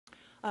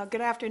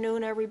Good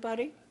afternoon,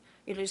 everybody.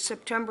 It is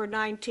September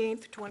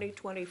 19th,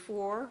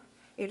 2024.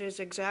 It is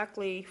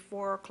exactly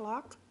 4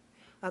 o'clock.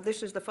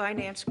 This is the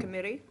Finance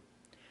Committee.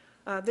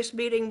 This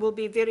meeting will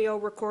be video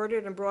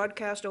recorded and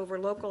broadcast over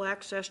Local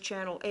Access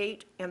Channel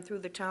 8 and through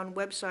the town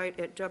website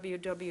at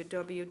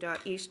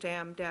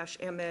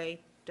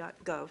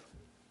www.eastham-ma.gov.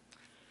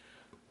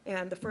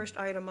 And the first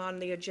item on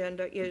the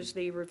agenda is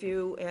the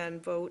review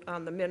and vote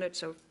on the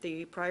minutes of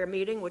the prior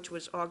meeting, which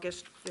was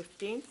August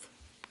 15th.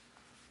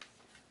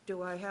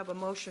 Do I have a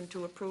motion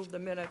to approve the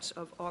minutes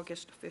of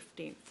August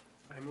 15th?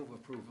 I move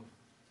approval.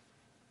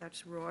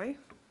 That's Roy.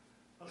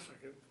 I'll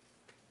second.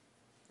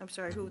 I'm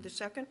sorry, who the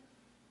second?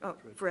 Oh,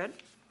 Fred.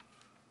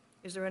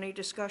 Is there any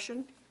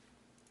discussion?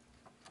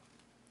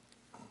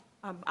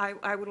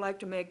 I would like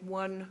to make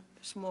one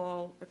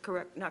small,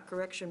 not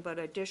correction, but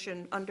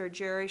addition. Under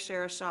Jerry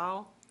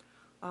Sarasal,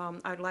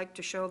 I'd like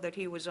to show that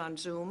he was on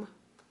Zoom.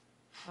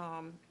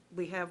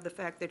 We have the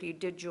fact that he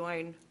did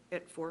join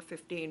at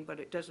 4:15,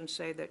 but it doesn't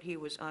say that he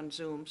was on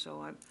Zoom,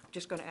 so I'm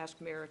just going to ask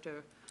Mayor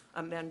to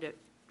amend it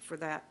for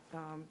that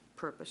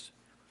purpose.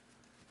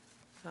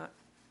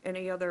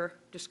 Any other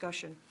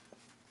discussion?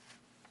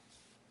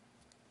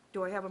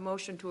 Do I have a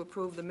motion to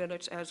approve the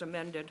minutes as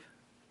amended?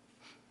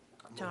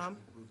 Tom?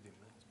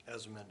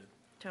 As amended.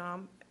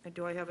 Tom, and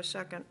do I have a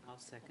second? I'll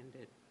second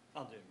it.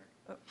 I'll do it,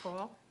 Mary.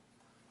 Paul?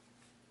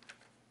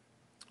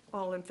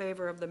 All in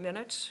favor of the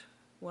minutes?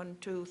 1,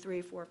 2,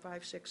 3, 4,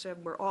 5, 6,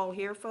 7. We're all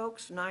here,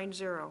 folks?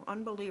 9-0.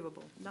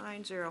 Unbelievable.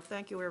 9-0.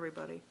 Thank you,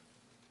 everybody.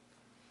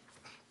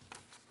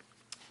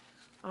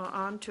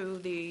 On to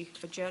the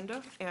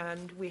agenda,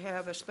 and we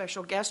have a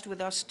special guest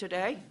with us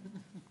today.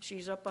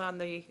 She's up on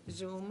the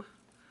Zoom,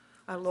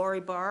 Lori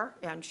Barr,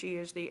 and she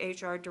is the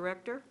HR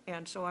director,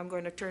 and so I'm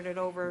going to turn it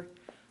over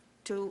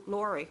to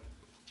Lori.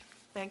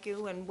 Thank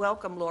you, and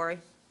welcome, Lori.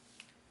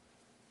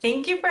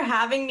 Thank you for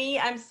having me.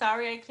 I'm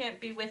sorry I can't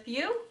be with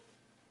you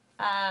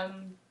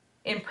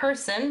in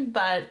person,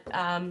 but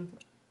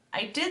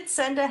I did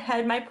send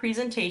ahead my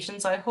presentation,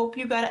 so I hope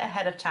you got it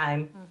ahead of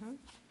time.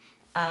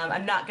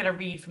 I'm not going to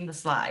read from the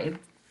slide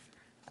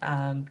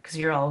because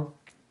you're all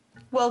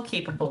well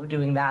capable of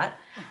doing that.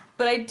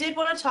 But I did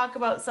want to talk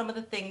about some of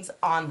the things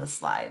on the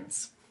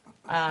slides.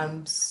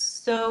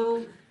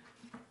 So,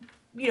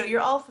 you know,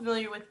 you're all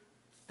familiar with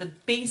the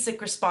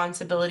basic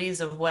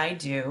responsibilities of what I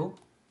do.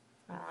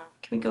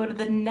 Can we go to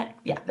the next?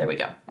 Yeah, there we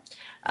go.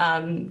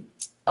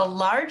 A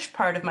large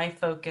part of my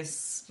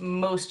focus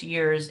most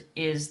years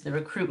is the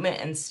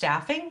recruitment and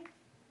staffing.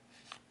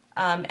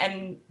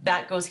 And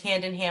that goes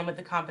hand in hand with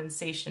the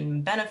compensation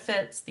and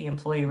benefits, the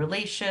employee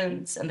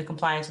relations, and the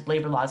compliance with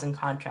labor laws and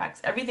contracts.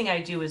 Everything I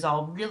do is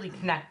all really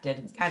connected.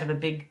 It's kind of a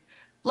big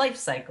life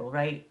cycle,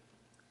 right?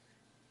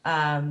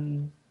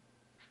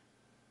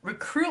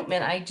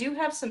 Recruitment, I do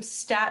have some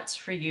stats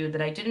for you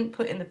that I didn't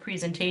put in the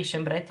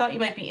presentation, but I thought you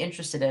might be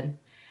interested in.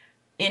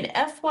 In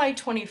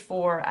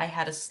FY24, I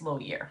had a slow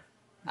year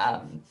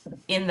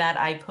in that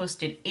I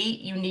posted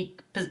 8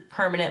 unique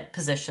permanent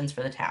positions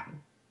for the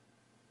town.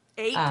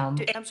 8?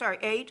 I'm sorry,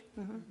 8?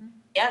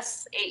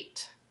 Yes,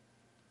 8.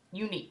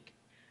 Unique.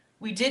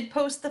 We did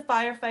post the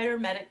firefighter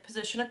medic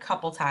position a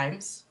couple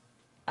times.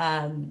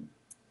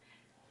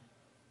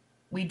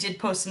 We did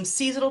post some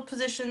seasonal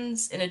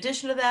positions in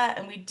addition to that,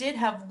 and we did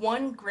have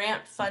 1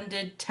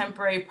 grant-funded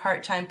temporary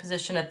part-time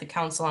position at the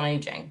Council on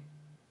Aging.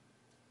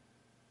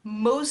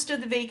 Most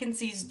of the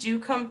vacancies do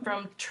come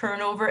from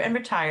turnover and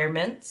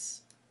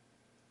retirements.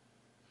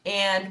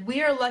 And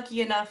we are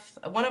lucky enough,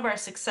 one of our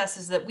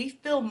successes is that we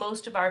fill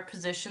most of our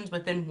positions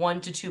within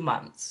 1 to 2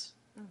 months,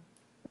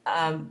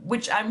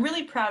 which I'm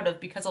really proud of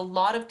because a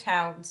lot of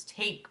towns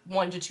take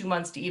 1 to 2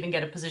 months to even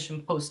get a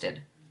position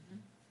posted.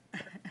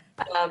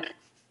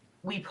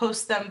 We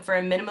post them for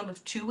a minimum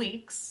of 2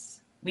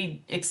 weeks.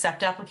 We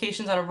accept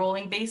applications on a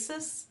rolling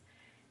basis.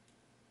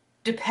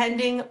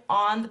 Depending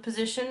on the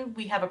position,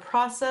 we have a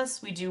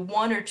process. We do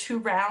 1 or 2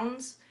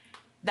 rounds.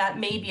 That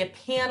may be a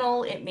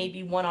panel, it may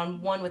be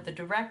one-on-one with the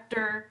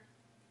director,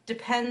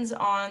 depends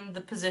on the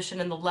position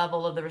and the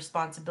level of the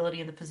responsibility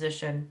of the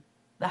position.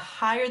 The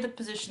higher the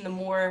position, the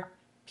more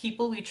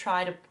people we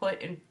try to put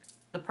in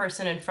the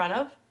person in front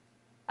of,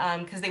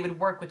 because they would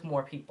work with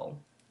more people.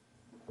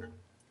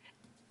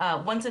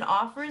 Once an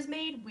offer is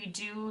made, we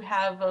do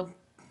have a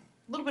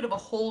little bit of a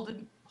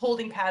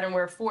holding pattern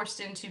we're forced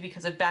into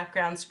because of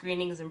background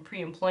screenings and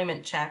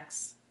pre-employment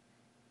checks.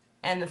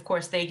 And of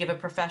course, they give a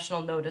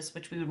professional notice,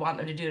 which we would want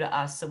them to do to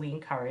us, so we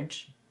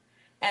encourage.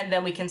 And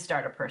then we can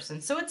start a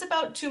person. So it's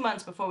about 2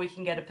 months before we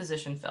can get a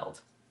position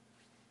filled,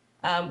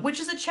 which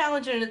is a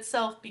challenge in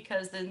itself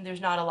because then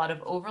there's not a lot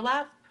of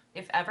overlap,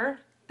 if ever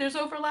there's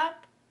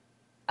overlap,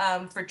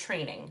 for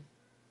training.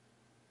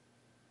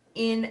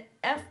 In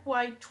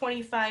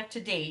FY25 to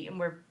date, and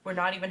we're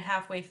not even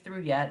halfway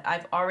through yet,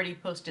 I've already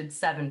posted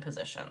 7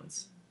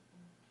 positions.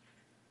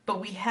 But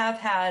we have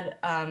had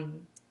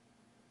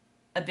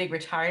a big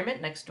retirement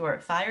next door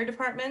at fire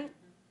department,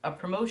 a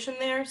promotion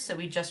there, so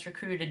we just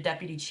recruited a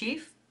deputy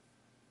chief.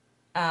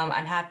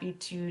 I'm happy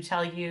to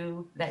tell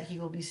you that he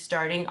will be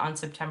starting on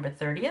September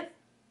 30th.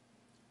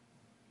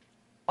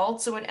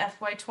 Also in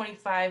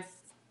FY25,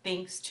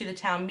 thanks to the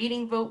town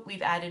meeting vote,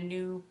 we've added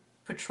new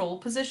patrol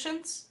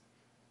positions.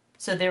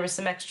 So there was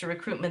some extra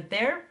recruitment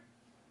there.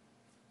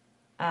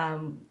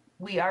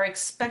 We are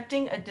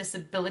expecting a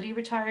disability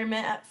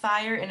retirement at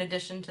fire in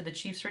addition to the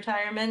chief's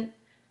retirement.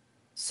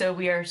 So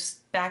we are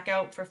back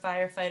out for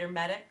firefighter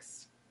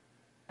medics.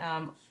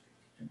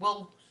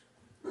 We'll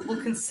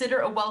consider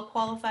a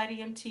well-qualified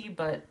EMT,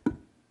 but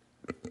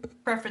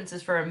preference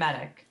is for a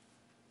medic.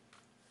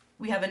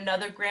 We have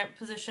another grant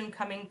position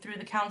coming through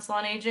the Council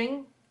on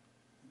Aging.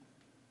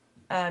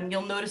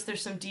 You'll notice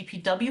there's some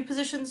DPW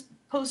positions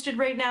posted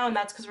right now, and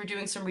that's because we're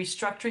doing some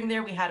restructuring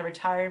there. We had a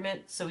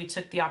retirement, so we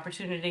took the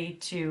opportunity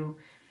to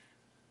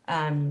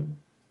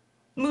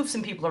move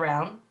some people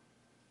around.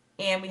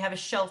 And we have a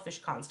shellfish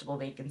constable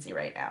vacancy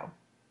right now.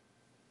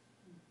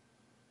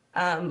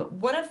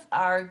 One of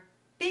our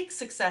big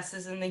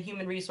successes in the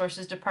Human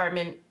Resources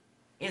Department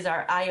is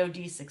our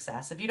IOD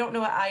success. If you don't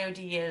know what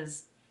IOD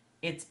is,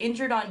 it's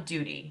injured on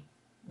duty.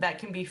 That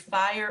can be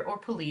fire or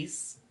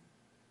police.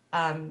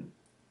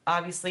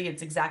 Obviously,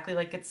 it's exactly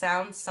like it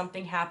sounds.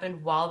 Something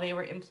happened while they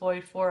were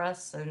employed for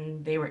us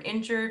and they were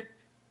injured.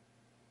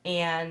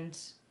 And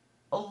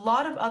a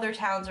lot of other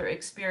towns are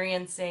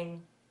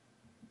experiencing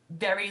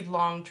very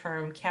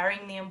long-term,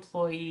 carrying the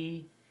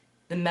employee,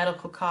 the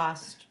medical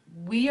cost.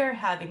 We are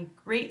having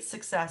great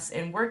success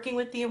in working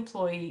with the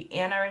employee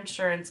and our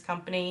insurance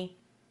company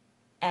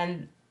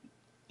and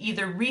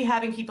either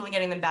rehabbing people and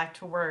getting them back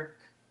to work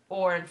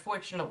or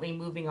unfortunately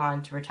moving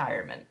on to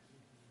retirement.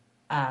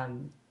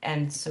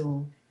 And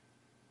so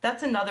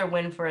that's another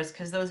win for us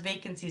because those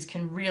vacancies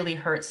can really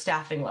hurt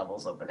staffing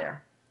levels over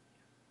there.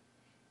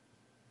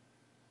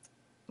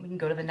 We can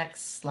go to the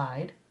next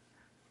slide.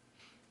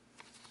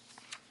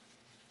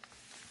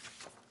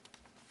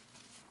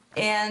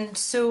 And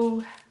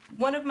so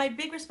one of my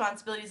big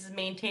responsibilities is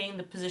maintaining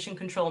the position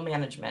control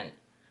management.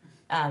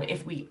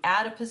 If we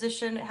add a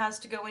position, it has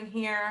to go in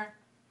here.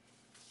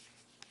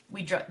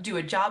 We do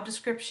a job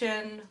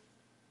description.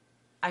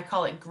 I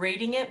call it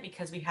grading it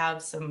because we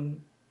have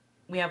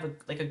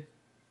a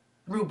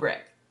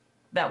rubric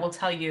that will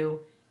tell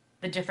you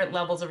the different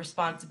levels of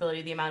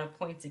responsibility, the amount of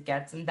points it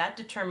gets, and that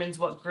determines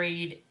what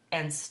grade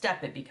and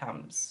step it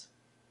becomes.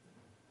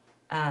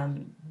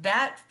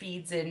 That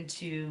feeds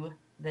into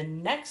the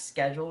next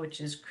schedule, which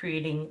is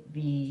creating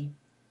the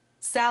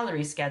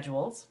salary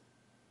schedules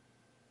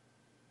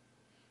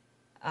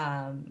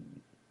on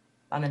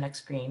the next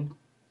screen.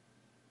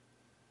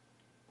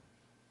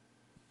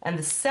 And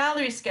the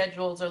salary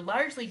schedules are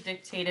largely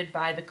dictated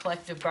by the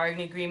collective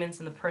bargaining agreements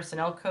and the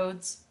personnel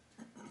codes.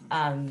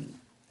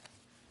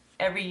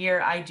 Every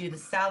year I do the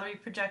salary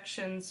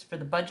projections for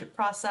the budget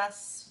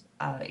process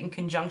in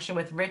conjunction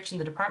with Rich and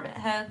the department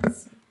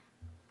heads,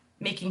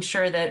 making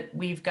sure that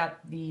we've got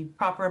the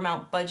proper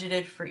amount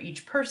budgeted for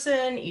each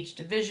person, each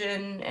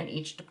division, and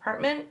each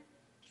department.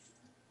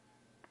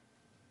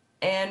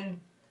 And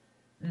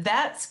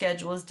that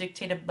schedule is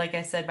dictated, like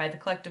I said, by the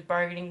collective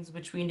bargainings,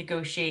 which we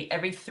negotiate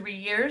every 3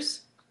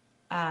 years.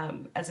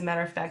 As a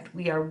matter of fact,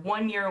 we are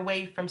 1 year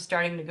away from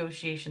starting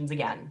negotiations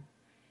again.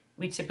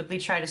 We typically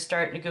try to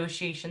start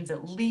negotiations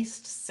at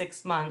least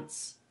 6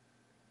 months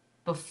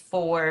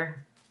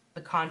before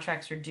the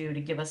contracts are due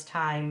to give us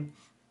time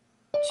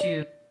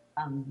to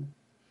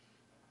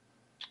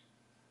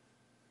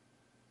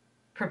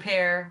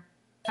prepare,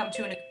 come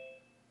to an agreement,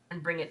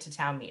 and bring it to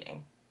town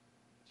meeting.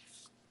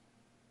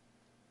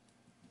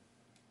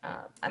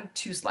 I'm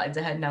 2 slides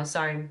ahead now,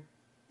 sorry.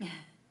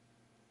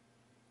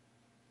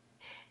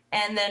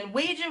 And then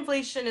wage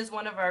inflation is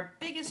one of our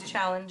biggest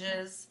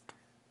challenges.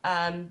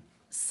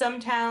 Some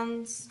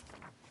towns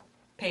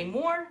pay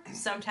more,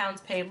 some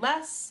towns pay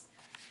less.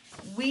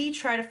 We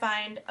try to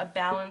find a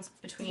balance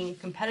between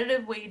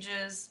competitive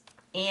wages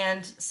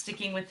and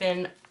sticking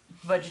within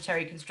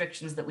budgetary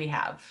constrictions that we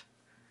have.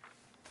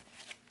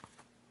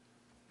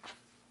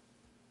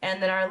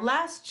 And then our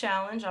last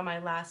challenge on my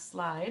last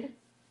slide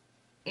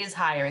is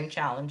hiring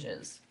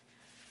challenges.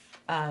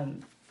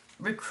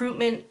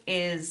 Recruitment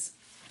is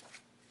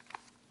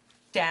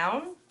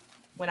down.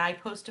 When I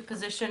post a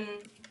position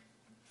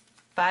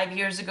 5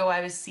 years ago,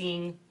 I was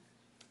seeing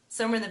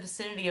somewhere in the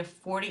vicinity of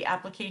 40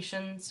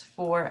 applications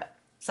for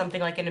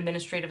something like an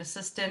administrative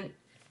assistant.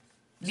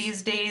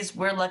 These days,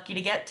 we're lucky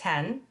to get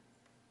 10.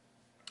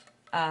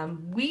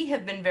 We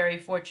have been very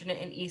fortunate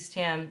in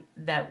Eastham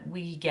that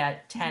we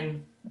get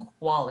 10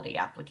 quality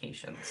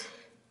applications.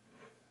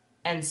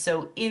 And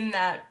so in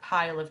that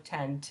pile of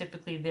 10,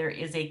 typically there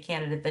is a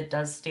candidate that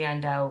does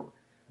stand out,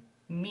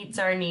 meets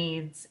our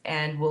needs,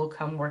 and will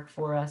come work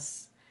for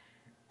us.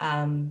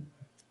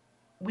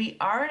 We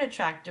are an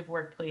attractive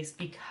workplace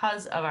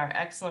because of our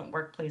excellent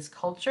workplace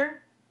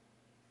culture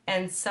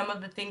and some of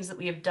the things that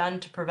we have done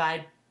to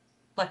provide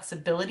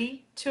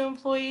flexibility to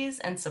employees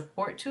and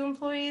support to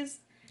employees,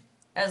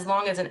 as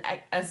well as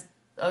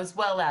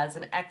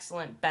an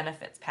excellent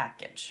benefits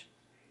package.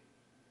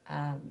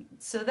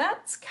 So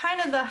that's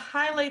kind of the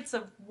highlights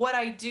of what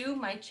I do,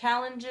 my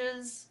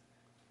challenges,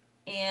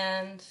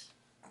 and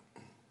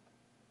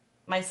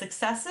my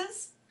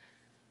successes.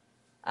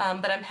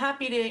 But I'm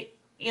happy to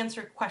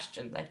answer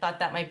questions. I thought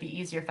that might be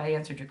easier if I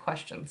answered your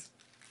questions.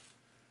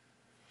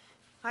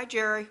 Hi,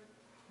 Jerry.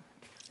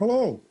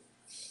 Hello.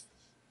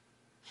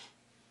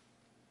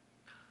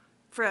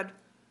 Fred?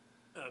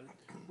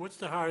 What's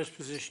the hardest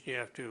position you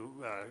have to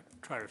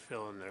try to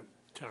fill in the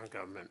town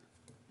government?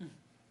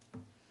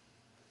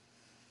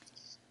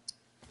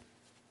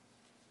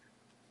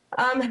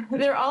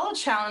 They're all a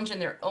challenge in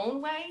their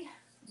own way.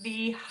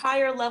 The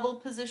higher level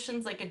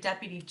positions, like a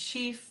deputy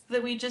chief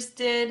that we just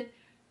did,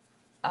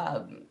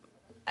 I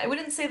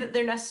wouldn't say that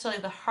they're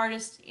necessarily the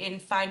hardest in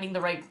finding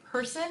the right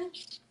person.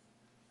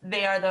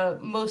 They are the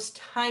most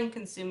time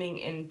consuming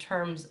in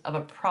terms of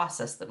a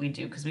process that we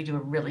do, because we do a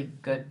really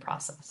good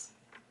process.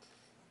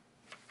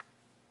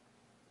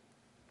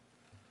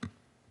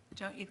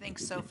 Don't you think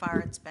so far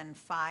it's been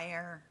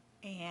fire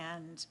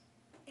and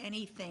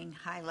anything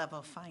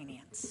high-level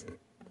finance?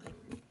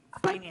 Like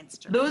finance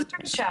Those director? are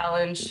a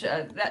challenge.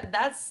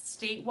 That's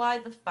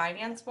statewide, the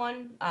finance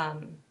one.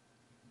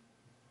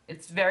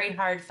 It's very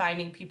hard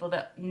finding people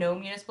that know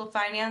municipal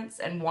finance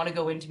and want to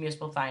go into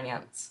municipal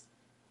finance.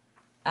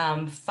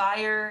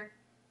 Fire,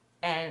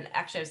 and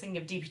actually I was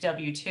thinking of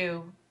DPW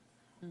too,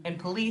 and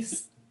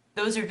police,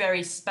 those are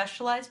very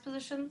specialized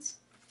positions.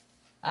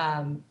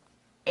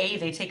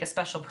 They take a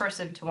special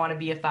person to want to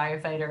be a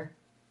firefighter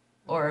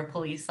or a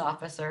police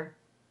officer.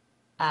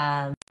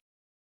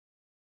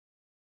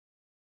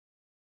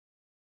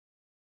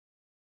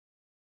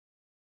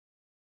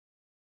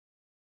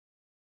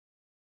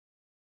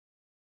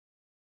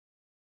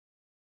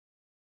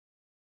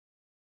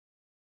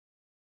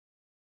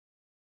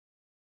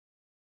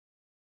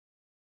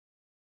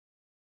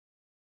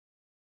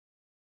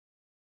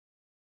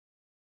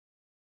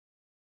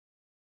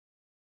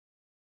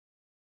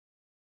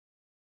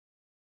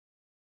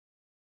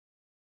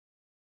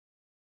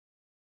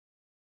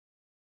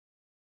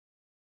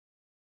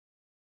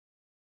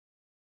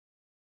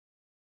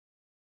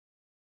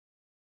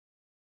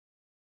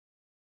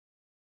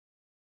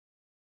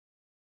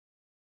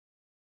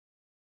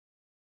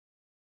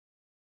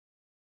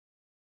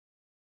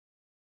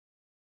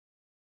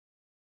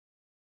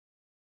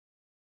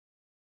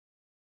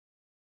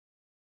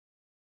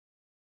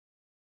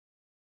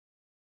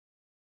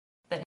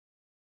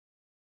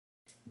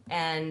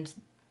 And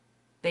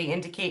they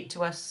indicate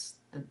to us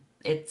that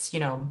it's,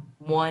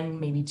 one,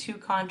 maybe two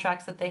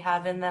contracts that they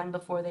have in them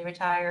before they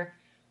retire.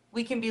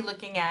 We can be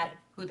looking at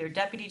who their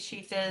deputy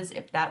chief is,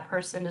 if that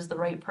person is the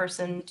right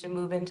person to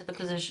move into the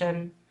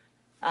position.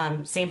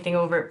 Same thing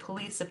over at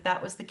police, if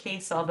that was the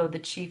case, although the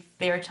chief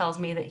there tells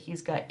me that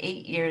he's got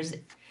 8 years,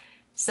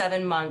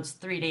 7 months,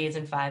 3 days,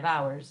 and 5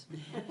 hours.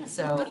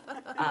 So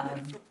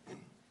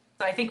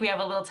I think we have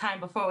a little time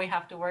before we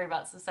have to worry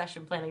about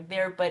succession planning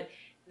there, but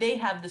they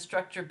have the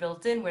structure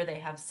built in where they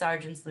have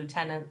sergeants,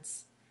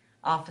 lieutenants,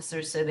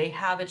 officers, so they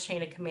have a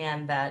chain of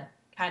command that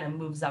kind of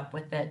moves up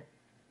with it.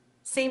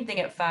 Same thing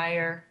at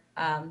fire.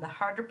 The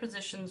harder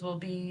positions will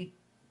be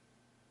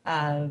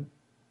the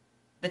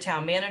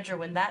town manager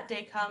when that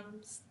day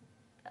comes.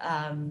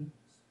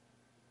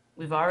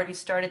 We've already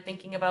started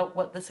thinking about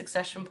what the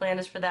succession plan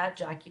is for that.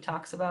 Jackie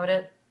talks about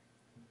it.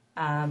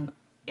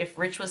 If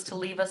Rich was to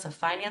leave us a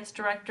finance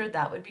director,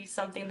 that would be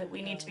something that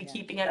we need to be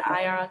keeping an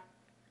eye on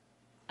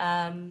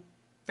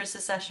for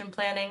succession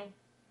planning.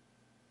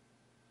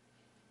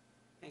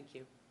 Thank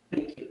you.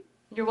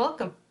 You're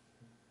welcome.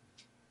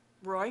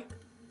 Roy?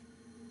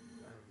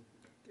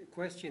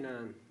 Question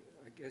on,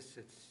 I guess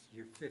it's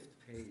your 5th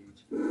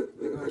page,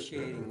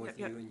 negotiating with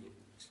Yep. unions.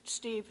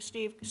 Steve,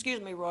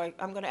 excuse me, Roy,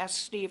 I'm going to ask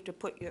Steve to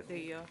put the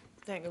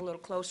thing a little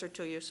closer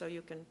to you so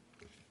you can,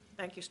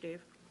 thank you,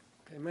 Steve.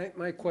 Okay,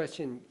 my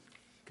question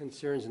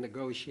concerns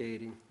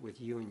negotiating with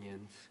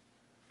unions.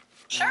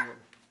 Sure.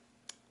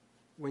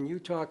 When you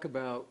talk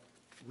about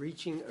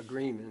reaching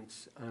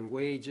agreements on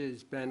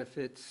wages,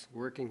 benefits,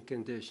 working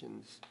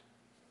conditions,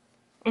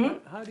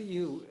 how do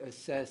you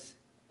assess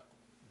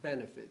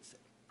benefits?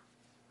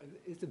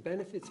 Is the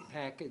benefits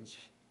package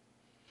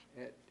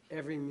at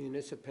every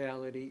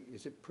municipality,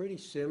 is it pretty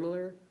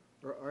similar,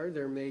 or are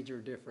there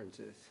major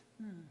differences?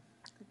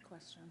 Good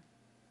question.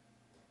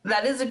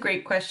 That is a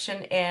great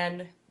question,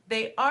 and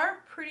they are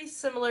pretty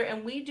similar,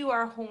 and we do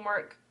our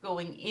homework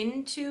going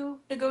into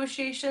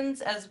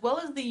negotiations, as well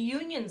as the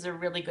unions are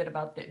really good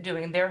about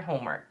doing their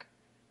homework.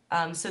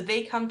 So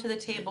they come to the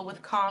table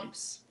with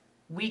comps,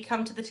 we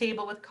come to the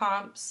table with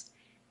comps,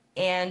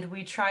 and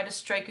we try to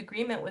strike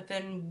agreement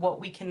within what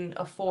we can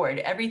afford.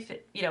 Everything,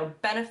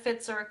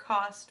 benefits are a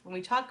cost. When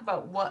we talk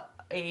about what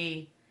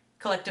a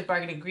collective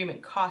bargaining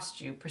agreement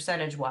costs you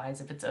percentage-wise,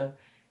 if it's a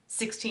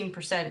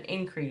 16%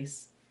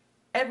 increase,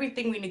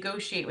 everything we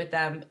negotiate with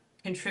them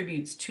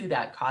contributes to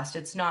that cost.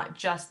 It's not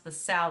just the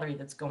salary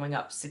that's going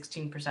up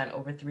 16%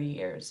 over 3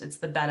 years. It's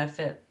the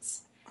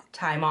benefits,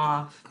 time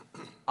off,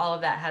 all of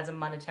that has a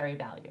monetary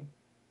value.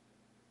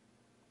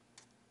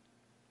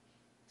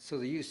 So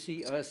do you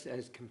see us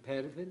as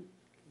competitive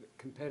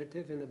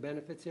in the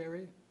benefits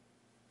area?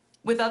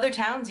 With other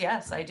towns,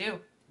 yes, I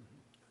do.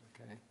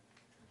 Okay.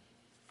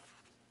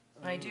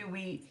 I do.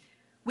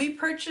 We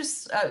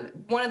purchase,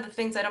 one of the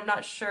things that I'm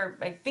not sure,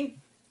 I think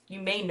you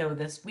may know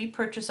this, we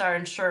purchase our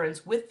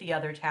insurance with the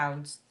other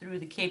towns through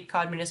the Cape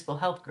Cod Municipal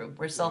Health Group.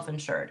 We're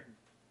self-insured.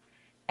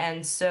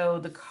 And so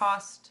the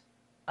cost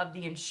of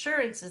the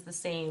insurance is the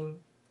same.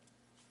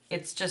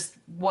 It's just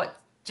what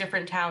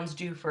different towns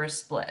do for a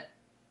split.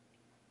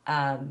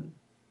 Nauset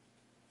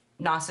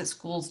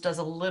Schools does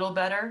a little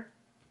better.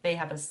 They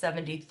have a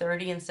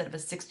 70-30 instead of a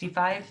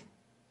 65-35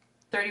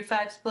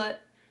 split.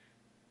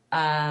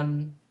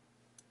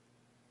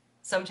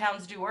 Some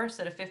towns do worse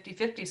at a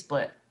 50-50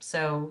 split.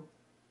 So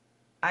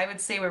I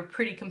would say we're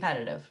pretty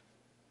competitive.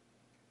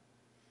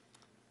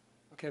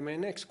 Okay, my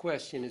next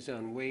question is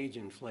on wage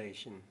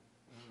inflation.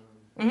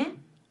 Mhm.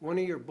 One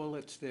of your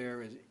bullets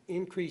there is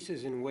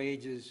increases in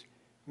wages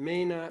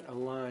may not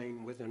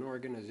align with an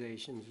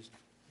organization's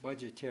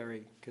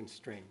budgetary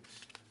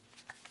constraints.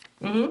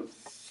 Mhm.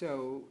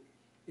 So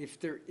if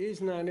there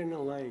is not an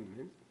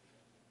alignment,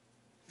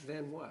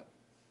 then what?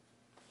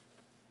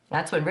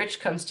 That's when Rich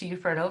comes to you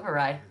for an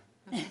override.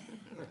 That's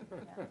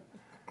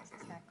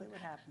exactly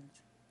what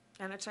happens.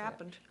 And it's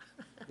happened.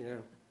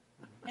 Yeah.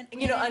 And,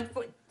 You know,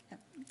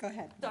 go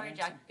ahead. sorry,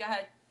 Jack. Go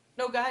ahead.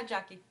 No, go ahead,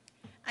 Jackie.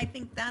 I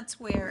think that's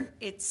where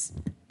it's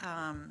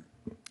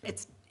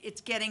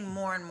getting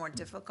more and more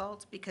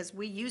difficult, because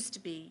we used to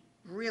be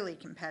really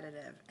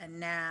competitive, and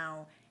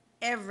now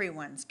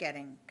everyone's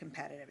getting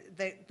competitive.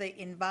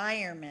 The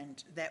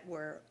environment that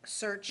we're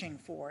searching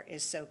for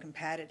is so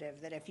competitive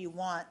that if you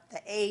want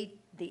the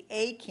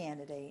A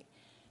candidate,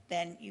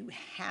 then you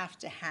have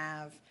to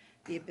have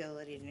the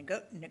ability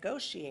to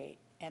negotiate,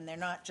 and they're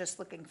not just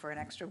looking for an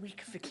extra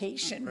week of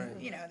vacation,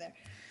 you know, they're.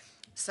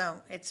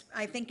 So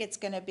I think it's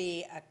going to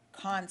be a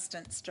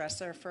constant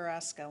stressor for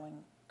us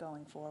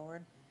going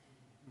forward.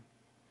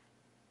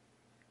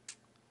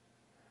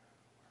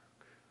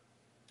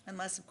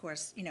 Unless, of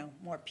course, you know, we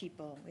have more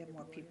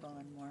people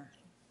and more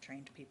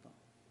trained people.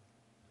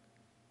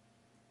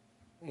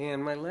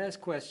 And my last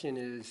question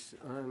is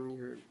on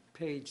your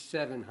page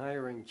 7,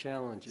 hiring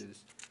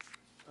challenges.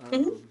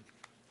 When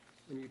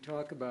you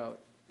talk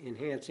about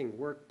enhancing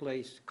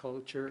workplace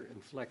culture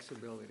and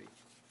flexibility.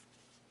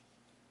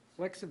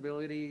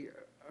 Flexibility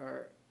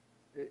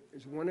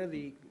is one of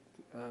the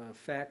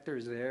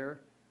factors there,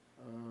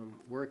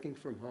 working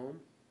from home.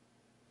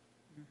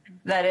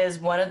 That is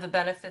one of the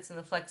benefits and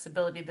the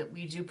flexibility that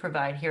we do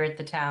provide here at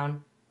the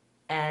town.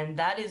 And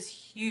that is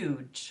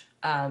huge.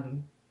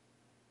 You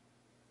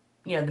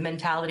know, the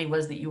mentality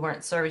was that you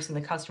weren't servicing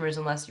the customers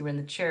unless you were in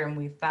the chair, and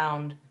we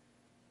found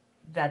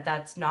that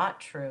that's not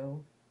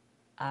true.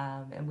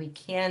 And we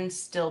can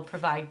still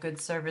provide good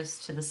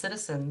service to the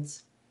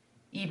citizens,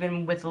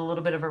 even with a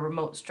little bit of a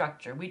remote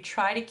structure. We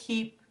try to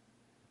keep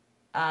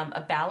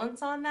a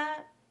balance on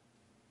that.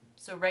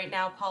 So right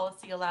now,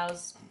 policy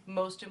allows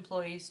most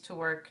employees to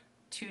work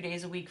 2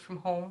 days a week from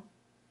home.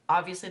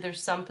 Obviously,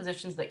 there's some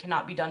positions that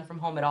cannot be done from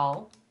home at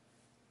all.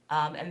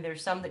 And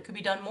there's some that could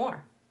be done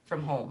more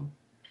from home.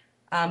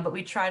 But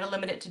we try to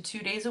limit it to 2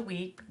 days a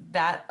week.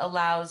 That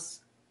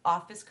allows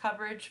office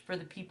coverage for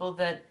the people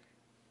that,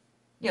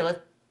 you know,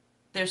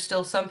 there's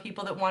still some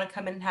people that want to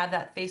come in and have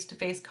that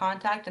face-to-face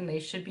contact, and they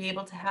should be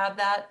able to have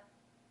that.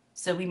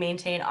 So we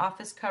maintain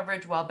office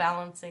coverage while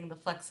balancing the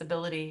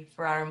flexibility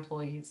for our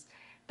employees.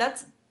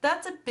 That's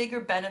a bigger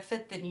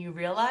benefit than you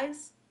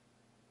realize.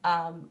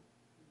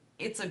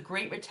 It's a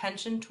great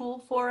retention tool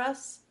for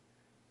us,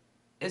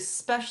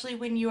 especially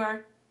when you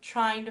are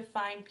trying to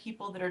find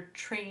people that are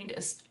trained,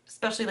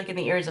 especially like in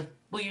the areas of,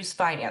 we'll use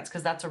finance,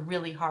 because that's a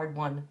really hard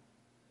one.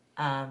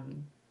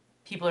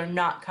 People are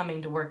not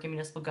coming to work in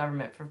municipal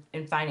government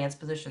in finance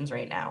positions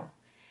right now.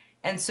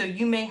 And so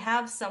you may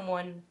have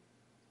someone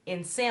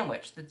in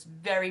Sandwich that's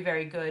very,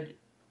 very good,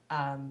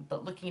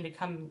 but looking to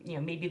come, you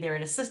know, maybe they're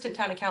an assistant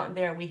town accountant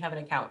there and we have an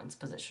accountant's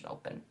position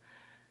open,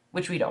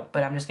 which we don't,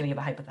 but I'm just going to give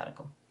a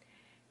hypothetical.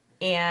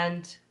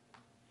 And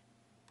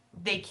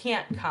they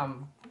can't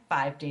come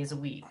 5 days a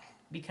week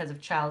because of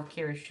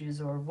childcare issues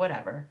or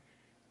whatever.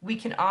 We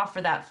can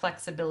offer that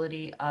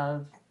flexibility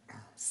of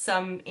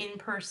some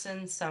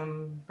in-person,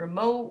 some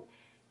remote,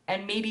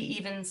 and maybe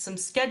even some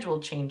schedule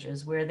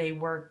changes where they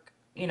work,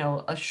 you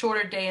know, a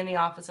shorter day in the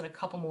office and a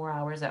couple more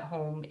hours at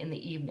home in the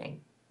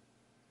evening.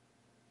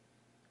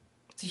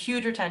 It's a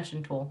huge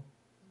retention tool.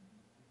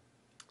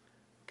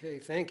 Okay,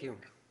 thank you.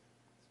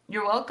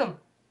 You're welcome.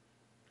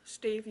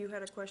 Steve, you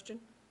had a question?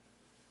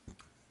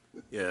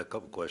 Yeah, a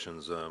couple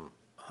questions.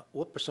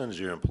 What percentage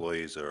of your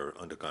employees are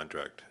under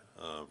contract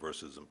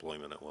versus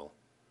employment at will?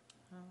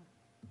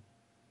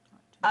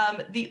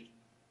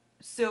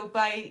 So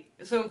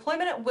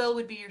employment at will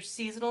would be your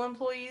seasonal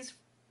employees.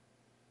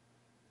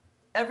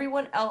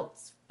 Everyone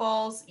else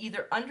falls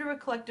either under a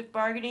collective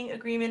bargaining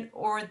agreement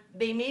or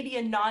they may be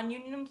a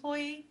non-union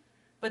employee,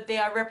 but they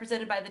are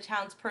represented by the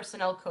town's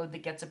personnel code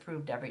that gets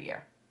approved every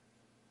year.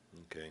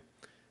 Okay.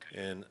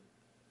 And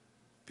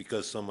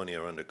because so many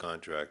are under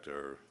contract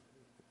or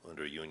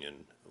under a union,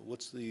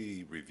 what's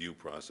the review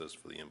process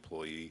for the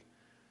employee?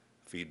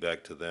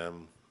 Feedback to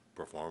them,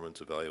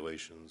 performance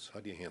evaluations? How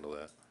do you handle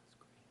that?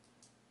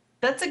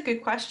 That's a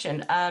good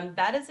question.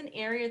 That is an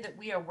area that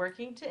we are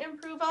working to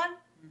improve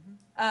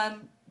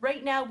on.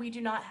 Right now, we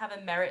do not have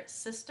a merit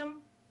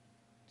system,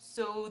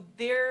 so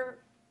their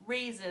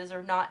raises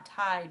are not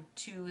tied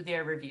to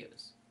their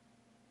reviews.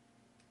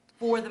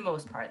 For the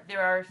most part,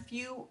 there are a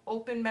few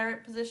open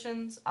merit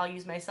positions. I'll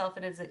use myself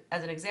as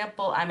an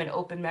example. I'm an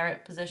open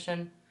merit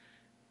position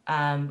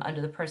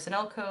under the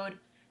personnel code,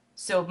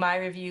 so my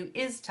review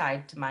is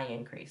tied to my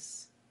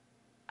increase.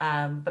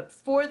 But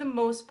for the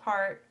most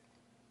part,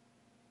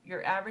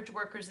 your average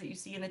workers that you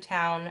see in the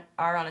town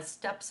are on a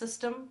step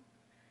system.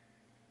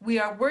 We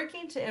are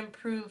working to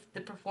improve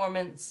the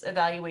performance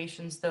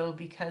evaluations, though,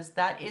 because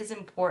that is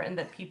important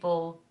that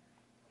people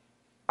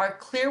are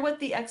clear what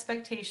the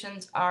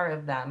expectations are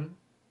of them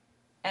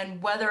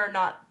and whether or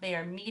not they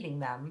are meeting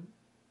them.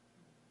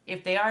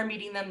 If they are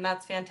meeting them,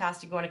 that's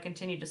fantastic. We want to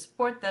continue to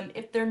support them.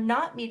 If they're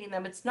not meeting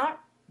them, it's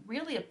not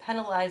really a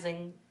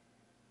penalizing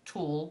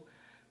tool.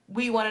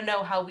 We want to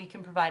know how we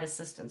can provide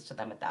assistance to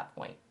them at that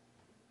point.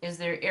 Is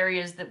there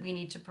areas that we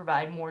need to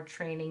provide more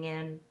training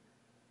in?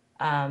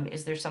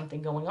 Is there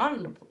something going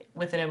on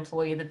with an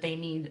employee that they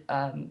need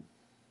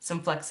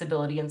some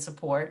flexibility and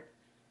support?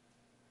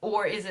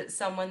 Or is it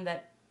someone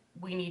that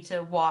we need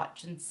to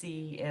watch and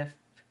see if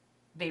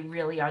they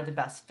really are the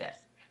best fit?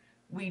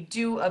 We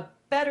do a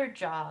better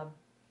job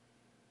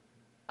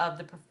of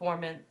the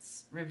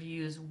performance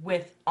reviews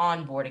with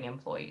onboarding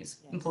employees,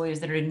 employees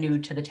that are new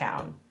to the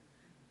town.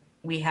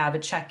 We have a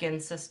check-in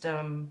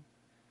system.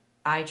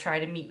 I try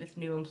to meet with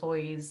new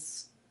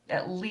employees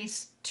at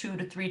least 2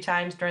 to 3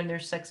 times during their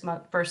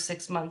first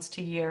 6 months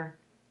to year.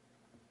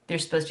 They're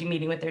supposed to be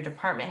meeting with their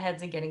department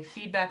heads and getting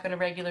feedback on a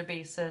regular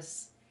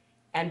basis.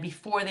 And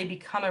before they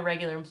become a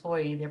regular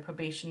employee, their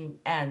probation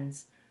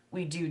ends,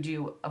 we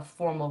do a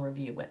formal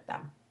review with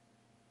them.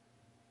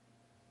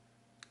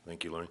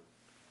 Thank you, Laurie.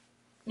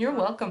 You're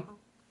welcome.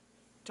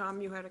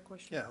 Tom, you had a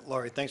question? Yeah,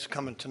 Laurie, thanks for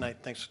coming tonight.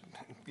 Thanks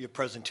for your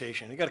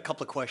presentation. I got a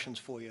couple of questions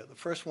for you. The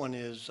first one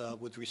is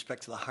with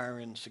respect to the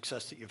hiring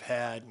success that you've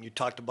had. And you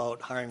talked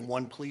about hiring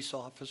 1 police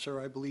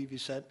officer, I believe you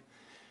said.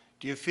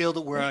 Do you feel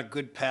that we're on a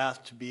good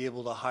path to be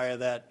able to hire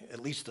that, at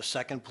least the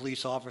 2nd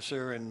police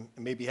officer, and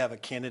maybe have a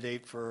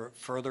candidate for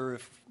further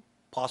if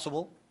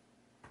possible?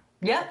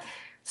 Yep.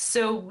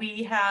 So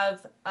we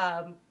have,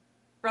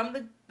 from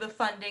the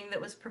funding that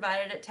was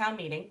provided at town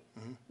meeting,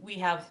 we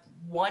have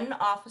 1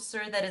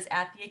 officer that is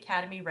at the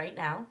academy right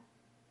now.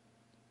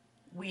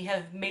 We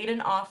have made an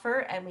offer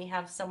and we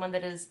have someone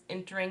that is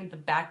entering the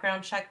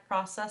background check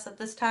process at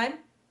this time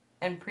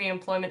and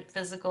pre-employment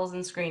physicals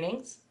and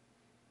screenings.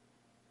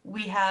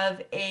 We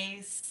have a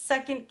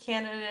 3rd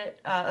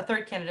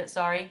candidate,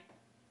 sorry,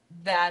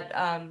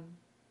 that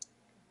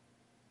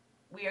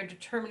we are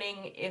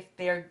determining if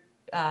they're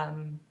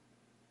kind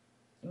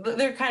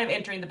of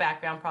entering the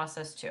background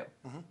process too.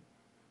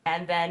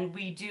 And then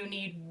we do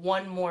need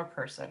 1 more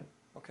person.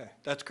 Okay,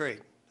 that's great.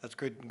 That's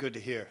good to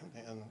hear.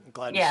 And I'm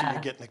glad to see Yeah. you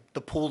getting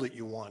the pool that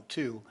you want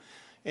too.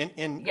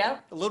 In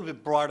Yep. a little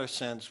bit broader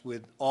sense,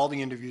 with all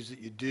the interviews that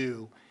you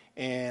do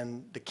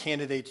and the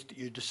candidates that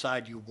you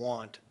decide you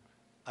want,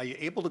 are you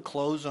able to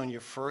close on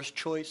your first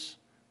choice,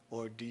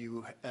 or do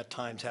you at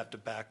times have to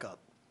back up?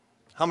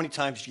 How many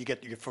times do you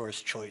get your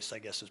first choice, I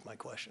guess is my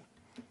question.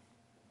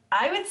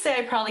 I would say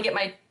I probably get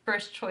my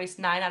first choice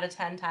 9 out of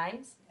 10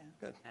 times.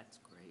 That's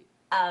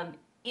great.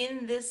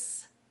 In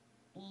this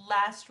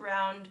last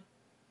round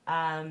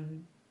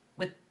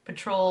with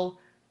patrol,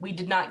 we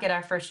did not get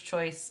our first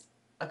choice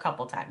a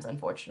couple times,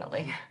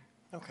 unfortunately.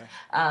 Okay.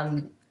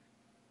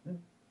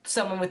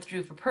 Someone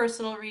withdrew for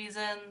personal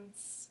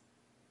reasons.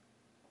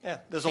 Yeah,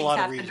 there's a Things lot of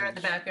happen reasons. during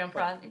the background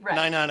process. Right.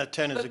 9 out of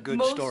 10 is But a good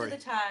most story. of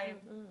the time,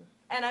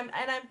 and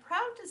I'm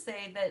proud to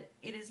say that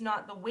it is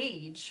not the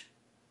wage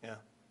Yeah.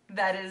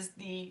 that is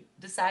the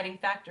deciding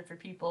factor for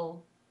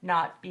people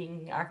not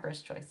being our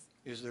first choice.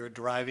 Is there a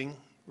driving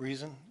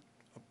reason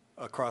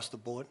across the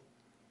board?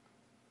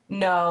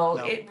 No,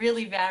 No. it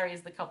really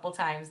varies the couple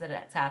times that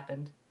it's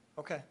happened.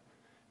 Okay,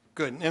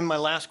 good. And my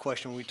last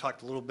question, we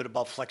talked a little bit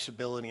about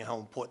flexibility and how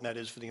important that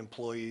is for the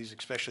employees,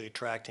 especially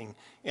attracting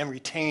and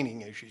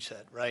retaining, as you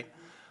said, right?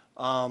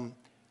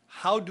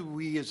 How do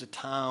we as a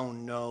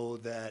town know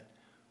that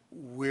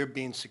we're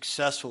being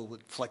successful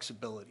with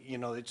flexibility? You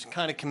know, it's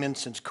kind of come in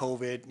since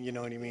COVID, you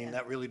know what I mean?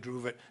 That really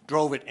drove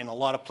it in a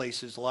lot of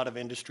places, a lot of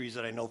industries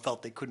that I know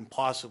felt they couldn't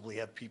possibly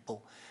have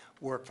people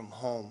work from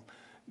home.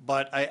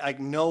 But I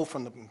know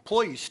from the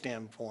employee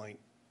standpoint,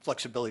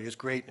 flexibility is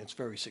great and it's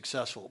very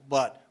successful.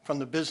 But from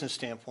the business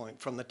standpoint,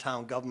 from the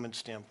town government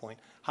standpoint,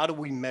 how do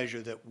we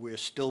measure that we're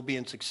still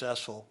being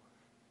successful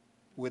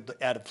with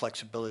the added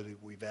flexibility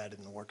we've added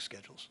in the work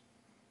schedules?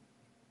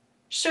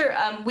 Sure.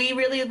 We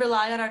really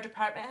rely on our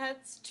department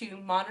heads to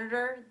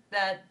monitor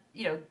that,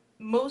 you know,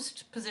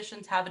 most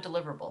positions have a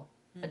deliverable,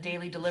 a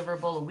daily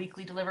deliverable, a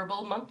weekly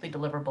deliverable, a monthly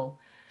deliverable.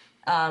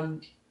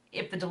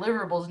 If the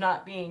deliverable is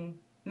not being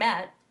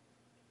met,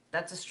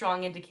 that's a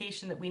strong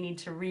indication that we need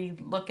to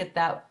re-look at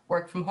that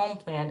work from home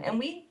plan. And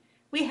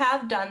we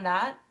have done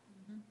that.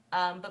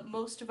 but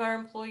most of our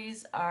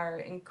employees are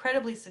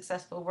incredibly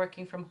successful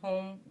working from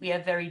home. We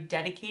have very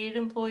dedicated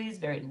employees,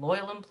 very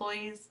loyal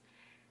employees.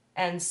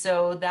 And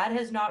so that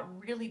has not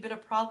really been a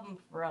problem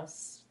for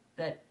us,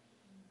 that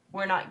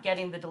we're not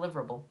getting the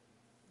deliverable.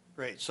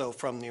 Great, so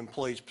from the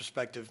employee's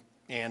perspective,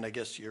 and I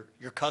guess your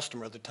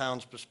customer, the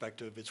town's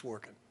perspective, it's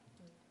working.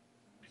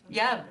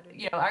 Yeah,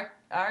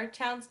 our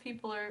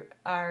townspeople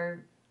are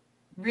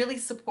really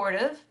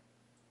supportive,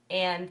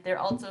 and they're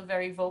also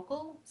very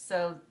vocal.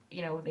 So,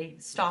 they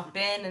stop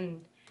in,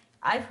 and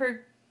I've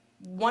heard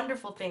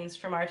wonderful things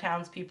from our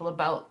townspeople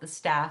about the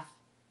staff,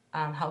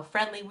 how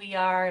friendly we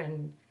are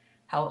and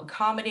how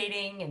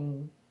accommodating,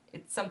 and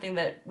it's something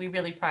that we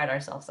really pride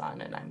ourselves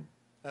on, and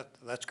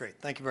That's great,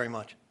 thank you very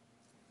much.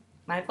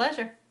 my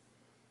pleasure.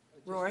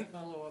 Roy? Just to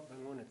follow up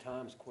on one of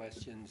Tom's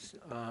questions,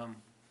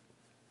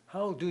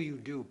 how do you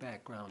do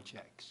background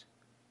checks?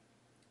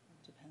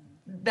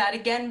 That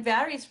again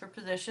varies for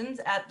positions.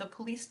 At the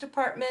police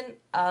department,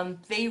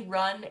 they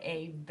run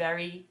a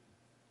very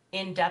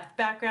in-depth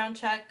background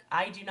check.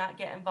 I do not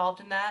get involved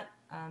in that.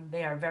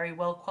 They are very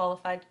well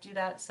qualified to do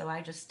that, so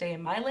I just stay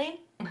in my lane.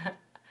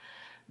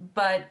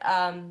 But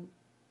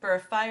for a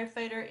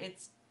firefighter,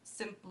 it's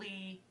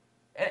simply,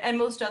 and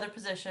most other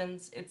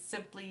positions, it's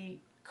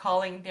simply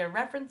calling their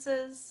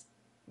references,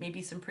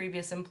 maybe some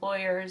previous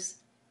employers.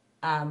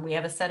 We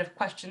have a set of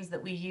questions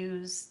that we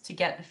use to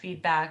get the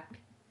feedback,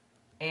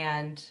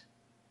 and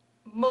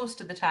most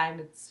of the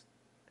time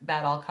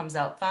that all comes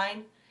out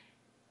fine.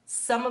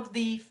 Some of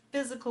the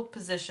physical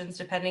positions,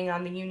 depending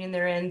on the union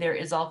they're in, there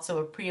is also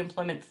a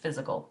pre-employment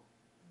physical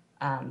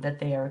that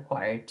they are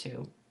required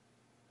to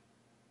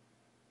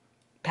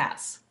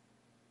pass.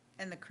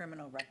 And the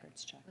criminal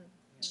records check.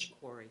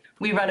 Corey.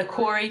 We run a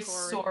Corey, Corey.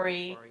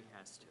 SORI Corey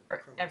has to.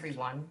 for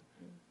everyone.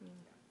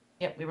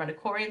 Yep, we run a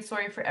Corey and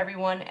SORI for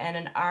everyone, and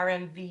an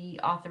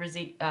RMV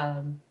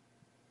authorization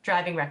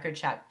driving record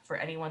check for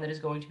anyone that is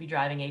going to be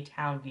driving a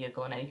town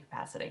vehicle in any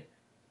capacity.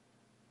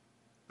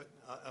 But,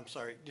 I'm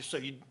sorry, just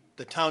so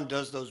the town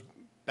does those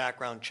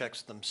background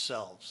checks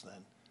themselves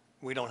then?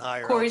 We don't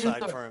hire Corey's and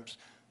outside SORI. firms?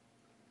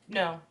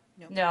 No,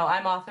 Nope. no,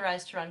 I'm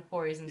authorized to run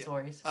Corys and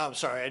SORIs. I'm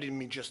sorry, I didn't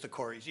mean just the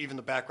Corys, even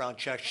the background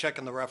checks,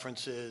 checking the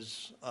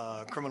references,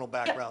 criminal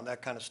background,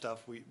 that kind of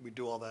stuff, we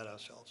do all that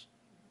ourselves.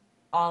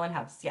 All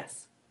in-house,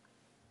 yes.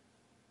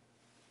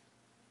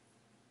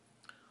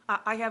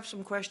 I have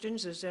some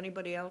questions. Does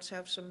anybody else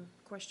have some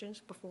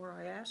questions before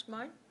I ask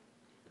mine?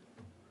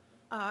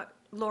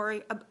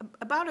 Lori,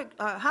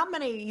 how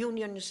many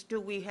unions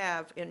do we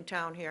have in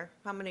town here?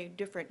 How many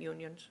different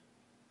unions?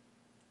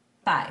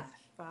 5.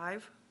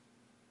 5?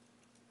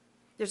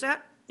 Does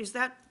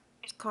that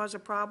cause a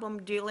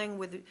problem dealing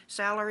with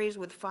salaries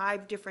with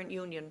 5 different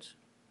unions?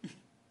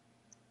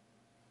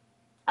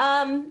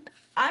 I'm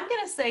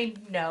gonna say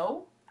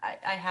no.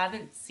 I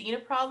haven't seen a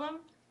problem.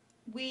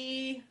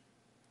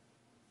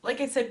 Like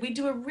I said, we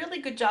do a really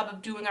good job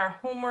of doing our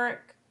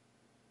homework.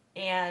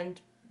 And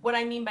what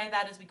I mean by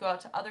that is we go out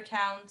to other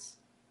towns,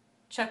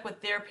 check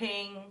what they're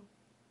paying,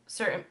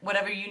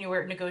 whatever union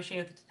we're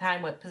negotiating with at the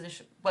time,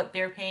 what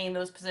they're paying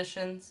those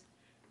positions.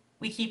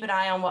 We keep an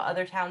eye on what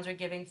other towns are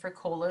giving for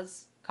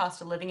COLAs,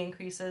 cost of living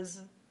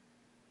increases.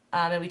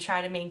 And we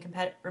try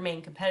to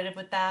remain competitive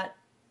with that.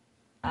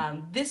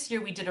 This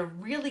year we did a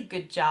really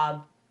good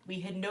job. We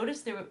had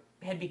noticed there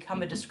had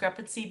become a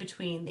discrepancy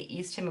between the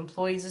Eastham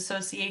Employees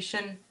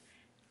Association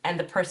and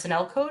the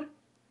Personnel Code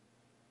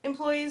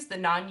employees, the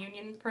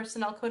non-union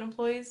Personnel Code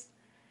employees.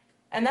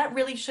 And that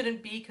really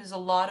shouldn't be, because a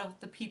lot of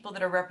the people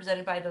that are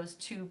represented by those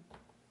two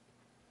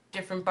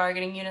different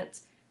bargaining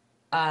units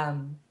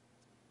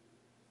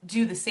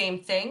do the same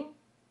thing.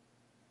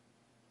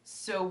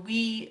 So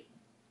we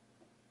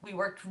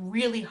worked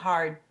really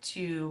hard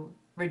to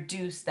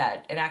reduce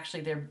that, and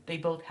actually they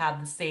both have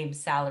the same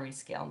salary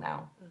scale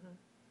now.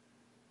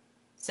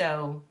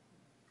 So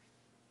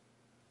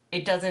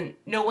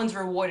no one's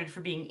rewarded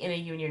for being in a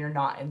union or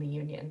not in the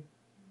union.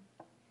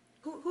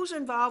 Who's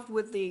involved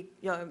with the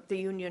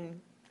union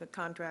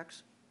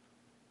contracts?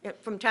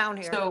 From town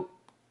here?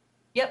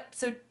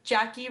 So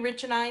Jackie,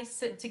 Rich, and I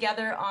sit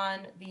together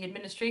on the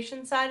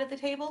administration side of the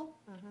table.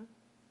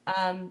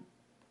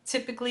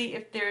 Typically,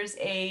 if there's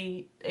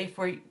if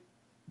we're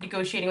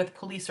negotiating with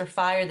police or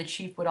fire, the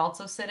chief would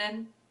also sit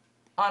in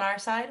on our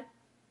side.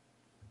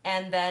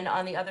 And then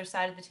on the other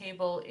side of the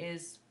table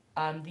is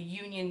the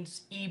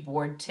union's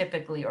e-board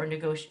typically, or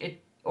negotiating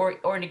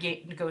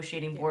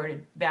board.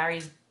 It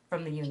varies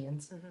from the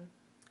unions.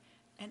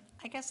 And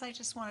I guess I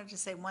just wanted to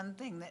say one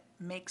thing that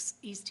makes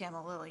Eastham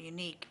a little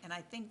unique, and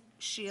I think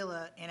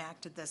Sheila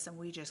enacted this and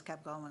we just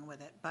kept going with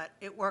it, but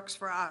it works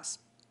for us,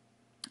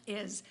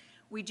 is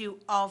we do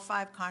all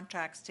 5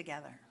 contracts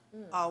together,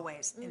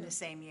 always in the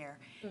same year.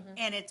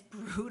 And it's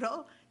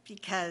brutal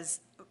because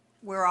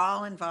we're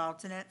all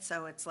involved in it,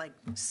 so it's like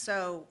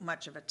so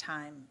much of a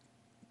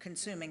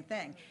time-consuming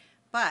thing.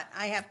 But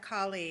I have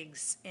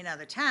colleagues in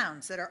other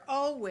towns that are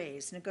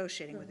always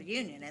negotiating with the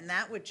union, and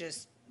that would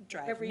just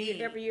drive Every me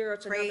year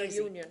it's another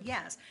crazy. union.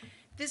 Yes.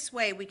 this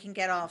way we can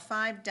get all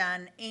 5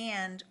 done,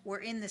 and we're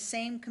in the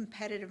same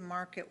competitive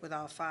market with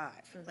all 5.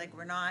 Like,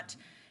 we're not,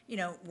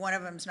 one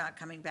of them's not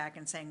coming back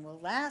and saying, well,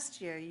 last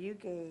year you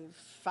gave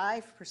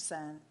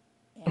 5%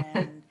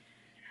 and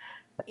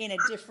in a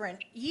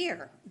different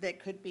year that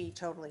could be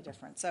totally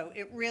different. So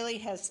it really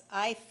has,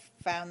 I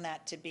found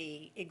that to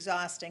be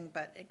exhausting,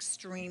 but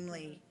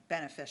extremely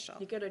beneficial.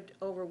 You get it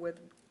over with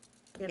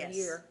in a Yes.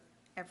 year.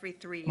 Every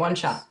 3 years. One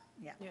shot.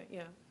 Yeah.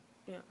 Yeah.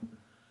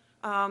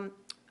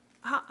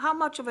 How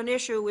much of an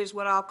issue is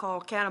what I'll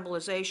call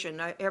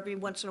cannibalization? Every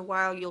once in a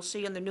while, you'll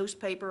see in the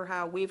newspaper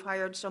how we've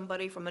hired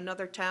somebody from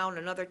another town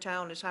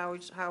has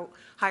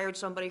hired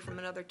somebody from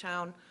another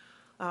town.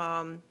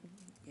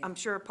 I'm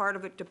sure part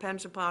of it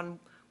depends upon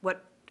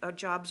what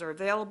jobs are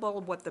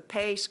available, what the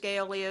pay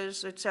scale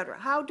is, et cetera.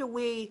 How do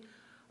we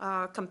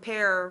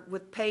compare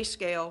with pay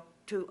scale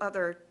to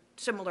other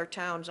similar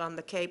towns on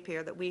the Cape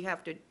here that we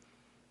have to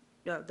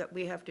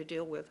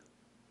deal with?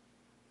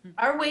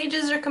 Our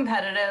wages are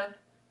competitive.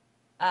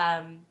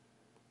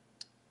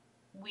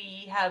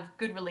 We have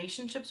good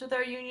relationships with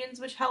our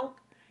unions, which help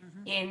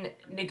in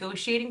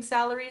negotiating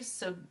salaries.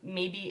 So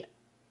maybe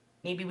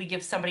we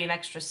give somebody an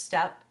extra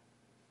step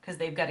because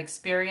they've got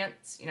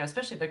experience,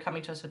 especially if they're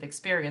coming to us with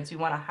experience, we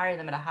want to hire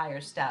them at a higher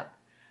step.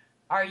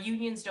 Our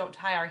unions don't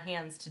tie our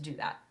hands to do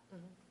that.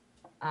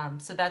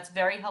 So that's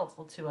very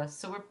helpful to us.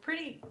 So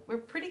we're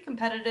pretty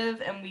competitive,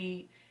 and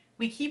we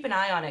keep an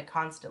eye on it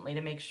constantly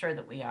to make sure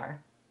that we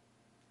are.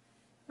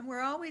 And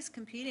we're always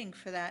competing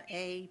for that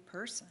A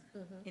person.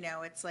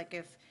 It's like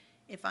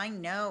if I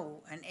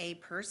know an A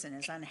person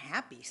is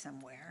unhappy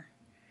somewhere,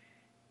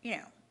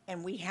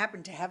 and we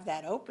happen to have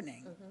that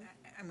opening,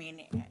 I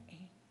mean,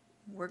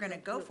 we're going to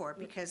go for it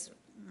because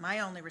my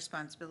only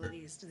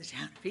responsibility is to the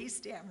town of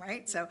Eastham,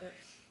 right? So,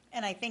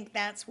 and I think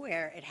that's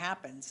where it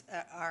happens.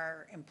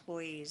 Our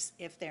employees,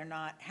 if they're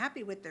not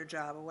happy with their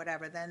job or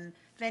whatever,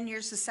 then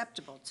you're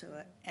susceptible to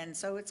it. And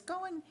so it's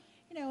going,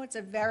 it's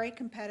a very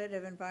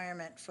competitive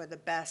environment for the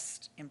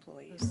best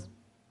employees.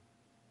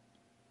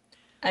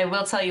 I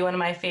will tell you, one of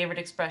my favorite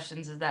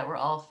expressions is that we're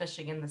all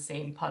fishing in the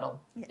same puddle.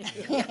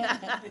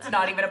 It's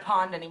not even a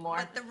pond anymore.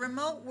 But the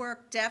remote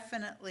work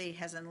definitely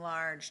has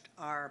enlarged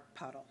our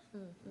puddle.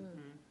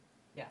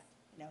 Yes.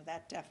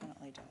 That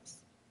definitely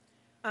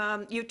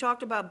does. You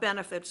talked about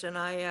benefits, and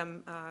I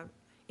am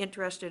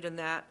interested in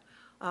that.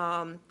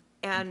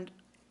 And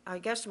I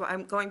guess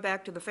I'm going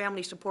back to the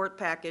family support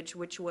package,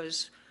 which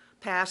was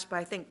passed by,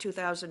 I think,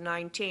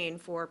 2019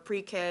 for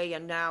pre-K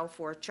and now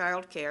for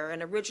childcare.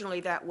 And originally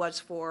that was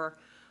for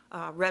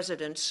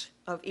residents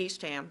of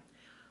Eastham.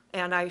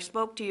 And I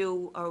spoke to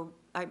you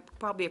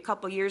probably a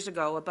couple years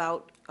ago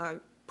about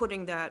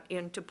putting that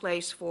into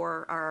place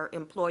for our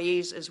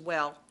employees as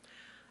well.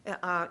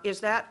 Is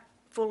that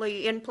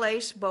fully in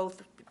place,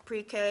 both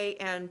pre-K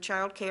and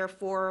childcare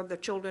for the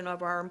children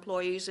of our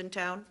employees in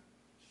town?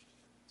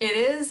 It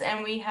is,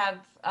 and we have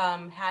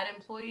had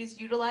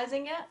employees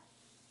utilizing it.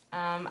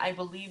 I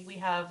believe we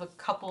have a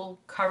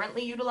couple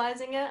currently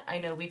utilizing it. I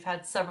know we've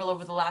had several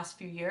over the last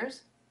few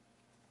years.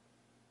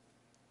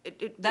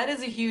 That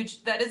is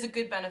a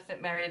good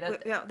benefit, Mary.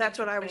 Yeah, that's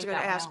what I was going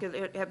to ask.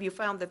 now. Have you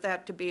found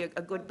that to be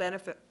a good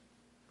benefit?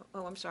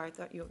 Oh, I'm sorry, I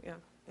thought you, yeah.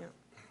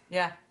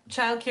 Yeah,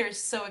 childcare is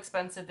so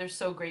expensive. They're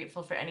so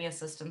grateful for any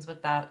assistance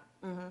with that.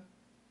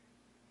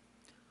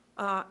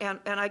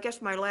 And I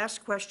guess my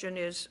last question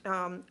is,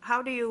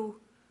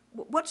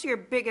 what's your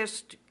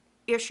biggest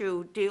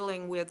issue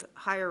dealing with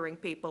hiring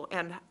people,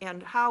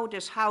 and how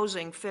does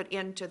housing fit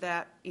into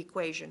that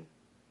equation?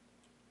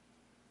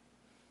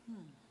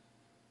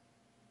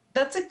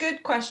 That's a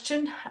good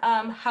question.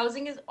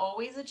 Housing is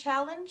always a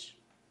challenge,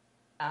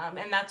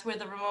 and that's where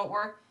the remote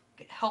work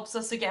helps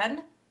us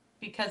again,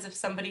 because if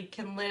somebody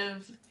can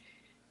live,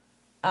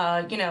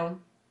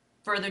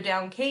 further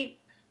down Cape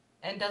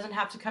and doesn't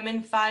have to come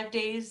in 5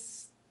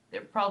 days,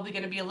 they're probably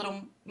going to be a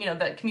little,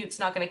 that commute's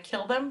not going to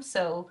kill them,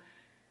 so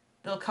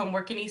they'll come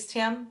work in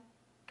Eastham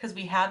because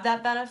we have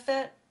that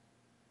benefit.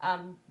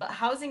 But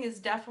housing is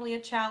definitely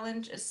a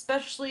challenge,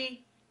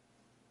 especially,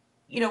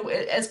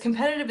 as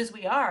competitive as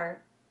we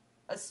are.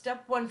 A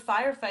step 1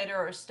 firefighter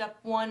or a step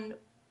 1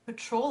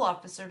 patrol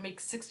officer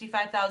makes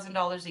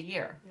 $65,000 a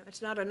year.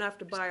 It's not enough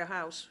to buy a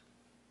house.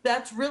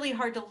 That's really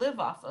hard to live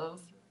off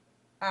of.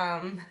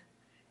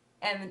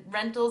 And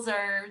rentals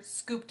are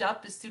scooped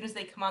up as soon as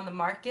they come on the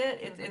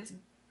market.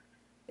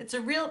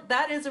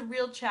 That is a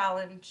real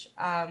challenge.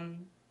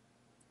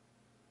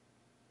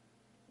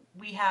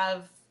 We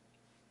have,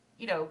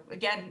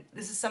 again,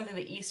 this is something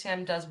that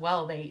Eastham does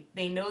well.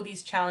 They know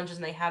these challenges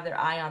and they have their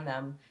eye on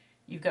them.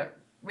 You've got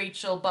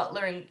Rachel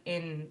Butler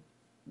in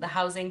the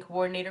housing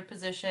coordinator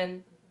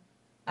position,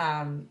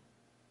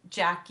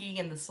 Jackie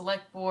in the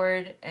select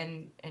board,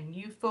 and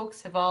you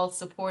folks have all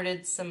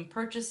supported some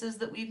purchases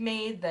that we've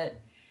made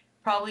that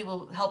probably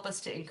will help us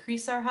to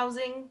increase our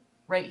housing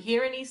right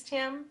here in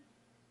Eastham.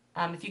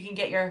 If you can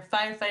get your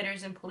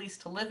firefighters and police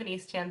to live in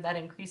Eastham, that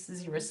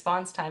increases your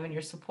response time and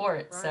your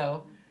support. Right.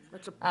 So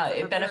That's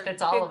it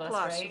benefits all of us,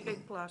 right?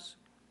 Big plus.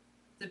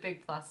 It's a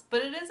big plus,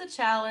 but it is a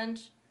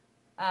challenge.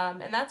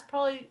 And that's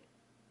probably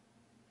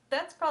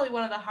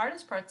one of the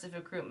hardest parts of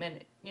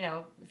recruitment. You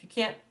know, if you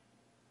can't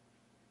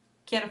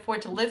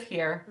afford to live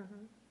here,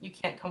 you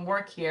can't come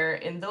work here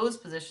in those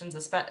positions,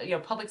 especially, you know,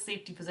 public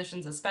safety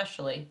positions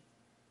especially.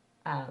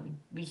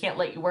 We can't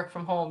let you work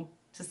from home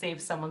to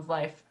save someone's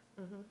life.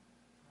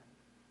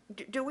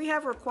 Do we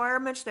have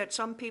requirements that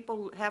some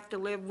people have to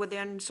live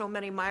within so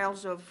many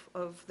miles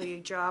of the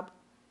job?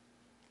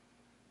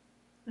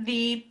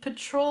 The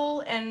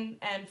patrol and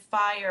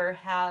fire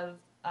have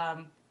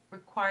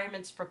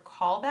requirements for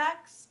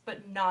callbacks,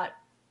 but not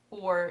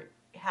for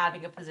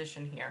having a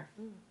position here.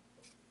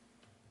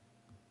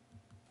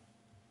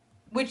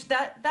 Which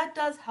that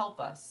does help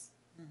us.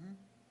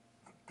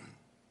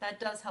 That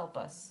does help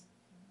us.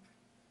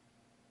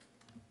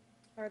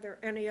 Are there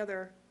any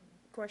other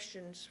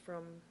questions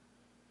from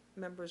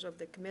members of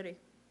the committee?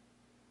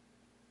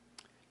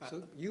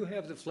 So you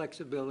have the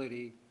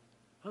flexibility.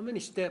 How many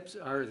steps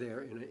are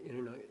there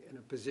in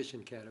a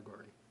position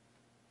category?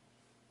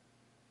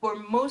 For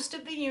most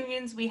of the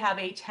unions, we have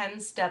a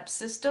 10-step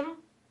system.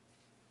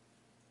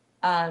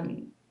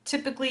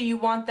 Typically, you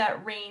want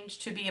that range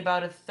to be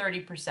about a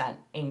 30%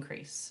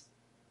 increase.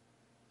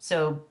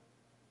 So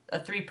a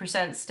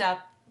 3% step,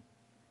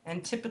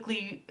 and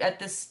typically at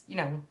this, you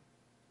know,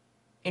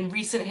 in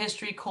recent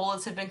history,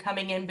 COLAs have been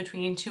coming in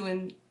between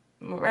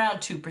around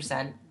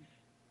 2%.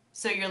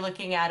 So you're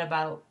looking at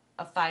about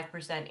a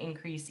 5%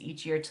 increase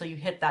each year till you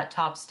hit that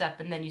top step,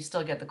 and then you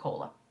still get the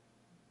COLA.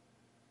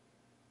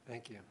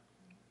 Thank you.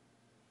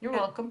 You're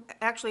welcome.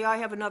 Actually, I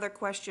have another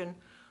question.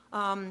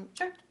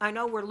 Sure. I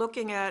know we're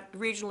looking at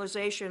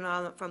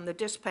regionalization from the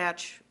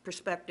dispatch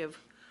perspective.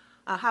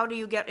 How do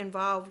you get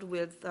involved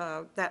with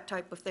that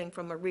type of thing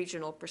from a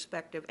regional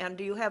perspective? And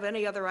do you have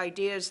any other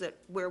ideas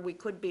where we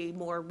could be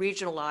more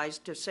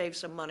regionalized to save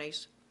some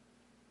monies?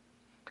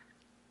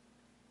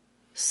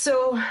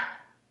 So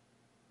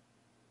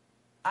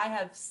I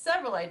have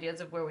several ideas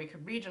of where we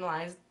could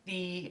regionalize.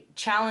 The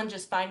challenge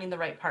is finding the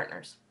right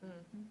partners.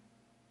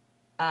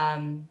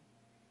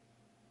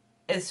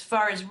 As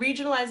far as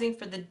regionalizing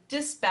for the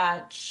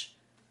dispatch,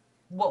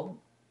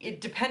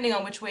 depending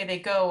on which way they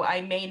go,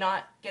 I may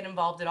not get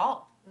involved at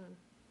all.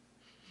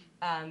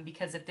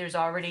 Because if there's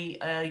already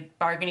a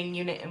bargaining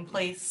unit in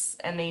place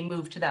and they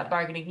move to that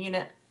bargaining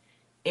unit,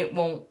 it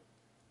won't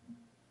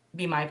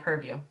be my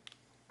purview.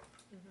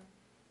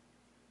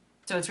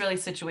 So it's really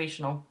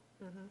situational.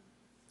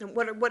 And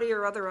what are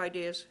your other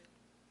ideas?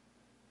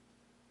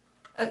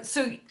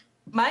 So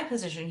my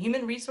position,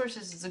 human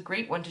resources, is a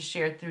great one to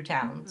share through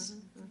towns.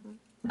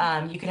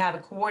 You could have a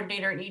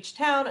coordinator in each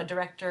town, a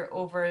director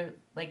over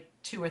like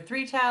 2 or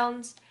 3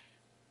 towns,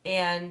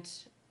 and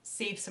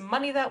save some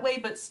money that way,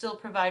 but still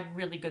provide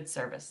really good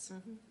service.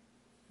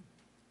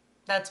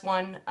 That's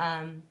one.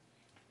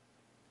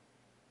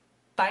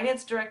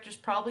 Finance director's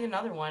probably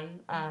another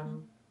one.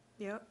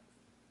 Yep.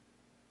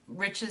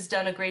 Rich has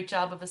done a great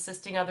job of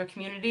assisting other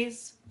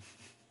communities.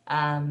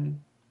 But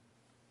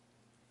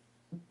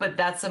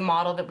that's a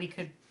model that we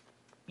could,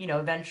 you know,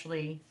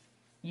 eventually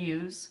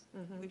use.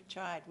 We've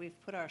tried, we've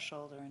put our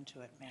shoulder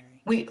into it,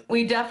 Mary.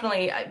 We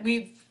definitely,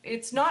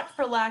 it's not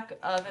for lack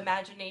of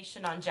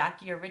imagination on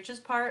Jackie or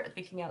Rich's part,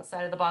 thinking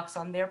outside of the box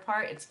on their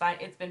part. It's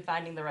been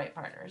finding the right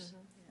partners.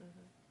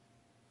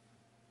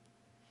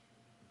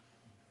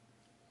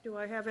 Do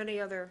I have any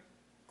other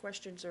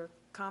questions or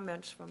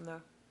comments from the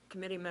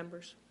committee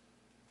members?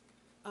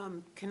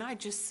 Can I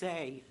just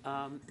say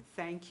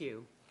thank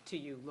you to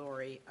you,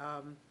 Lori.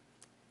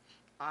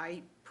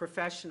 I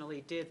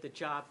professionally did the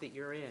job that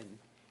you're in,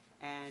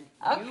 and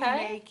you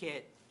make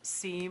it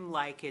seem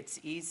like it's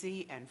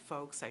easy. And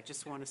folks, I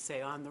just want to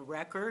say on the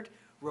record,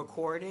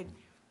 recorded,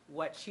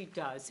 what she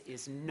does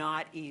is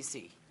not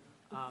easy.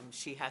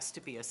 She has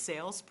to be a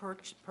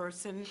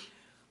salesperson,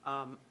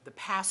 the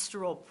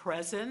pastoral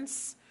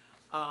presence,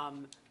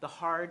 the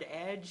hard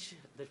edge,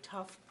 the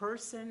tough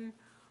person.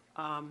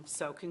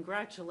 So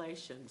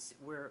congratulations.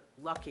 We're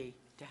lucky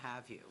to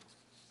have you.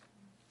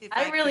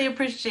 I really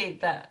appreciate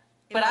that.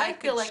 But I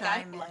feel like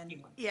I'm I'm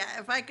lucky. Yeah,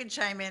 if I could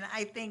chime in,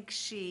 I think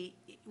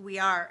we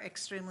are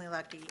extremely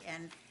lucky,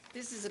 and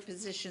this is a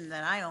position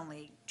that I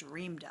only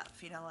dreamed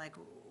of. You know, like,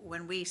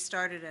 when we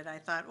started it, I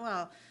thought,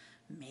 well,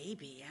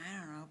 maybe, I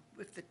don't know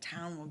if the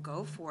town will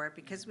go for it,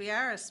 because we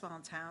are a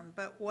small town.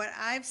 But what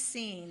I've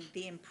seen,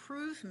 the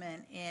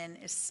improvement in,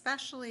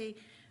 especially,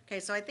 okay,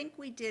 so I think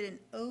we did an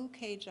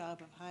okay job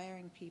of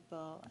hiring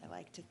people. I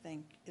like to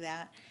think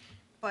that.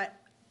 But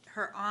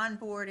her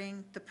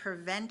onboarding, the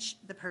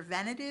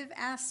preventative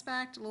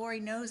aspect, Lori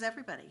knows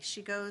everybody.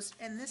 She goes,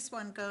 and this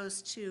one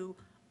goes to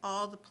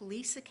all the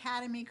police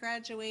academy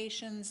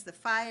graduations, the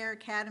fire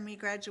academy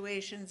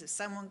graduations. If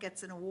someone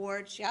gets an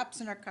award, she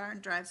hops in her car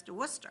and drives to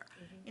Worcester.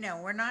 You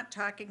know, we're not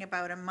talking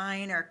about a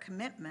minor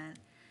commitment,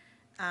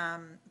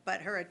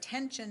 but her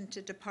attention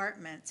to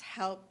departments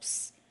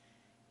helps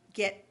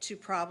get to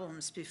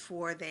problems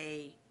before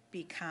they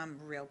become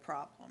real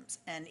problems.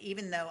 And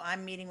even though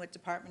I'm meeting with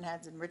department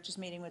heads and Rich is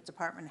meeting with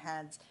department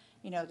heads,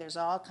 you know, there's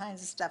all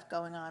kinds of stuff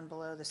going on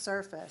below the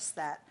surface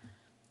that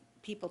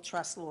people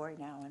trust Lori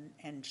now,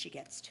 and she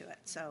gets to it.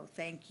 So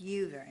thank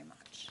you very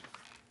much.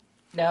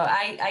 No,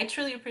 I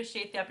truly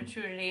appreciate the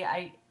opportunity.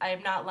 I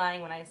am not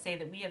lying when I say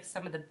that we have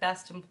some of the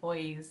best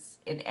employees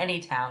in any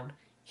town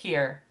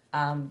here.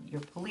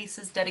 Your police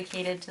is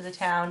dedicated to the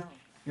town.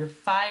 Your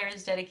fire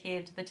is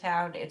dedicated to the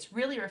town. It's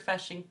really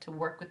refreshing to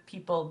work with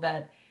people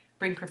that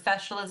bring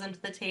professionalism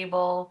to the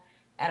table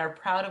and are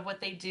proud of what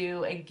they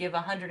do and give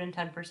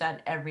 110%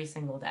 every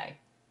single day.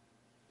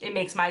 It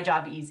makes my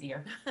job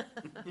easier.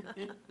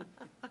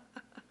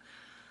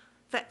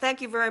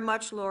 Thank you very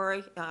much,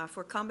 Lori,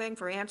 for coming,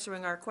 for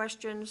answering our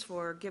questions,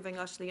 for giving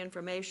us the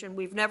information.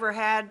 We've never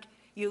had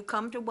you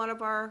come to one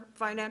of our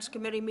Finance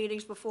Committee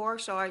meetings before,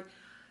 so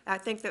I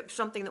think that's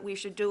something that we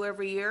should do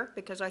every year,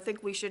 because I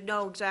think we should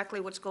know exactly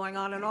what's going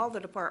on in all the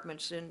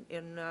departments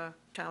in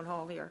Town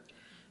Hall here.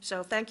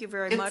 So thank you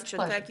very It's a much, and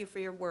pleasure. thank you for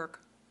your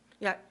work.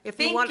 Yeah, if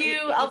you Thank want.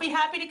 you. I'll be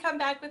happy to come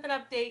back with an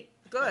update.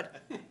 Good,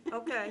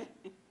 okay.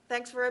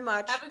 Thanks very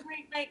much. Have a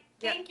great night.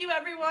 Yeah. Thank you,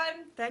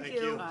 everyone. Thank Thank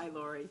you. you. Hi,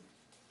 Lori.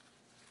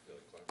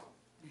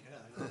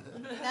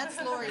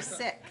 That's Lori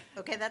sick,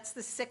 okay? That's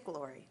the sick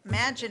Lori.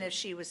 Imagine if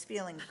she was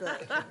feeling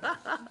good.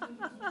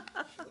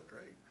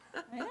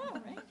 I know,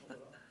 right?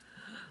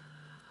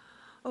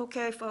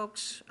 Okay,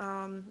 folks,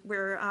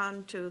 we're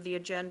on to the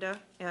agenda,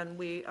 and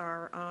we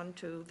are on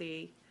to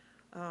the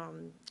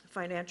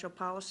financial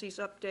policies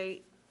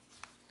update.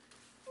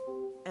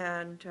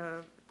 And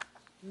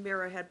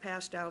Mira had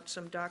passed out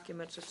some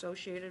documents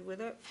associated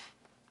with it.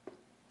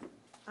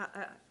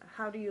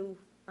 How do you,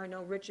 I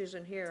know Rich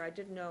isn't here, I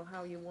didn't know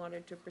how you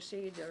wanted to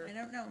proceed, or, I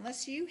don't know,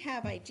 unless you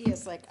have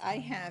ideas, like I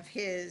have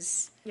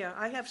his, yeah,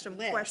 I have some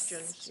List.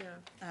 questions,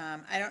 yeah.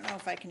 I don't know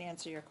if I can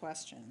answer your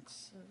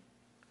questions.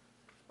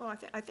 Well,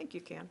 I think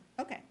you can.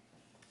 Okay,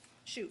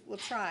 shoot, we'll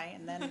try,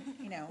 and then,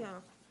 you know. Yeah.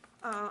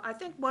 I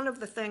think one of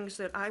the things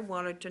that I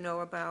wanted to know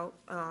about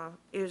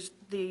is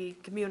the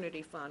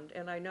community fund.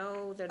 And I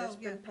know that it's Oh,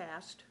 yeah. been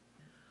passed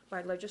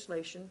by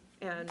legislation,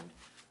 and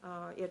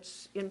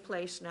it's in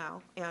place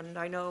now. And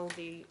I know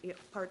the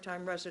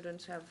part-time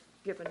residents have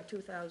given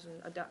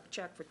 2,000, a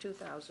check for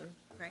 2,000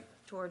 Right.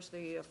 towards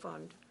the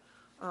fund.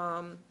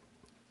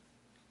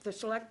 The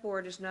Select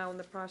Board is now in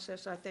the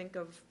process, I think,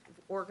 of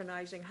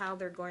organizing how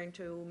they're going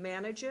to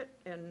manage it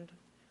and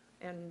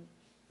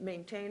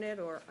maintain it,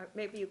 or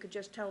maybe you could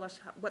just tell us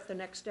what the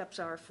next steps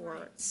are for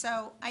it.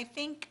 So I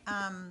think,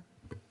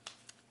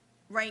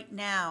 right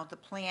now, the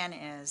plan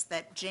is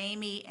that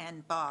Jamie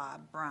and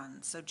Bob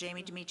Bruns, so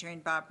Jamie Dimitri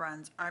and Bob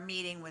Bruns, are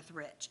meeting with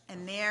Rich.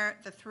 And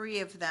the three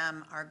of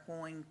them are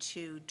going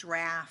to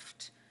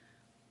draft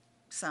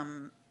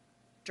some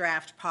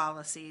draft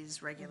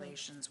policies,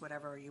 regulations,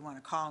 whatever you want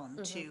to call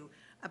them, to,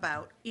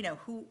 about, you know,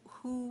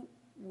 who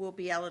will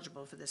be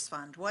eligible for this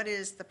fund? What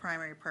is the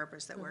primary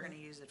purpose that we're going to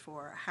use it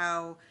for?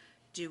 How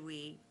do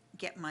we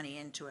get money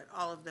into it?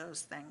 All of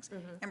those things.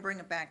 And bring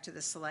it back to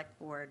the Select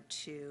Board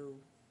to,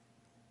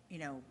 you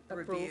know,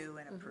 Approve. review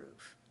and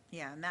approve.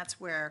 Yeah, and that's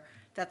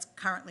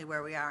currently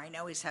where we are. I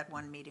know he's had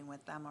one meeting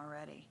with them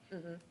already.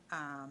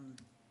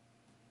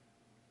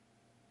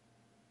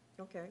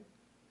 Okay.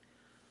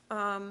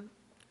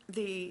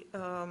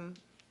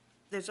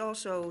 There's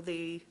also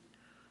the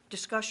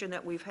discussion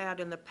that we've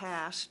had in the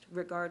past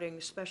regarding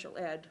special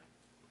ed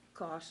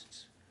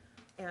costs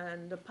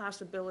and the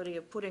possibility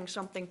of putting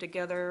something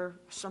together,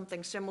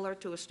 something similar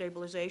to a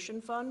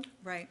stabilization fund.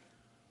 Right.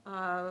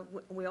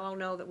 We all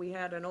know that we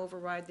had an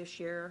override this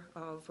year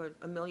of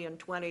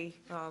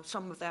 $1,020,000.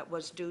 Some of that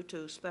was due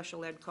to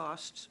special ed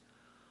costs.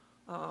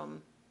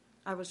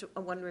 I was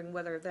wondering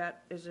whether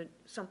that is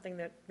something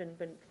that's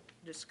been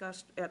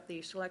discussed at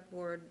the Select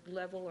Board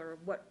level, or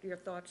what your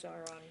thoughts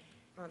are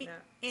on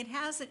that. It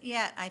hasn't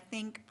yet. I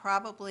think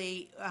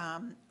probably,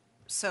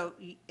 so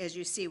as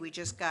you see, we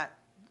just got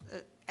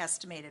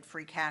estimated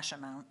free cash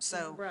amount.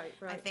 So Right,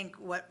 I right. think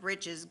what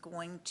Rich is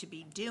going to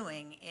be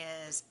doing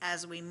is,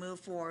 as we move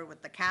forward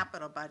with the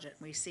capital budget,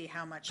 we see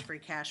how much free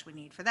cash we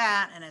need for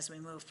that, and as we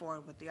move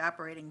forward with the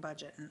operating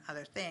budget and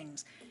other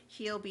things,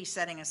 he'll be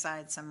setting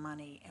aside some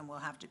money, and we'll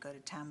have to go to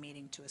town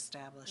meeting to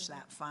establish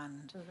that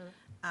fund.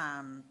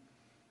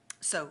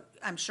 So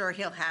I'm sure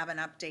he'll have an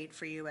update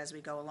for you as we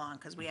go along,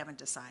 because we haven't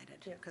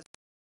decided. Yeah. 'Cause-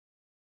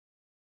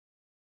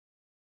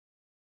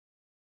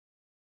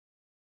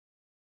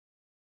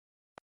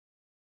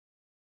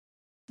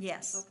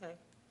 Yes, Okay.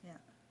 yeah.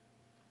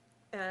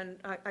 And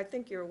I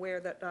think you're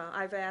aware that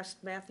I've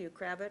asked Matthew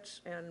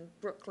Kravitz and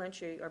Brooke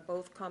Clenchey are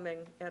both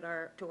coming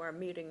to our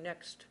meeting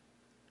next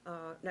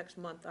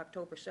month,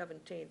 October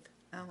 17th.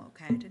 Oh,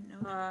 okay, I didn't know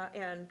that.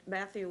 And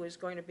Matthew is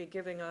going to be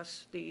giving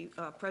us the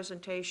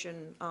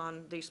presentation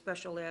on the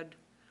special ed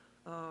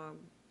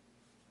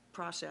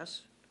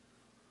process.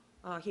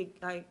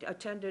 I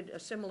attended a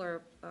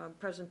similar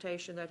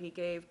presentation that he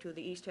gave to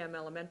the Eastham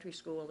Elementary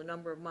School a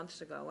number of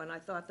months ago, and I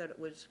thought that it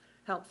was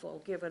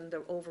helpful, given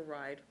the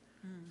override,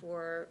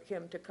 for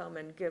him to come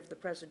and give the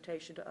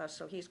presentation to us.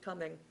 So he's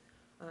coming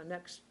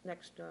next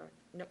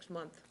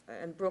month,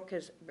 and Brooke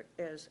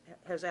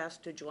has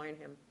asked to join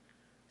him.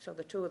 So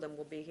the two of them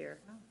will be here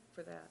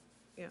for that,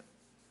 yeah.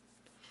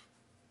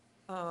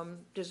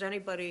 Does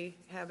anybody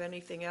have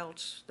anything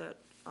else that,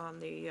 on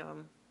the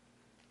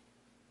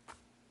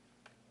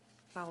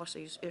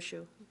policies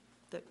issue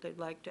that they'd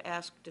like to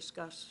ask,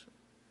 discuss?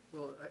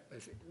 Well, I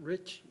think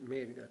Rich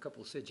made a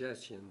couple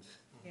suggestions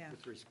Yeah.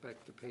 with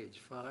respect to page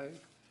 5.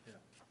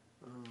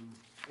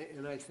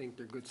 And I think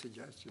they're good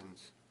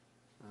suggestions,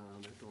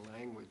 that the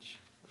language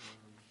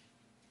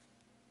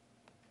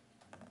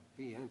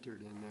be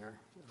entered in there,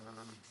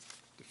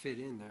 to fit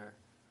in there.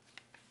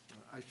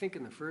 I think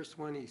in the first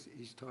one,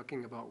 he's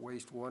talking about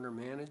wastewater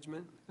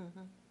management. And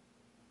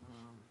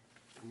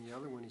the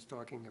other one, he's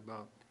talking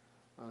about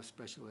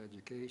special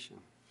education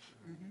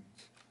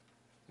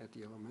at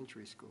the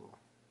elementary school.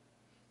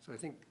 So I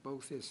think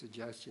both his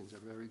suggestions are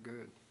very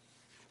good.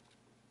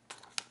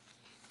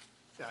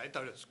 Yeah, I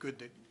thought it's good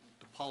that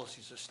the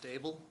policies are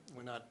stable.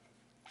 We're not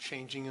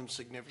changing them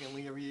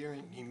significantly every year.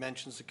 And he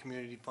mentions the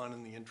community fund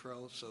in the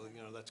intro, so,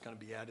 you know, that's going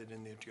to be added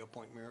in there, to your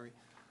point, Mary.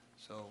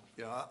 So,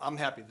 you know, I'm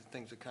happy that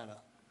things are kind of,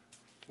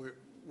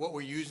 what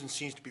we're using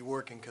seems to be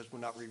working because we're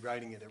not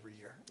rewriting it every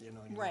year, you know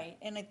what I mean? Right,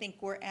 and I think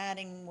we're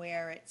adding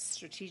where it's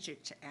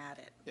strategic to add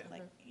it. Yeah.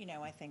 Like, you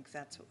know, I think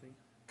that's what we,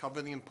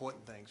 Cover the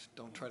important things.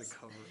 Don't try to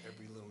cover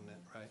every little nit,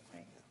 right?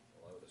 right.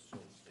 Well, I would assume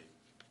state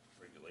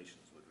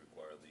regulations would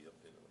require the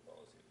update of the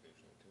policy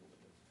occasionally too,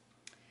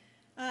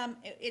 wouldn't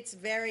it? It's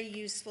very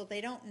useful.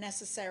 They don't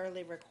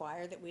necessarily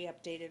require that we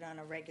update it on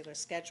a regular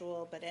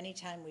schedule, but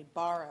anytime we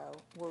borrow,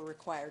 we're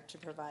required to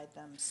provide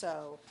them.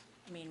 So,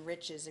 I mean,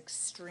 Rich is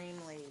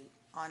extremely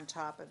on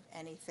top of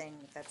anything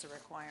that's a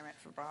requirement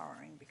for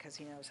borrowing because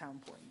he knows how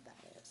important that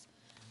is.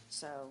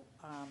 So,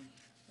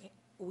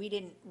 we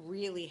didn't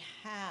really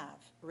have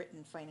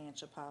written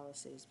financial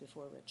policies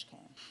before Rich came.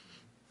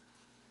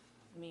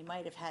 We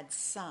might have had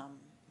some,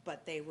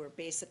 but they were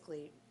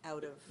basically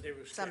out of They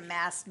were some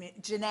sketchy.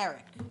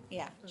 generic,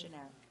 yeah,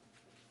 generic.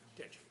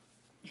 Sketchy.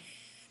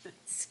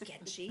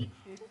 Sketchy?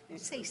 You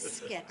say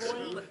sketchy.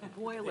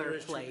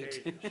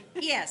 Boilerplate.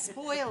 Yes,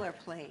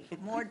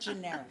 boilerplate, more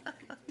generic.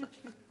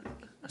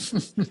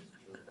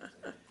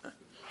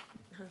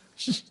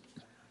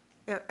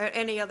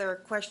 Any other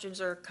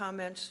questions or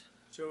comments?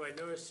 So I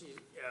noticed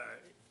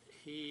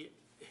he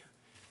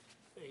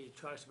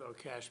talks about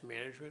cash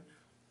management.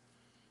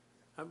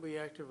 Aren't we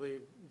actively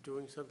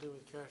doing something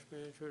with cash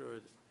management, or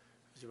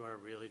does he want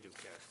to really do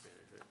cash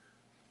management?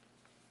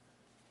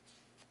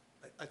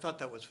 I thought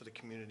that was for the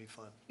community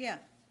fund. Yeah,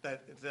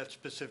 That's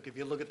specific. If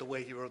you look at the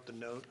way he wrote the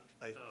note,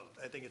 I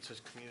think it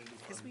says community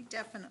because we fund.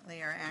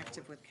 definitely are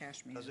active with cash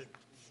Does management.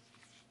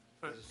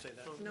 it? Does it say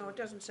that? No, it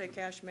doesn't say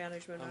cash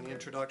management On the under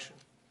introduction?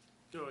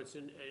 No, it's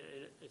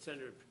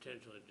under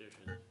potential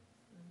addition.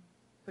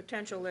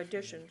 potential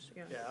additions,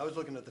 yeah. Yeah, I was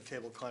looking at the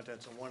table of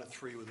contents on 1 of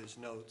 3 with his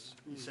notes.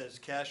 He says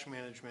cash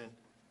management,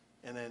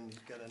 and then he's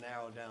got an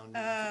arrow down. to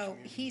Oh,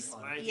 community he's-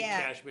 fund. When I think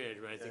Yeah. cash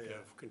management, I think Yeah, yeah.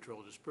 of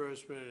controlled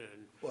disbursement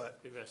and What?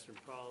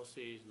 investment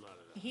policies and a lot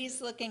of that.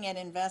 He's looking at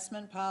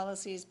investment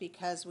policies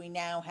because we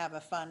now have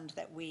a fund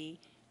that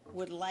we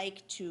would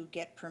like to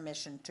get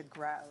permission to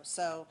grow.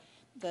 So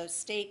the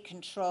state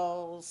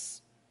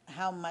controls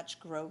how much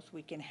growth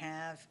we can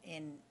have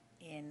in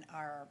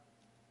our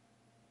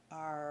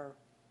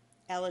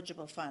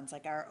eligible funds,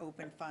 like our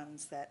open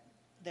funds that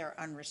they're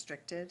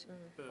unrestricted.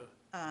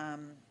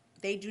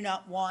 They do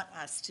not want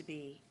us to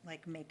be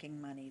like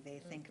making money. They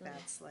think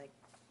that's like,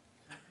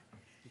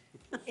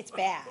 it's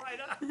bad.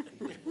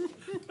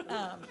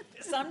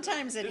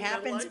 Sometimes it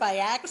happens by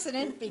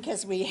accident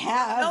because we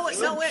have No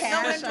some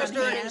cash interest on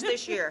earnings hand.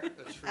 this year.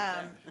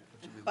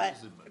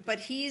 But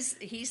he's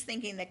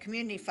thinking the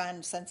community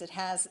fund, since it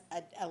has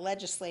a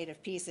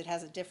legislative piece, it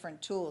has a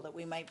different tool that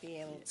we might be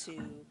able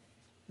to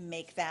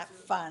make that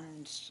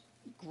fund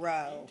Are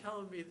grow. you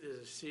telling me there's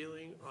a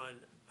ceiling on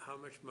how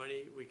much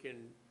money we can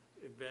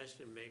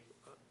invest and make?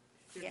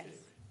 Yes,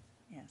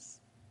 yes.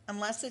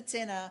 Unless it's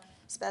in a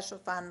special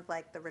fund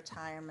like the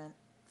retirement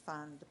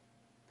fund, the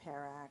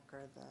PARAC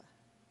or the,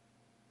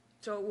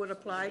 So it would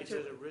apply Is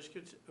it to, a risk,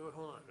 hold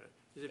on a minute.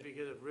 Is it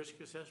because of risk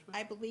assessment?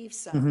 I believe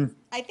so.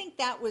 I think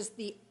that was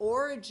the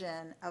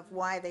origin of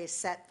why they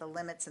set the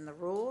limits and the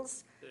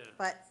rules. Yeah.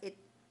 But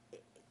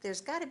there's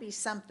got to be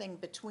something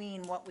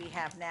between what we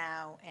have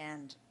now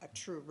and a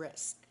true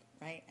risk,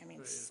 right? I mean,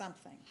 Right, yeah.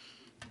 something.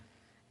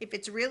 If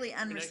it's really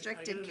I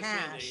unrestricted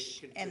understand they cash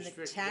can and the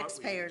restrict what we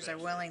taxpayers are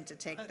invest. willing to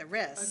take the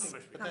risk,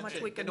 how much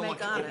That's we it. can They don't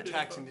make want on you it.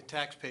 taxing the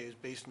taxpayers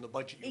based on the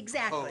budget you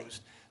Exactly.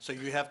 proposed. So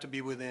you have to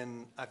be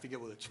within, I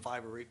forget whether it's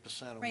 5 or 8%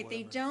 or whatever. right?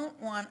 They don't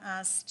want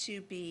us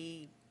to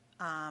be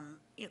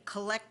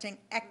collecting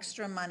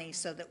extra money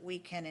so that we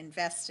can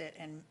invest it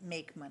and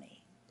make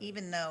money,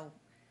 even though,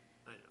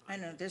 I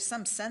know, there's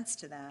some sense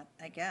to that,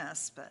 I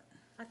guess, but.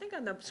 I think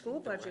on the school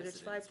budget,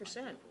 it's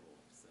 5%.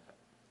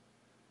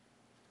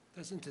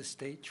 Doesn't the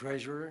state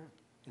treasurer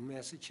in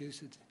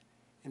Massachusetts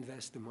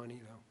invest the money,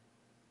 though?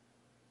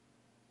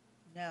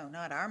 No,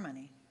 not our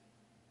money.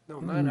 No,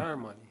 not our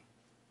money,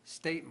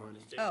 state money.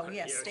 Oh,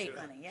 yes, Yeah, state sure.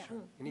 money, yeah.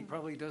 And he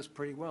probably does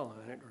pretty well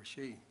on it, or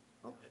she.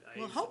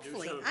 Well,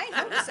 hopefully, I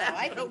hope so.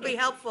 I It'll think be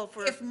helpful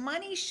for, if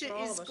money should,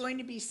 all of is us. going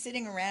to be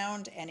sitting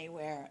around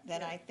anywhere, then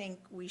Yeah. I think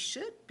we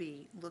should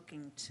be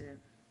looking to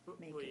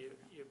make Well,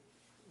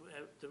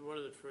 it. one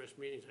of the first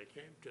meetings I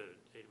came to,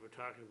 they were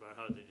talking about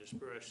how they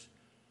disperse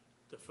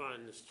the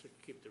funds to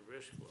keep the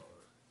risk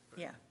lower.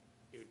 Yeah,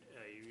 You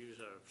use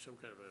some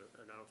kind of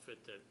an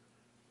outfit that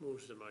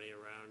moves the money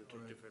around to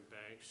different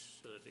banks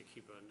so that they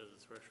keep it under the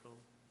threshold.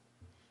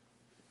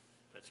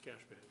 That's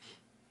cash management.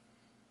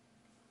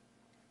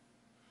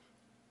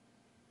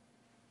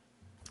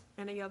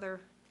 any other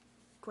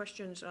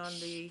questions on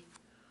the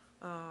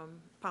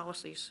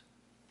policies?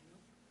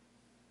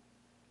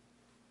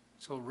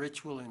 So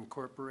Rich will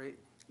incorporate,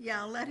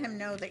 yeah, I'll let him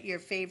know that you're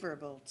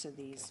favorable to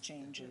these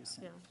changes.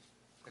 Yeah.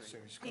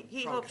 Assume he's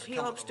He probably hopes,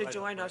 gonna come to right up,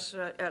 join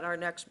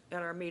right? us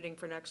at our meeting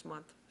for next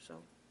month, so.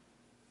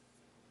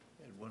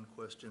 I had one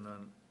question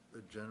on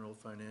the general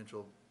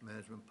financial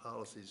management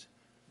policies.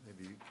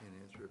 Maybe you can't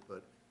answer it,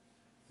 but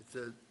it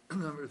said,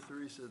 number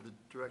 3 said the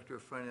Director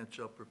of Finance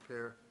shall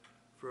prepare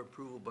for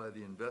approval by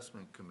the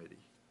Investment Committee,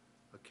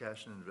 a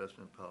cash and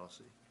investment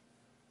policy.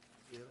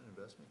 Do you have an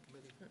investment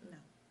committee?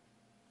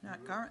 No,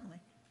 not currently.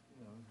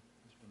 No,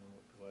 just wondering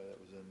why that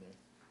was in there.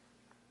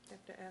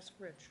 Have to ask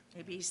Rich.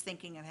 Maybe he's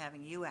thinking of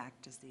having you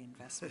act as the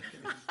investment.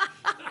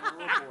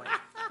 Oh,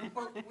 boy.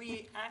 Well,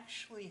 we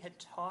actually had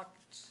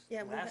talked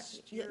Yeah,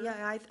 last year.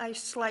 yeah, I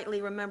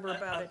slightly remember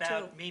about it too.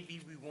 About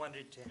maybe we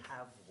wanted to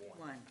have one.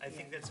 One, I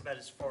think that's about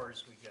as far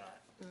as we got.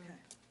 Okay.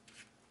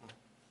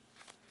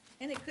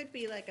 And it could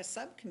be like a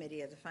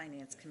subcommittee of the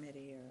Finance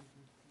Committee, or,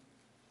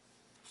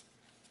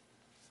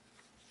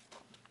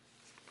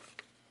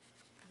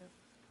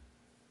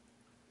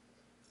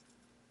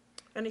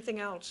 Anything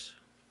else?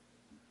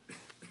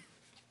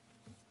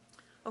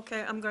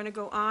 Okay, I'm going to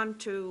go on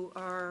to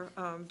our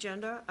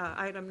agenda,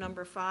 item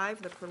number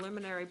 5, the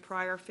preliminary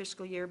prior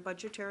fiscal year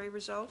budgetary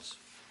results.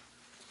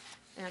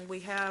 And we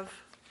have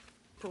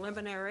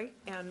preliminary,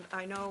 and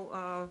I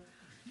know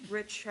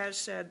Rich has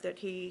said that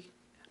he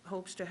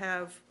hopes to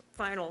have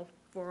final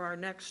for our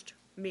next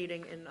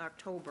meeting in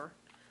October.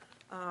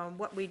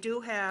 What we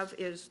do have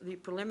is the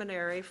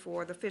preliminary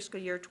for the fiscal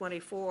year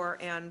 '24,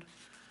 and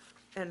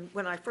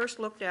when I first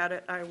looked at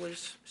it, I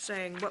was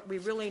saying what we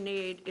really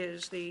need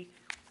is the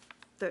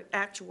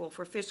actual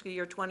for fiscal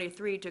year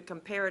 '23 to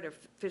compare to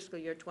fiscal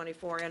year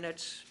 '24, and it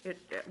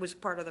was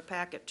part of the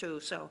packet too,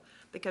 so,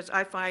 because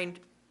I find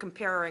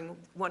comparing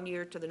one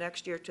year to the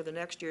next year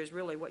is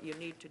really what you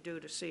need to do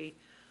to see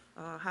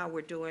how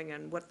we're doing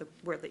and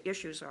where the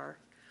issues are.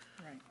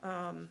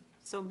 right.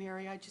 So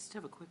Mary, I just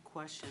have a quick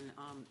question.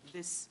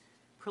 This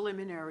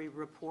preliminary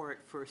report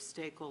for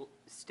state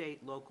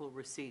local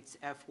receipts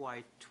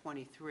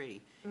FY23,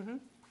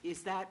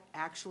 is that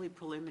actually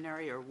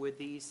preliminary, or were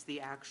these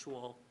the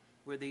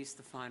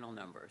final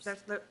numbers?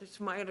 It's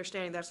my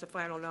understanding that's the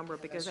final number,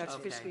 because that's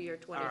Okay. fiscal year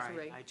All right.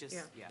 '23. I just-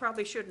 yeah.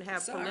 Probably shouldn't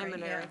have Sorry,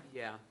 preliminary,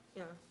 Yeah,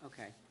 yeah,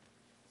 okay.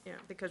 yeah,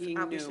 because Being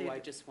obviously. new, I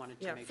just wanted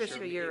yeah, to make sure.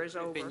 fiscal year is It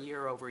could have over. been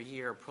year over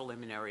year,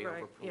 preliminary over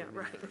Right, yeah,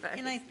 preliminary. right.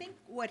 And I think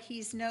what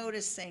he's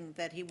noticing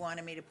that he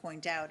wanted me to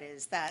point out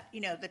is that,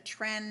 the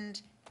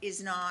trend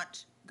is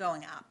not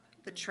going up.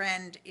 The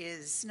trend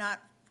is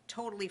not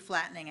totally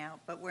flattening out,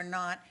 but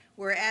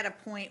we're at a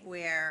point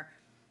where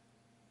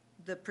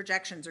the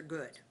projections are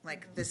good.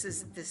 Like, this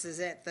is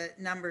it. The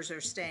numbers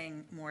are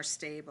staying more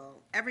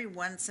stable. Every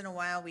once in a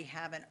while, we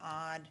have an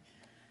odd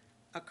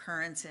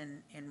occurrence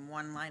in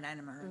one line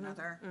item or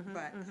another,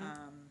 but,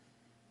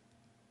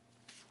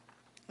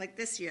 like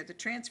this year, the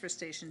transfer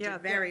station Yeah,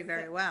 did very,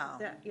 very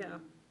well. Yeah.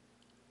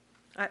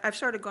 I've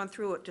sort of gone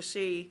through it to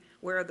see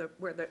where the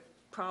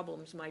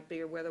problems might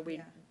be, or whether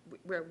Yeah.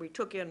 where we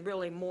took in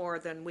really more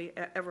than we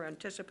ever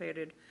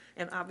anticipated.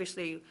 And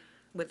obviously,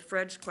 with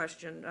Fred's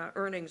question,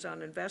 earnings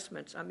on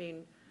investments, I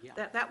mean,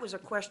 Yeah. that was a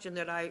question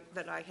that I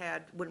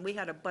had when we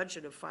had a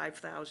budget of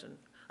 5,000.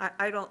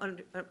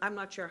 I'm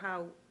not sure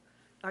how,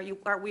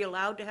 are we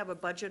allowed to have a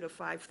budget of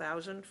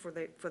 5,000 for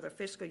the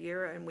fiscal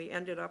year, and we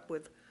ended up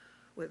with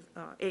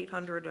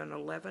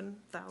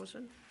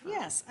 811,000?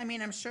 Yes, I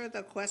mean, I'm sure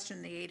they'll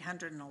question the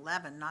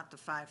 811, not the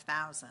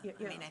 5,000. Yeah,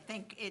 I mean, yeah. I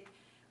think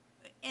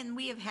and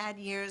we have had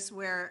years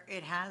where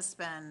it has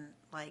been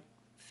like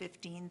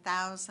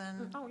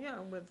 15,000. Oh, yeah,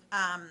 with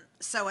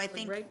So I the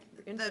think,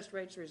 interest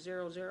rates are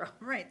 0.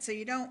 right, so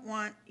you don't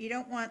want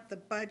the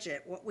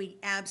budget, what we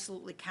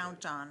absolutely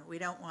count on, we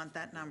don't want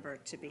that number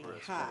to be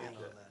high.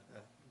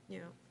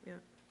 Yeah.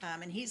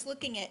 And he's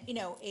looking at,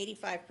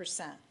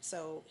 85%,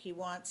 so he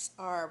wants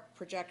our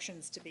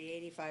projections to be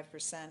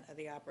 85% of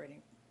the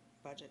operating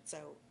budget.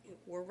 So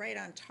we're right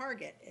on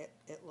target,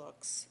 it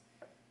looks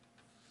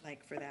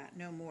like, for that,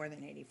 no more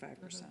than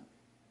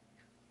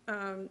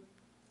 85%.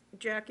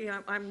 Jackie,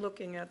 I'm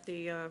looking at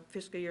the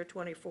fiscal year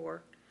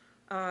 '24,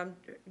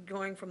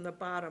 going from the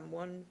bottom,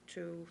 1,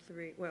 2,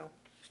 3, well,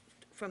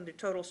 from the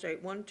total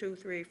state, 1, 2,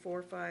 3,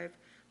 4, 5,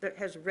 that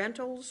has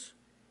rentals.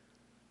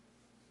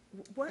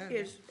 What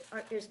is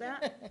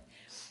that?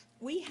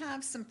 We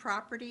have some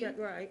property Yeah,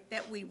 right.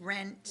 that we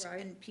rent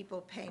Right. and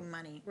people pay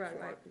money Right, for.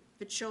 right.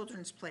 The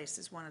Children's Place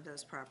is one of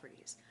those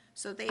properties.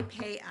 So they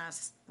pay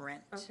us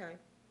rent. Okay.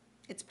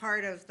 It's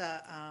part of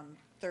the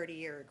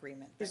 30-year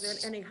agreement. Is there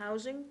any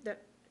housing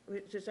that,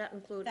 does that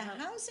include? The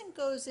housing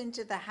goes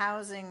into the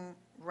housing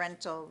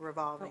rental Oh,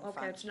 revolving okay,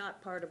 fund. it's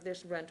not part of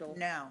this rental?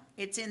 No,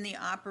 it's in the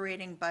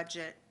operating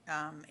budget.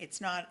 It's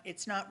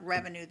not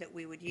revenue that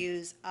we would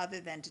use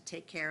other than to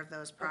take care of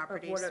those Of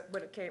properties.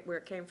 what it came, where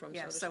it came from, so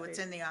Yeah, to so it's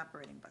speak. in the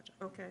operating budget.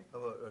 Okay. How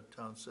about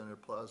Town Center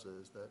Plaza,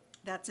 is that,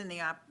 That's in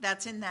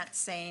that's in that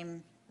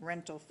same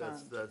rental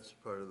fund. that's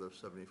part of the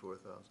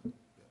 74,000?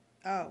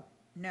 Oh,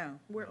 no,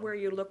 Where are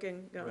you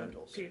looking?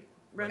 Rentals. Pete?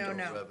 No, Rentals?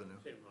 no. Revenue.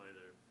 Same line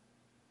item.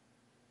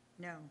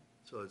 no.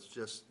 So it's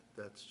just,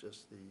 that's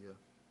just the,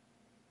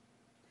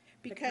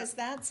 Because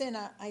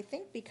I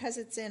think because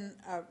it's in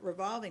a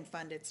revolving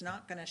fund, it's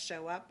not gonna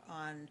show up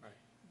on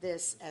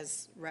this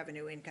as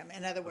revenue income.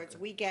 In other words,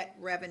 we get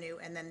revenue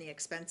and then the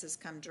expenses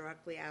come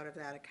directly out of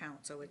that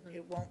account, so it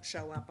won't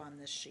show up on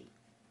this sheet.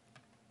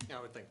 Yeah,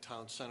 I would think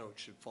town center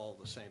should follow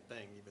the same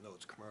thing, even though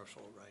it's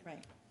commercial, right?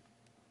 Right.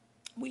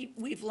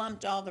 We've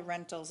lumped all the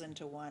rentals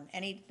into one.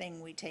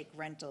 Anything we take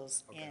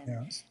rentals in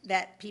Yes.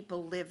 that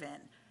people live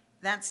in.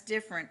 That's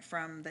different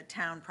from the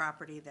town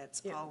property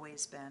that's Yeah.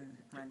 always been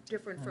rented.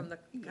 Different from the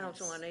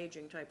Council Yes. on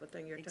Aging type of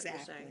thing you're saying?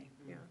 Exactly.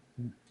 Yeah.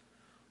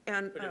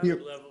 And, But if you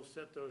level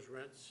set those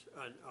rents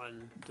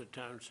on the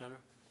town center?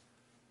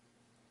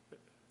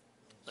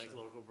 Like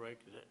local break,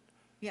 is it,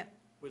 Yeah,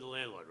 with the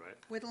landlord, right?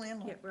 with a yeah,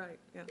 landlord. right,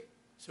 yeah.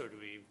 So do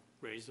we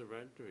raise the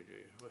rent, or do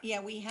you?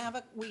 Yeah, we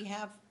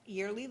have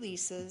yearly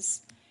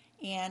leases,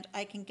 and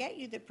I can get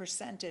you the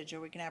percentage, or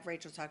we can have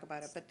Rachel talk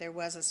about it, but there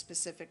was a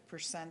specific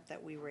percent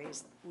that we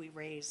raise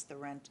the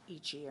rent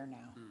each year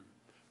now.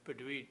 But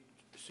do we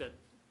set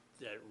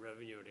that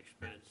revenue and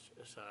expense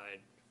aside,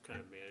 kind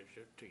of manage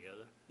it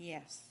together?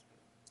 Yes.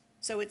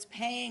 So it's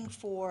paying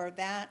for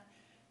that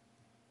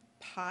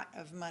pot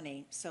of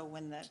money, so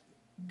when that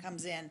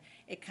comes in,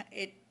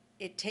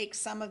 it takes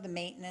some of the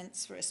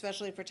maintenance,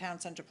 especially for Town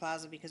Center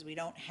Plaza, because we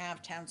don't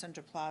have Town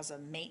Center Plaza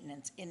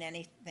maintenance in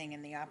anything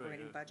in the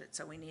operating yeah. budget,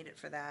 so we need it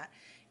for that.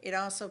 It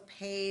also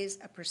pays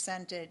a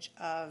percentage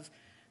of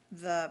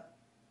the,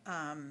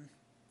 I'm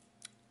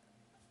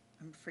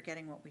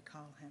forgetting what we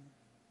call him,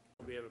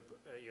 We have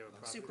a, you know,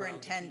 property.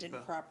 superintendent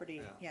Groundskeeper. property,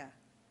 Yeah. yeah.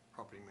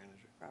 Property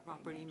manager.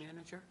 Property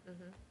manager?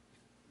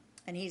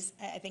 And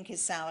I think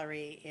his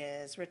salary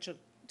is, Rich will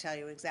tell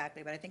you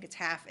exactly, but I think it's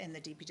half in the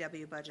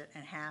DPW budget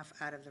and half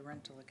out of the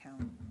rental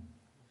account.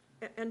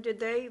 And did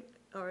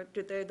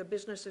the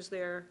businesses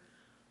there,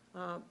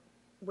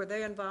 were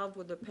they involved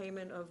with the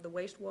payment of the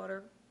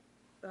wastewater,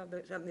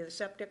 the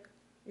septic?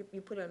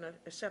 You put in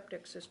a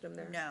septic system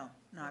there? No,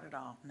 not at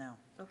all, no.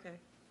 Okay.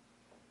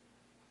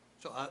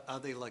 So are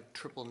they like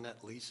triple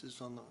net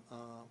leases on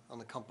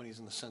the companies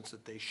in the sense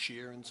that they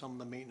share in some of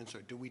the maintenance,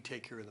 or do we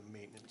take care of the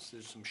maintenance?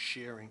 There's some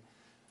sharing.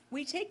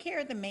 We take care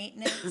of the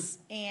maintenance,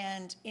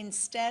 and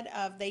instead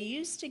of, they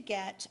used to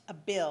get a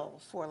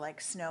bill for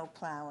like snow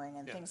plowing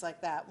and Yeah. things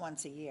like that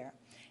once a year.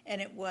 And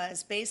it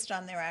was based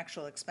on their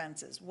actual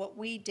expenses. What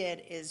we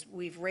did is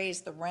we've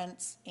raised the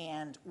rents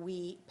and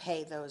we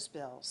pay those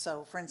bills.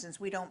 So for instance,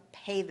 we don't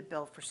pay the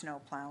bill for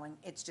snow plowing,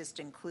 it's just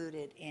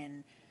included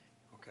in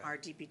Okay. our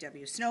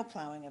DPW snow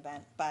plowing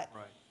event, but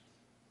Right.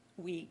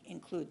 we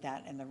include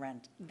that in the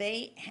rent.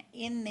 They,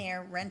 in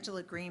their rental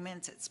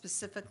agreements, it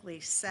specifically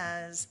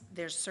says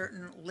there's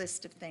certain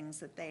list of things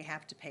that they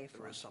have to pay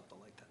There for. is something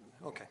like that.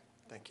 Okay,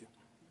 thank you.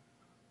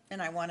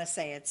 And I want to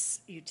say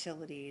it's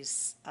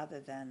utilities other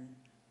than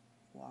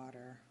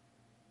water.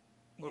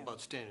 you What know.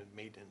 about standard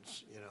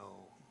maintenance, you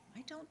know?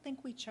 I don't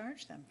think we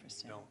charge them for You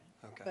standard. don't?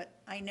 Okay. But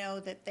I know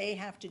that they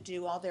have to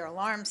do all their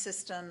alarm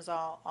systems,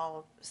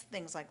 all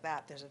things like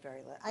that. There's a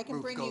very, I can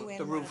Roof bring goes- you in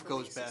The one of roof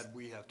goes leases. bad,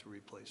 we have to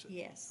replace it?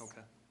 Yes.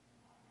 Okay.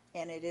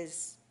 And it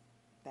is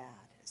bad,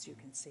 as you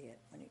can see it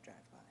when you drive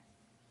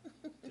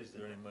by. is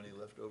there any money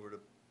left over to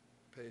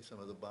pay some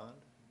of the bond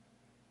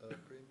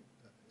premium,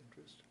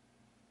 interest?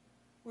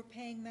 We're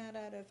paying that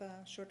out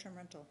of short-term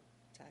rental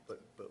tax.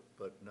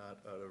 But not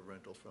out of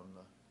rental from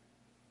the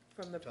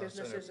From the town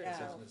center businesses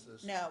itself?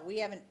 businesses? No, we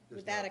haven't,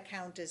 There's that not.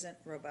 account isn't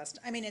robust.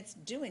 I mean, it's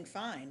doing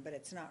fine, but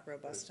it's not But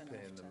robust it's enough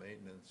paying the to.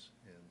 maintenance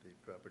and the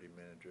property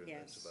manager, and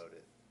Yes. that's about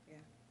it. Yeah.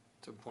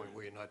 To the point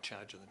where you're not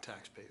charging the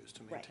taxpayers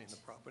to maintain Right. the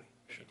property?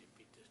 I hate to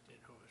beat this dead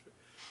horse.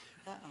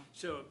 Uh-oh.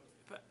 So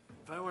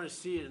if I want to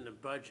see it in the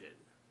budget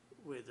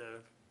with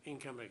the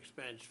income and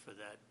expense for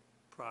that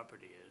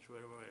property is,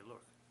 where do I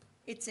look?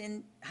 It's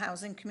in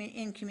housing,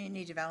 in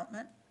community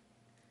development,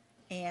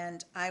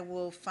 and I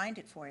will find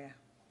it for you.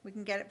 We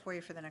can get it for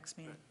you for the next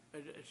meeting. Yeah.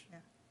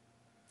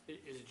 Is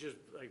it just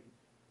like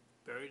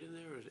buried in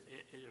there, or is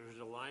it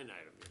a line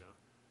item, you know?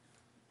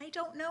 I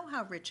don't know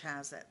how Rich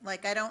has it.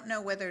 Like, I don't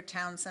know whether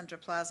Town Center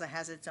Plaza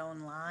has its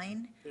own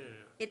line. Yeah.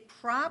 It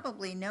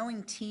probably,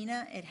 knowing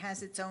Tina, it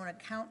has its own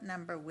account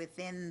number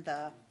within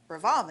the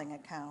revolving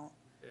account.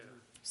 Yeah.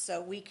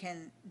 so we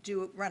can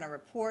run a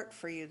report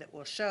for you that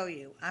will show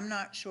you. I'm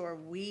not sure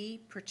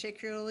we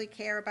particularly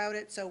care about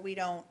it, so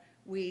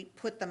we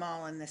put them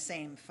all in the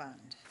same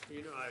fund.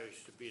 You know, I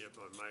used to beat up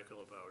on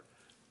Michael about,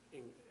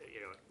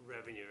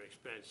 revenue and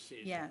expense,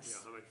 see,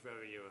 Yes. how much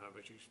revenue, how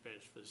much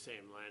expense for the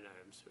same line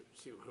items,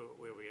 see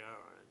where we are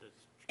on it.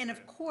 And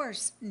of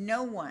course,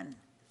 no one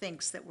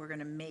thinks that we're going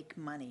to make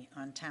money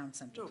on Town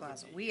Center No, but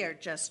Plaza. We are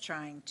just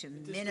trying to This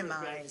goes back to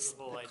minimize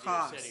whole the idea of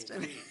cost.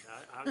 setting fees.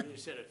 How can you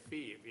set a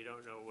fee if you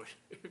don't know what,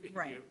 if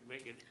Right. you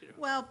make it,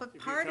 Well, but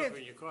if part you're of,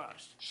 covering your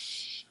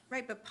cost?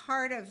 right, but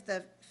part of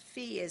the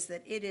fee is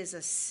that it is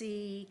a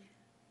C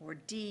or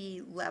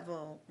D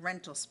level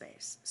rental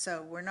space.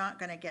 So we're not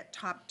going to get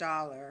top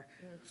dollar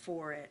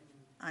for it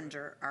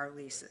under our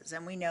leases,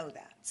 and we know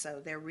that, so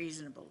they're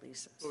reasonable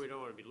leases. Well, we don't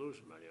want to be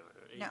losing money on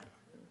it No, either.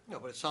 No,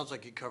 but it sounds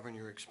like you're covering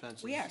your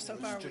expenses. We are, so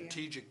with far we are.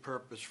 Strategic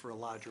purpose for a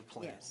larger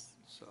plan. Yes.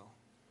 So,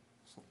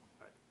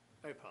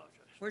 I apologize.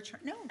 we're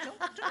trying, no,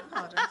 don't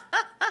apologize.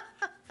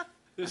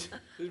 This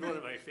is one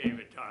of my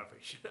favorite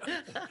topics.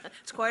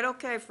 It's quite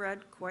okay,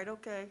 Fred, quite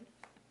okay.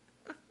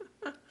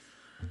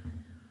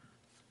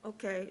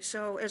 Okay,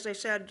 so as I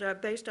said,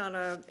 based on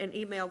an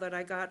email that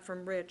I got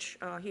from Rich,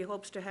 he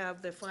hopes to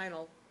have the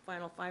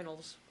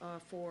finals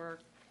for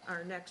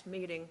our next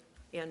meeting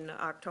in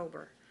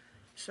October.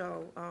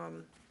 So,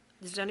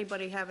 does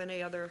anybody have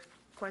any other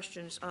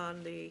questions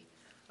on the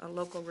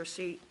local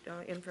receipt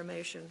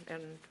information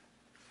and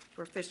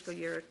for fiscal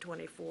year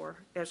 '24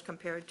 as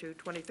compared to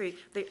 '23?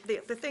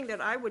 The thing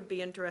that I would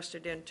be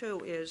interested in too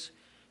is,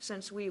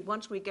 since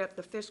once we get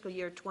the fiscal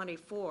year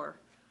 '24,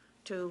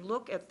 to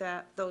look at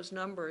those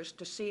numbers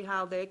to see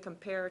how they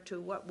compare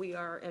to what we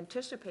are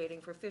anticipating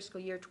for fiscal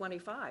year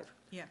 '25.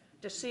 Yeah.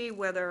 To see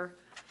whether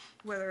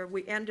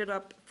we ended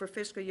up for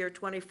fiscal year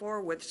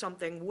 '24 with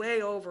something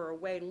way over or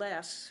way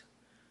less,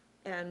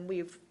 and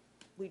we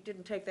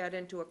didn't take that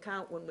into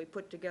account when we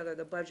put together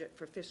the budget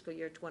for fiscal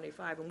year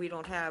 '25, and we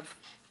don't have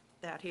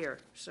that here.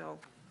 So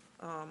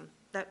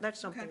that's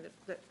something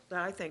Okay. that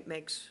I think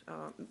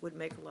would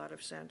make a lot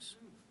of sense.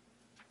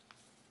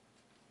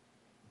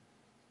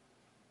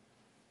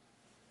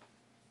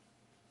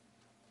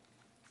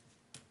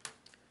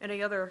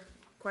 Any other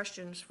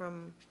questions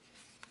from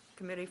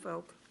committee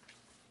folk?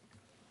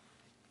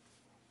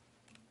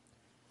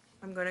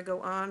 I'm going to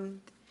go on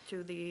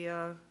to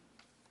the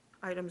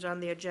items on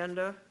the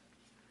agenda.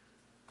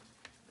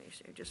 Let me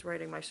see, just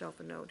writing myself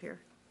a note here.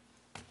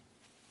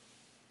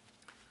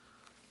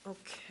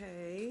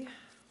 Okay.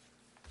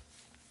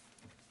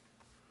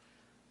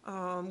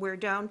 We're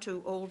down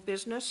to old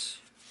business.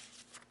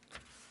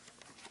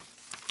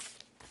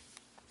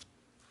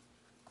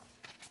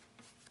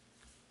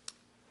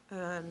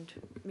 And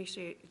let me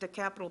see, the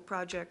capital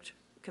project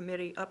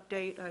committee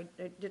update, I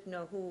didn't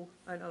know who,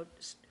 I know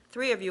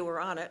three of you were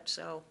on it,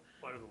 so,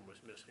 One of them was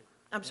missing,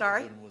 I'm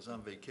sorry? One was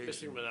on vacation.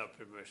 missing without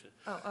permission.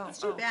 It's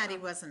too bad he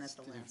wasn't at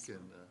the Steve last. can,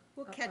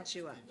 We'll catch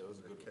you up.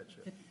 catch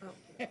it.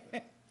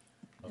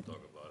 I'll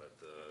talk about it,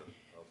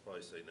 I'll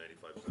probably say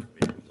 95% of the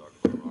meeting, we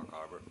talked about Rock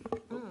Harbor.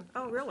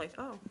 Oh, really?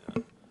 Oh,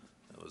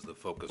 That was the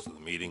focus of the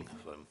meeting,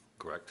 if I'm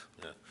correct,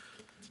 yeah.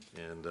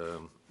 And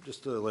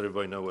just to let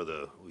everybody know where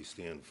we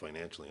stand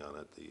financially on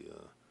it, the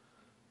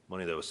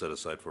money that was set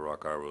aside for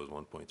Rock Harbor was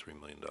 $1.3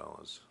 million.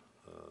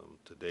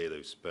 Today,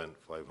 they've spent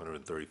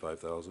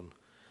 $535,000,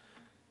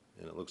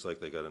 and it looks like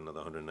they got another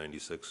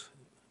 196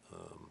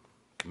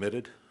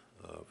 committed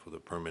for the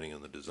permitting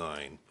and the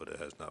design, but it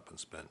has not been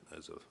spent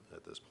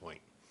at this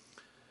point,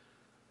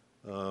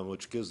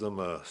 which gives them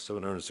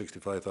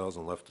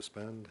 $765,000 left to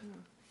spend.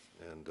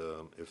 And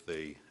if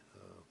they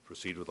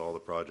proceed with all the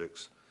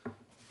projects,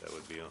 that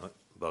would be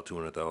about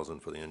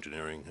 $200,000 for the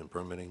engineering and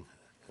permitting,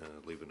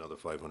 and leave another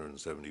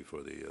 $570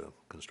 for the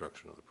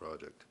construction of the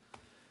project.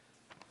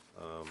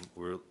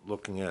 We're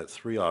looking at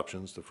three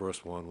options. The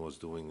first one was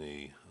doing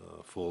the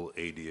full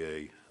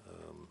ADA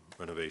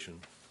renovation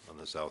on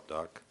the south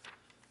dock.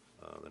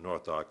 The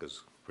north dock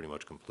is pretty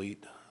much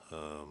complete.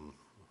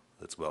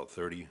 It's about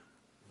 30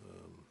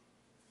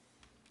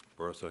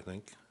 berths, I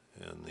think,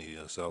 and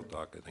the south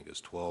dock, I think, is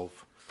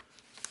 12.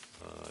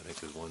 I think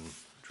there's one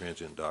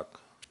transient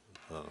dock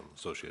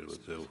associated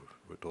with it,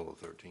 for a total of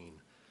 13.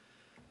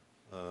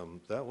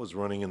 That was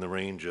running in the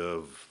range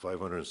of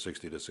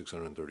 $560,000 to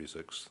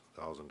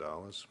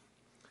 $636,000.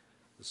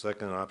 The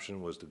second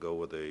option was to go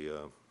with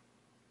a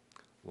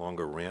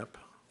longer ramp,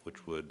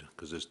 which would,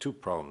 because there's two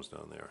problems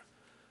down there.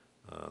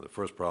 The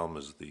first problem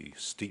is the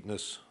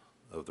steepness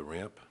of the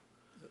ramp.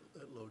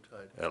 At low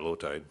tide. At low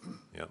tide,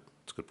 yeah,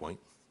 that's a good point.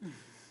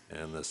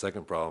 And the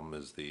second problem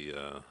is the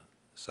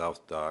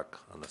south dock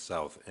on the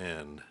south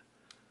end.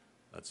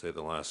 I'd say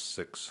the last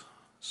 6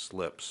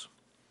 slips,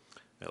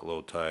 at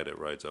low tide, it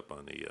rides up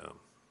on the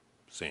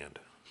sand,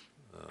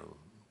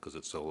 because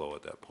it's so low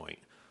at that point.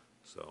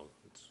 So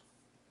it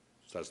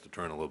starts to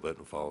turn a little bit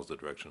and follows the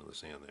direction of the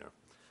sand there.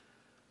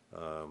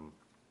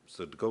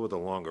 So to go with a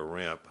longer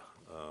ramp,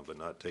 but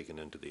not taking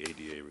into the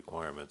ADA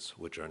requirements,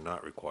 which are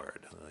not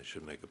required. I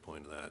should make a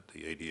point of that.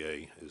 The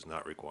ADA is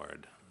not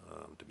required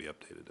to be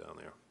updated down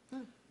there.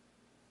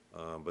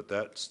 But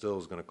that still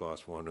is gonna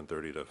cost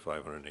 $430,000 to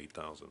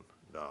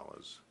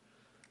 $508,000.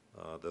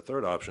 The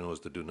third option was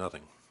to do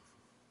nothing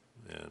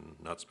and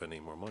not spend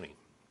any more money.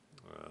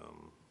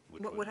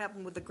 Which What would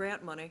happen with the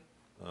grant money?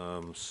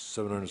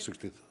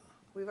 760,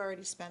 We've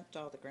already spent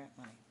all the grant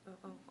money.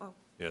 Oh,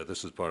 yeah,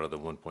 this is part of the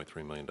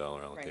 $1.3 million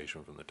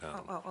allocation from the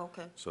town.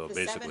 okay. So The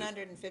basically,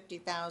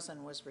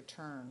 750,000 was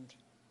returned.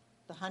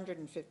 The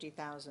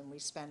 150,000 we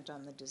spent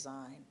on the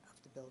design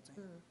of the building.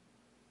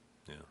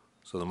 yeah,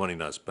 so the money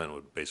not spent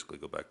would basically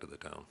go back to the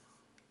town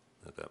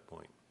at that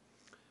point.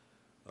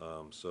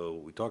 So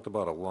we talked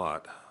about a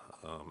lot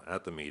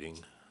at the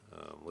meeting,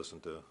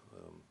 listened to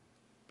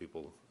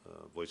people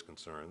voice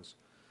concerns.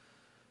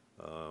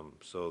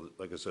 So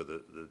like I said,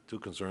 the two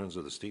concerns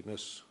are the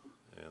steepness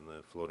and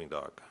the floating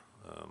dock,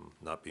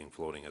 not being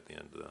floating at the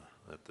end of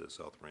at the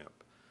south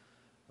ramp.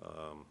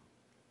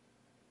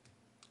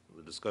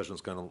 The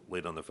discussion's kind of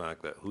laid on the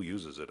fact that who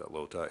uses it at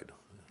low tide?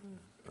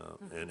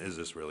 And is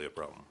this really a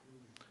problem?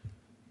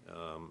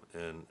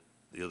 And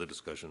the other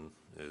discussion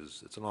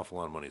is, it's an awful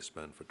lot of money to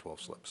spend for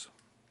 12 slips.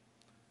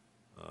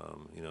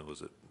 You know,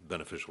 was it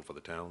beneficial for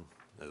the town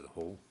as a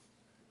whole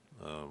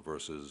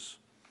versus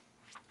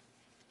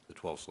the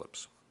 12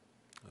 slips?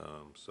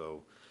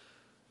 So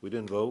we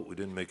didn't vote, we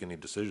didn't make any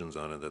decisions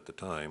on it at the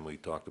time. We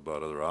talked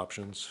about other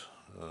options.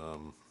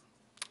 How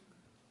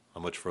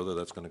much further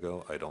that's going to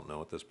go, I don't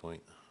know at this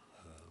point.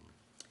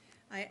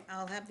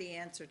 I'll have the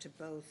answer to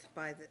both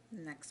by the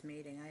next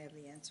meeting. I have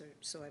the answer,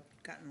 so I've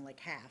gotten like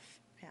half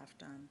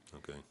done.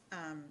 Okay.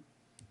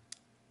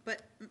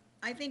 But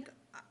I think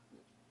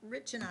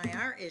Rich and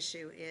our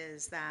issue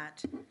is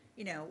that,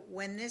 you know,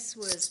 when this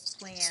was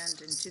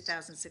planned in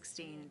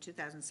 2016 and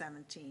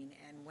 2017,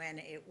 and when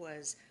it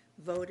was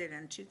voted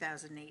in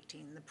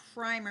 2018, the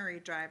primary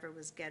driver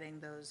was getting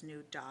those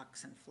new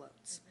docks and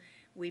floats.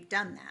 We've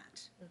done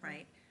that,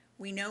 right?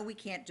 We know we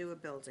can't do a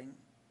building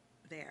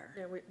there.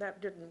 Yeah,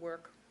 that didn't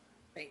work.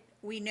 Right.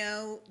 We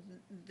know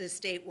the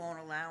state won't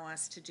allow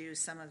us to do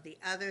some of the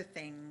other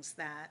things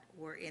that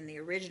were in the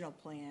original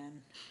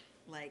plan,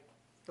 like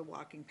the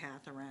walking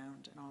path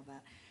around and all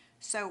that.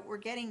 So we're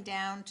getting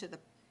down to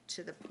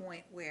the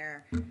point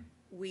where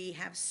we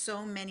have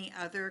so many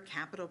other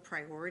capital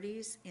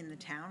priorities in the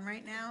town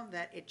right now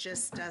that it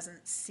just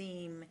doesn't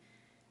seem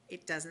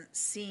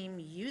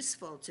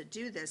useful to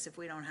do this if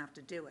we don't have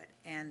to do it.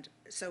 And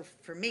so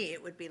for me,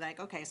 it would be like,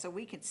 okay, so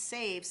we could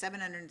save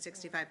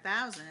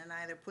 765,000 and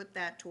either put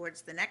that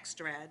towards the next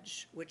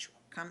dredge, which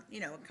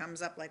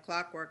comes up like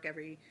clockwork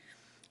every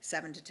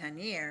 7 to 10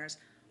 years,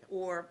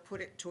 or put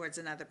it towards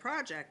another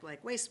project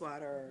like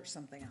wastewater or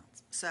something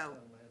else. So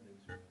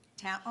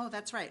oh,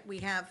 that's right. We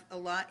have a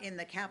lot in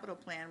the capital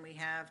plan. We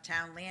have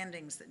town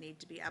landings that need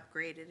to be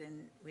upgraded,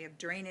 and we have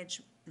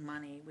drainage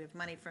money. We have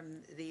money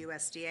from the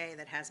USDA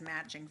that has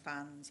matching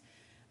funds.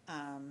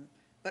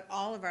 But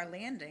all of our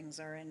landings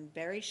are in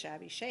very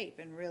shabby shape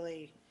and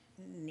really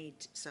need,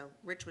 so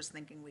Rich was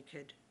thinking we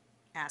could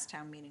ask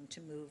town meeting to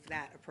move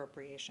that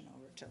appropriation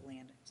over to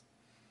landings.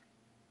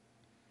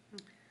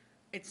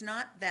 It's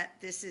not that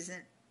this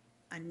isn't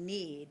a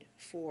need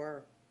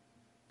for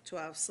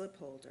 12 slip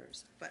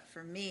holders, but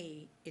for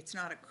me, it's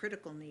not a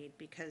critical need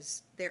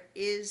because there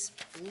is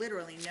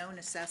literally no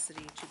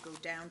necessity to go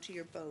down to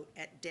your boat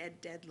at dead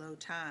low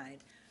tide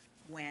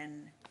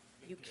when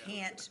you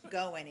can't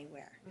go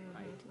anywhere.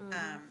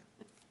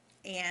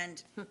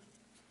 And,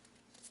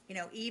 you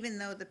know, even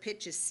though the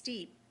pitch is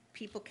steep,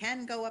 people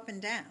can go up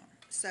and down.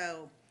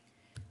 So,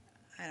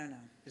 I don't know.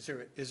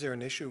 Is there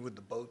an issue with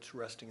the boats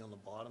resting on the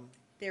bottom?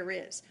 There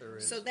is. There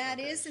is. So that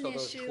Okay. is an So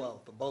those issue.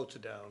 12, the boats are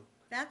down.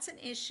 That's an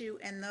issue,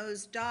 and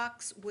those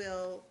docks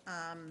will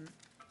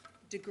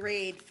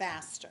degrade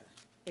faster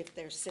if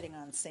they're sitting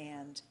on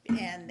sand,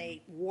 and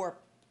they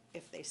warp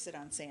if they sit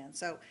on sand.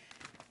 So,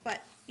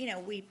 but, you know,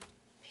 we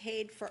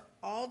paid for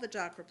all the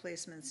dock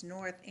replacements,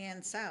 north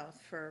and south,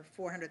 for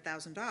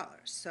 $400,000.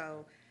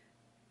 So,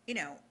 you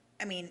know,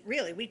 I mean,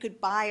 really, we could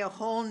buy a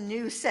whole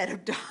new set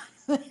of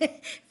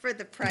docks for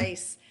the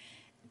price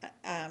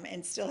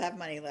and still have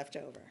money left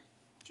over.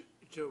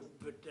 So,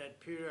 but that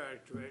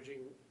periodic dredging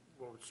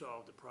won't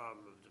solve the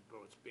problem of the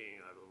boats being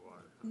out of the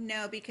water.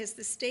 No, because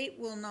the state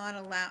will not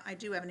allow, I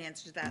do have an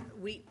answer to that.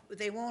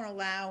 They won't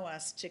allow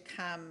us to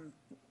come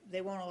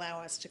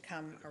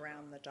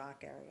around the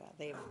dock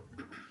area.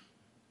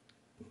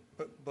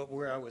 But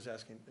where I was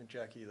asking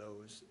Jackie,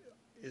 though,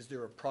 is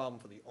there a problem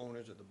for the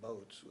owners of the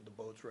boats, with the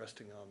boats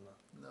resting on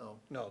the? No.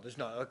 No, there's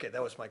not. Okay,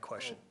 that was my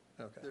question.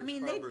 Okay. There's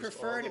mean, they'd harbors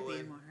prefer all to the be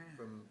way more,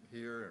 from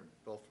here, and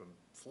well, from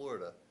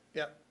Florida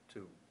Yeah,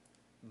 to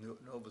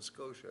Nova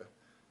Scotia,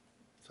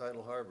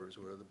 tidal harbors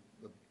where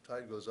the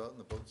tide goes out and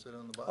the boats sit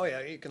on the bottom. oh,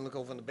 yeah, you can look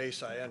over on the bay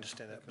side, I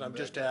understand that, but I'm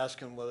just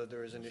asking whether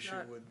there is an issue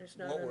with It's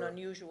not what an we're.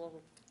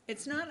 unusual,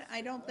 It's not,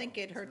 I don't think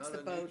it hurts not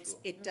the boats. unusual.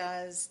 It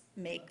does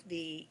make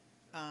the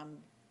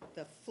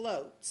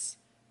floats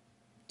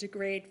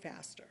degrade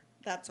faster,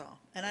 that's all.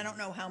 And I don't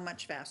know how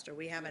much faster,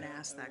 we haven't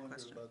asked that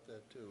question. I wonder about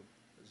that too,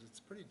 because it's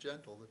pretty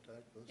gentle, the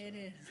tide goes out. It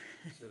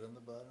is. Sit on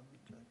the bottom,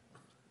 the tide.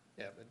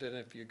 Yeah, but then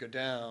if you go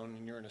down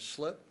and you're in a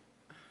slip,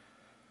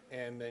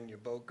 and then your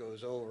boat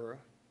goes over,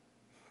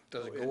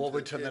 does it Oh, go over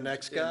into- to the in-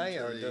 next guy,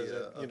 into or the, does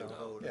it, other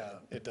boat, yeah,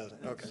 it doesn't,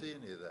 I didn't okay. see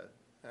any of that.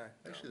 All right.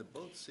 Actually, the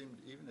boats seemed,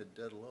 even at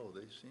dead low,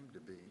 they seemed to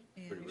be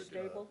pretty much,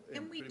 Stable?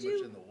 And we pretty much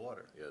do in the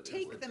water. Yeah, they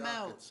take The them dock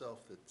out itself,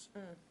 that's,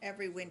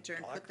 every winter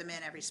and put them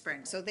in every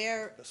spring. So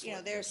they're,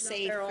 they're They're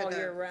safe all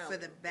year round. for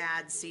the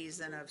bad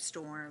season of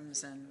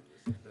storms and,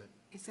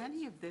 Is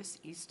any of this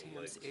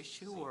Eastham's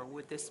issue, or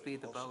would this be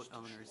the boat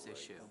owner's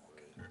issue?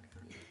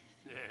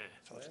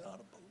 So it's not a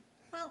boat.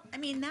 well, I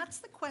mean, that's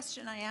the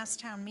question I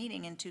asked town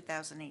meeting in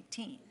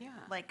 2018. Yeah,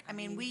 Like, I I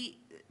mean, mean-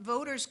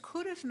 voters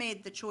could have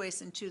made the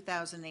choice in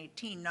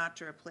 2018 not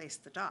to replace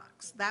the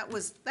docks. That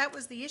was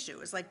the issue. It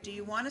was like, do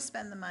you want to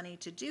spend the money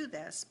to do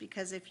this?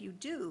 Because if you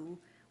do,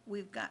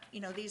 we've got,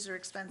 these are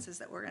expenses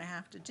that we're going to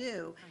have to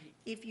do.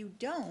 If you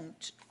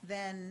don't,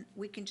 then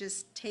we can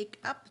just take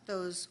up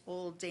those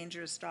old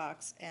dangerous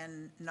docks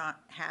and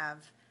not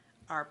have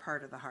our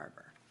part of the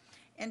harbor.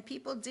 And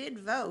people did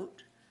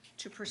vote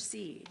to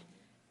proceed.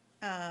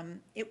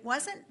 It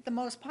wasn't the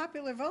most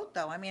popular vote,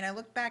 though. I mean, I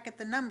look back at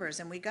the numbers,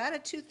 and we got a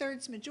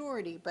 2/3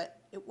 majority, but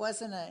it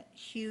wasn't a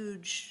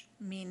huge,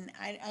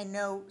 I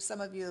know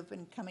some of you have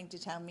been coming to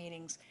town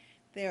meetings.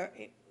 There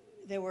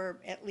were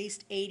at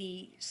least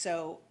 80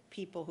 so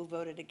people who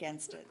voted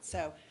against it.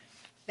 So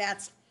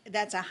that's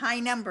a high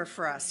number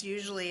for us.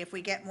 Usually, if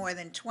we get more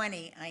than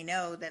 20, I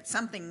know that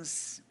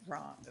something's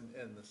wrong.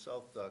 and the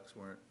south docks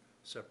weren't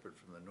separate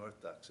from the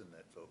north docks in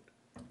that vote.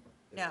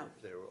 No.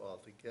 They were all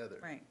together.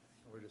 Right.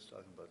 We're just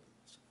talking about,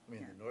 the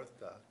north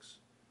docks,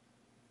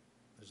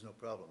 there's no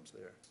problems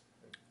there.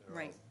 They're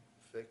Right. all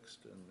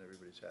fixed and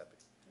everybody's happy.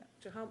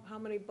 So how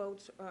many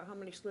boats, how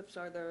many slips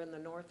are there in the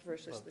north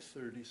versus About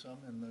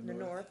 30-some in the north. the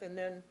north? And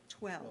then,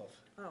 12.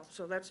 oh,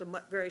 so that's a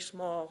very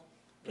small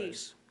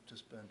piece.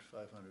 Just spent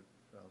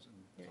 500,000.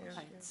 Yeah.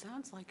 It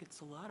sounds like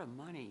it's a lot of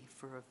money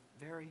for a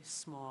very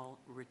small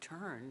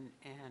return,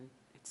 and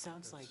it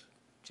sounds like,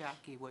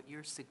 Jackie, what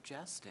you're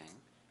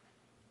suggesting,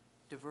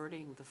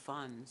 diverting the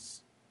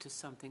funds to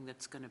something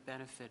that's going to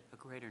benefit a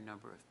greater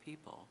number of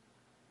people.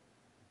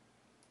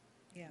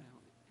 Yeah. you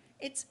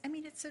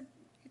know.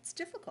 It's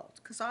difficult,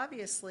 because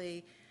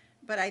obviously,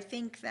 but I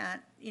think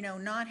that,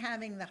 not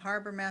having the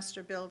harbor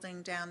master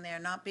building down there,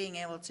 not being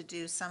able to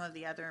do some of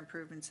the other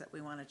improvements that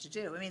we wanted to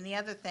do. I mean, the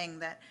other thing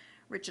that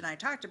Rich and I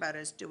talked about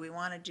is, do we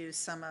want to do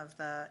some of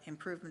the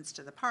improvements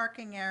to the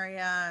parking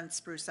area and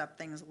spruce up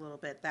things a little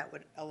bit? That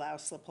would allow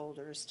slip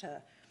holders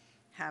to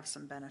have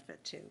some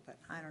benefit too, but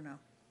I don't know.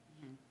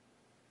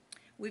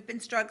 We've been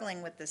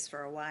struggling with this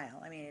for a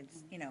while. I mean,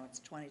 it's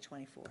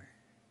 2024.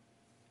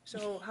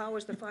 So how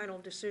is the final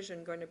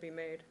decision going to be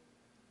made?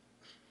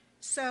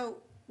 So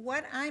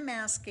what I'm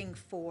asking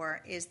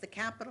for is the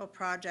Capital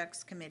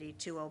Projects Committee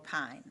to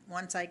opine,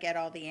 once I get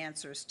all the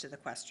answers to the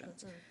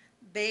questions.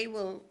 They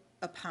will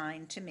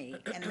opine to me,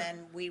 and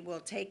then we will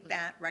take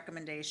that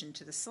recommendation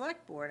to the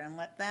Select Board and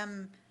let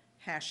them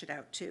hash it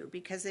out too,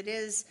 because it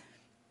is,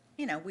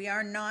 we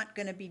are not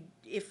going to be,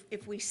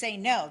 if we say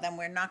no, then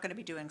we're not going to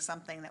be doing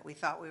something that we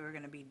thought we were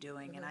going to be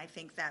doing, and I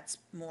think that's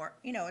more,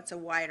 it's a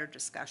wider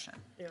discussion.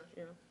 Yeah.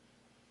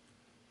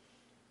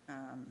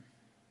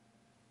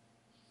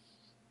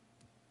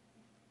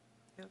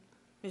 Yep.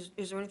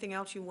 Is there anything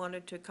else you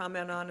wanted to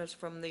comment on as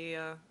from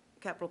the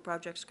Capital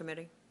Projects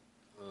Committee?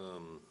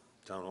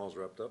 Town hall's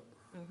wrapped up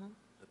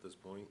at this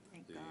point.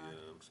 Thank The, God.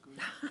 It's good.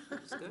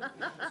 It's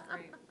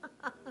great.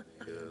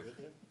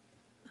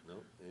 No,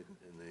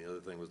 and the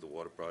other thing was the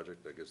water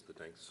project, I guess the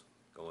tank's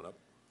going up,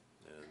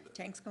 and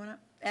Tank's going up?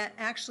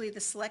 Actually, the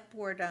Select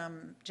Board,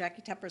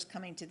 Jackie Tupper's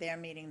coming to their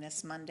meeting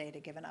this Monday to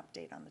give an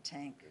update on the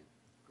tank.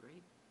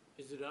 Great.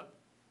 Is it up?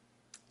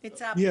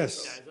 It's up.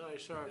 Yes. Yeah, I thought I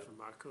saw it from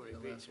Marconi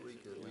Beach. Last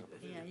week,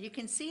 Yeah, you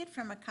can see it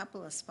from a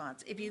couple of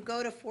spots. If you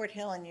go to Fort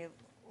Hill and you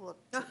look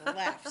to the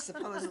left,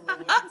 supposedly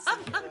you can see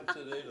it. I went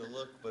today to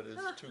look, but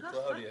it's too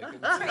cloudy, I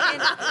couldn't see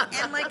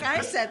it. And like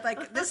I said,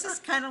 this is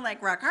kind of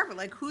like Rock Harbor,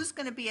 like who's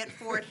going to be at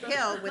Fort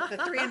Hill with the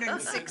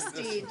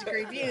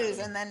 360-degree views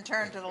and then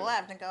turn to the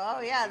left and go,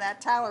 oh yeah,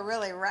 that tower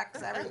really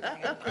wrecks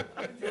everything.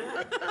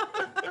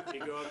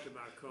 You go up to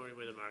Marconi,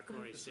 where the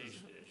Marconi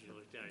station is, you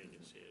look down, you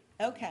can see it.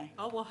 Okay,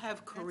 Oh, we'll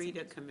have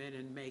Carita come in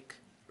and make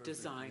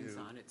designs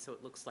on it, so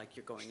it looks like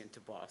you're going into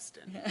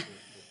Boston.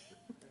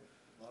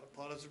 A lot of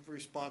positive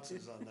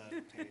responses on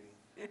that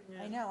painting.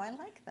 I know, I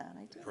like that,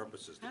 I do.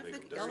 purpose is to Have make the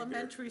them disappear.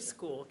 elementary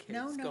school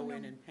No, kids no, go no.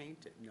 in and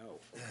paint it? No,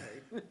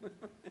 okay.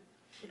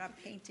 We're not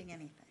painting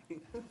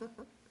anything.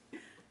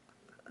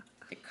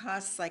 It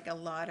costs like a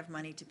lot of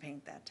money to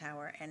paint that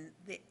tower, and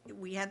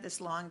we had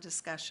this long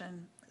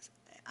discussion.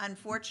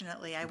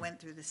 Unfortunately, I went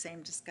through the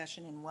same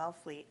discussion in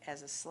Wellfleet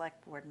as a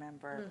Select Board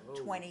member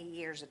 20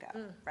 years ago,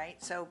 right?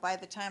 So by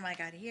the time I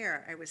got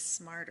here, I was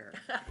smarter.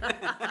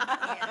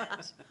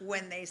 And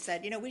when they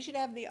said, we should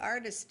have the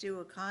artists do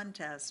a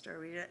contest,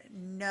 or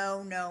no,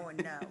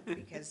 and no,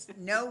 because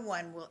no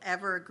one will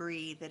ever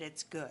agree that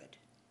it's good,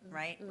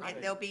 right?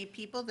 And there'll be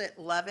people that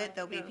love it,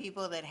 there'll be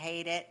people that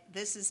hate it.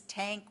 This is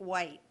tank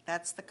white,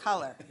 that's the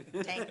color,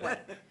 tank white.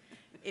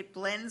 It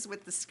blends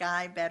with the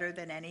sky better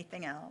than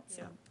anything else.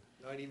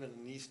 Not even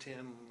an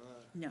Eastham,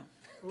 No.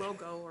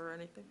 logo or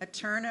anything. A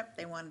turnip,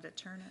 they wanted a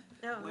turnip.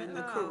 No, When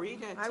the no.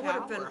 Corita I would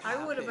have been, Tower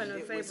I would have been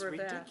happened, in it was favor of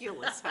that.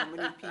 ridiculous how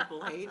many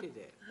people hated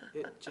it.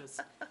 It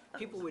just,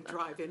 people would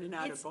drive in and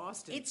out of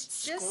Boston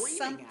It's just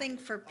screaming at something it.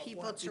 for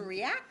people to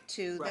react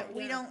to that Right.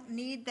 we don't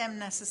need them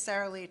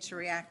necessarily to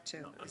react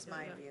to, is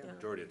my view.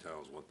 Majority of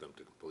towns want them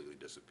to completely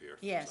disappear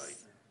from Yes. sight.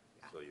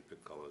 So you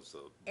pick colors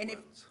of And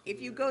blends.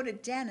 if you go to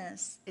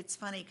Dennis, it's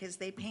funny because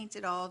they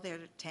painted all their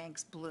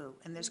tanks blue,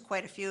 and there's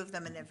quite a few of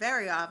them, and they're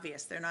very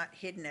obvious, they're not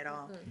hidden at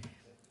all.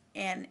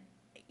 And,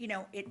 you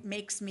know, it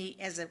makes me,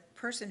 as a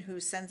person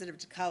who's sensitive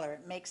to color,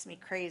 it makes me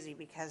crazy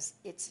because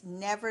it's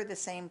never the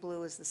same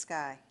blue as the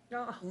sky.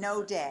 No.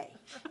 No day.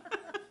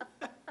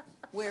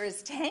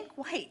 Whereas tank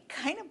white,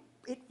 kind of,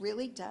 it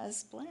really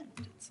does blend.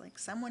 It's like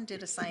someone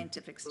did a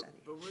scientific study.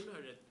 But we're not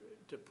at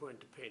the point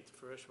to paint the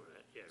first one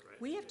yet,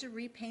 right? We have to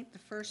repaint the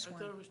first I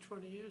one. thought it was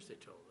 20 years, they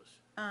told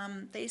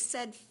us. They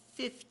said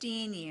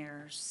 15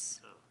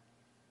 years, Oh.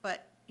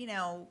 but, you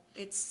know,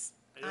 it's,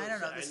 I know I don't know,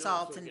 it's- I know the it's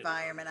salt looking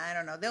environment, I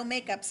don't know. They'll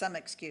make up some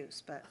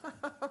excuse, but,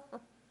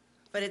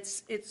 but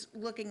it's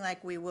looking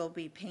like we will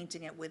be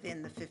painting it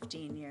within the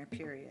 15-year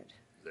period.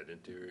 Is that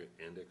interior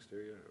and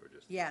exterior, or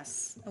just?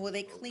 Yes, well,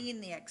 they clean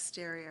the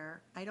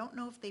exterior. I don't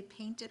know if they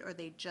paint it or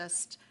they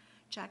just,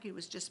 Jackie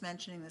was just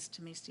mentioning this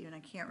to me, Stephen, I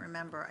can't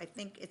remember. I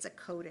think it's a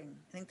coating.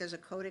 I think there's a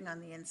coating on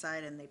the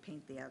inside and they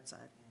paint the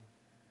outside.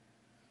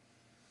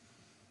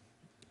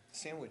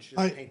 Sandwich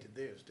I- just painted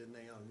theirs, didn't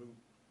they, on Route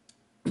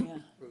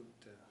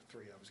Yeah.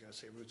 3, I was gonna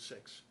say Route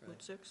 6, right?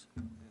 Route 6?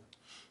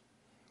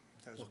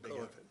 That was a What big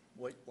color? effort.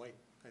 White,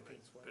 I think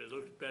it's But white. it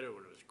looked better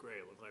when it was gray,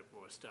 it looked like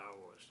more Star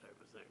Wars type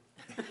of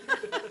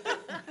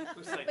thing.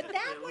 Looks like But the-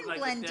 that it one looked like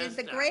blended, Death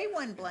the Star. gray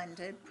one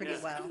blended pretty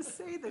Yeah. well.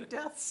 Say the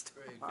Death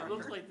Star. It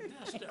looked like the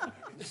Death Star.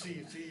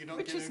 See, you don't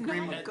Which get is an not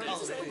agreement a on good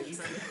colors.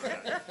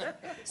 thing.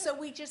 So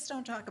we just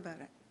don't talk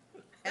about it,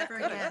 ever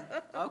again.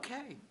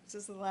 Okay, This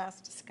is the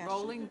last discussion.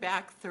 rolling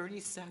back 30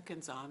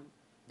 seconds on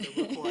the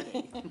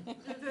recording.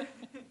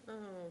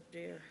 Oh,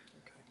 dear.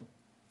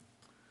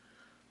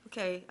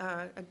 Okay,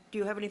 do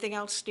you have anything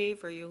else,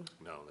 Steve, or you?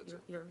 No, that's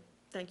it.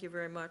 Thank you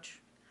very much.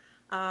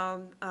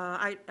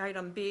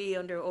 Item B,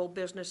 under old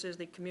business, is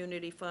the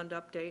community fund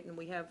update, and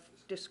we have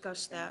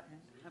discussed that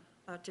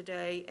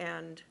today,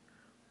 and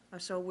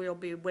so we'll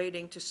be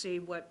waiting to see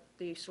what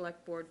the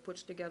select board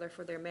puts together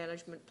for their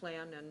management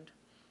plan, and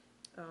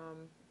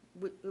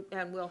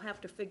we'll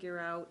have to figure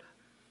out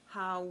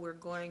how we're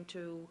going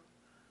to,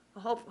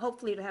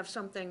 hopefully to have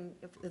something,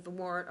 if the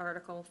warrant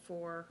article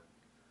for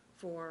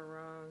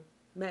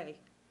May,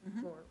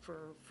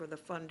 for the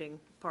funding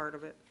part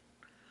of it.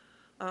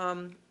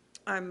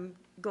 I'm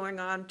going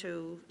on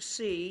to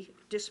C,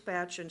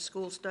 dispatch and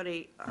school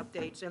study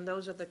updates, and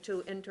those are the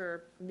two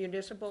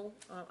intermunicipal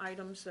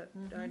items that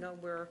I know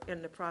we're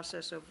in the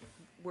process of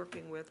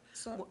working with.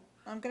 So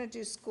I'm going to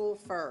do school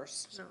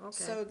first. Oh, okay.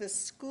 So the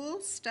school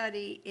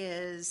study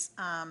is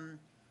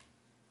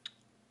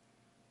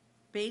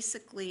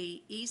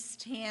basically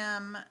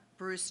Eastham,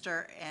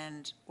 Brewster,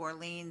 and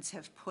Orleans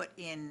have put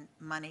in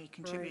money,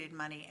 contributed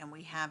money, and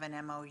we have an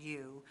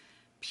MOU.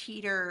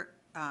 Peter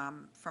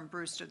from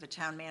Brewster, the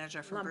town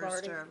manager from Lombardi.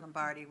 Brewster,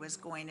 Lombardi, was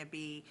going to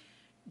be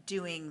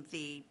doing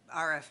the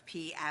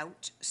RFP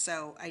out,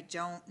 so I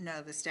don't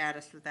know the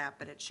status of that,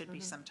 but it should be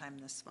sometime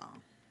this fall.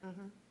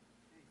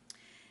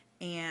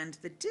 And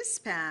the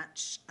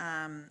dispatch,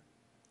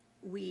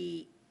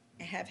 we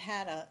have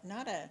had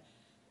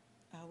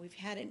we've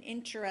had an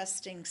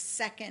interesting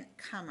second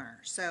comer.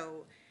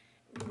 So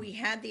we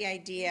had the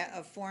idea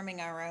of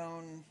forming our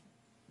own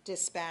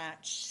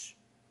dispatch,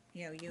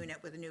 unit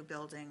with a new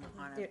building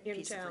on a In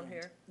piece of town land.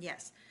 here.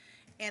 Yes.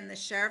 And the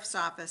sheriff's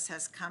office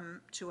has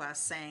come to us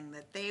saying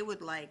that they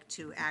would like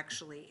to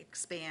actually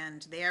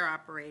expand their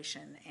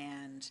operation,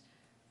 and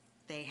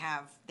they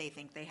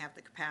think they have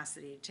the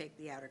capacity to take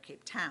the Outer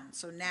Cape town.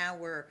 So now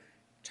we're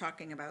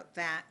talking about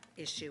that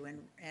issue,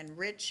 and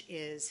Rich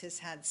has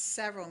had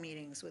several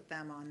meetings with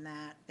them on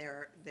that.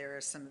 There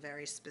are some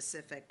very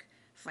specific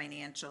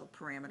financial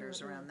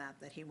parameters around that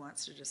he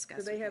wants to discuss.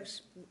 Do they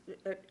with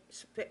have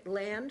you.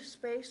 land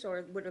space,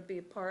 or would it be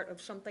a part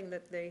of something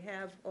that they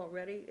have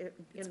already in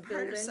It's building?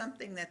 part of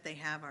something that they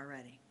have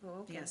already.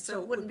 Oh, okay. Yeah, So so it it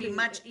would wouldn't be be-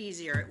 much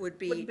easier. It would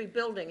Wouldn't be, be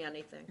building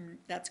anything.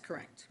 that's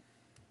correct.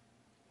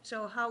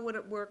 So how would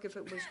it work if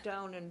it was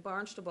down in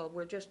Barnstable?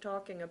 We're just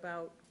talking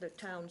about the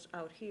towns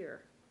out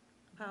here.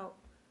 How,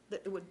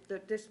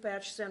 the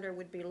dispatch center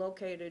would be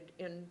located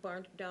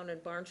down in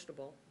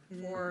Barnstable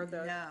for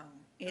the, No,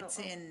 it's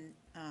Oh, oh. in,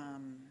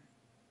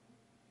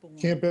 Bourne.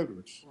 Camp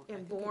Edwards.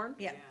 in Bourne?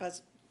 Yeah,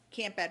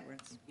 Camp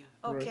Edwards.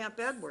 Oh, Right. Camp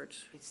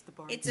Edwards. It's the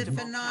It's a Barnstable County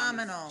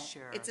phenomenal,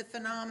 Sheriff. it's a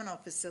phenomenal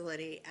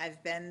facility.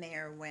 I've been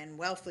there when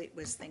Wellfleet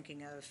was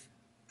thinking of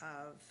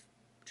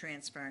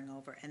transferring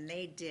over, and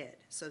they did.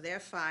 So their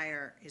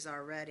fire is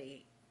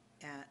already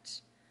at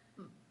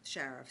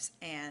sheriff's.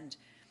 And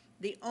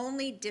the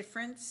only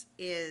difference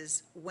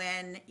is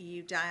when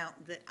you dial,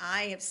 that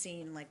I have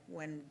seen, like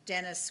when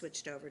Dennis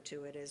switched over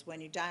to it, is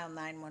when you dial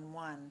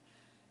 911,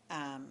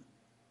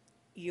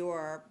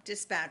 your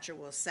dispatcher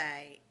will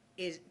say,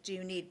 do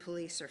you need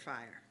police or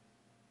fire?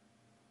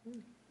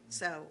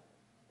 So,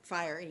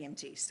 fire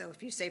EMT. So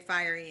if you say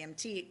fire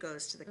EMT, it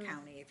goes to the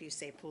county. If you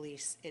say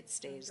police, it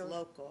stays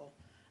local,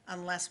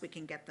 unless we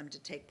can get them to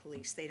take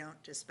police. They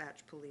don't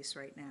dispatch police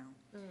right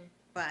now.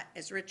 But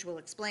as Rich will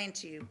explain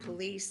to you,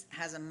 police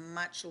has a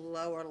much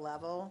lower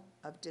level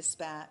of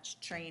dispatch,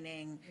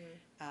 training,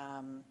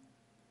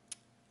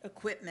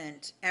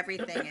 equipment,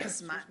 everything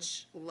is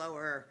much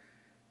lower.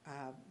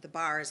 The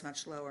bar is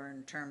much lower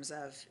in terms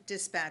of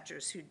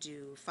dispatchers who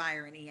do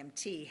fire and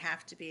EMT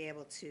have to be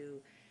able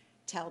to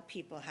tell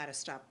people how to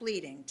stop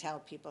bleeding, tell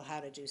people how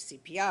to do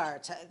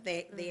CPR.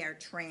 They are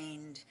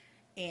trained,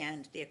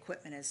 and the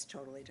equipment is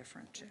totally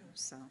different too.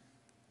 So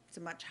it's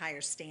a much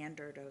higher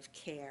standard of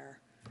care.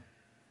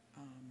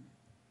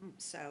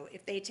 So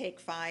if they take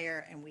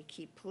fire and we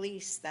keep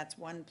police, that's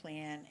one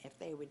plan. If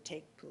they would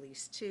take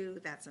police too,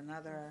 that's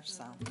another,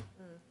 so.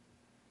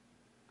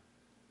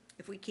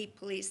 If we keep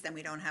police, then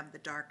we don't have the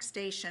dark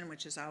station,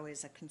 which is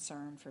always a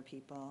concern for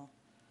people,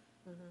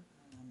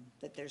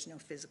 that there's no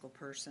physical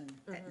person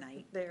at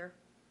night. There.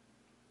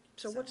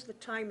 So what's the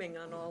timing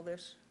on all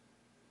this?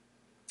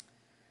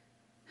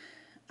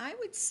 I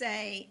would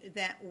say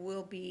that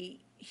we'll be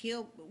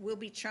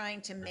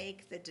trying to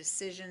make the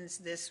decisions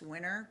this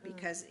winter,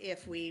 because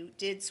if we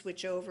did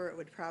switch over, it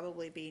would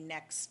probably be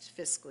next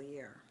fiscal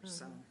year,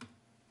 so.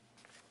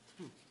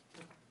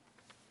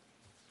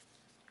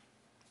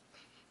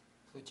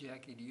 So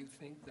Jackie, do you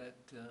think that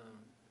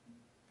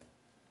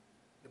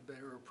the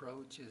better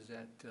approach is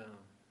that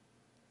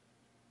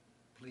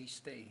police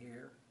stay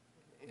here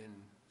and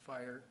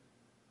fire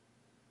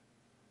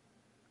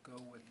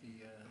go with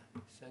the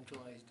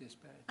centralized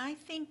dispatch? I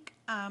think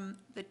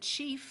the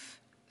chief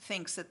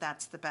thinks that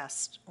that's the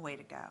best way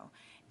to go.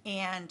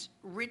 And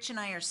Rich and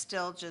I are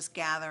still just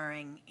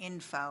gathering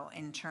info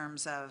in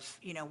terms of,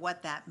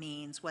 what that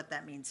means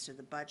to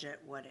the budget,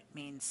 what it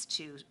means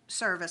to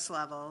service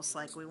levels.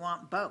 Like, we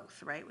want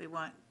both, right? We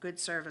want good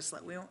service,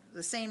 we want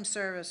the same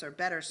service or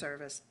better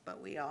service,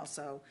 but we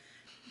also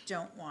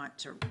don't want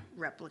to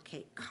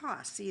replicate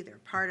costs either.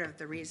 Part of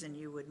the reason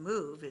you would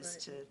move is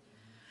to,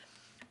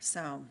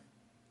 so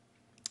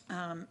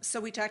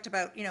we talked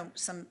about,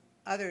 some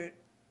other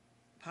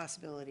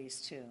possibilities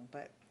too,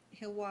 but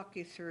he'll walk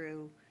you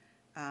through,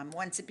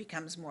 once it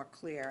becomes more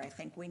clear. I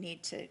think we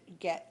need to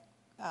get,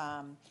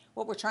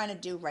 what we're trying to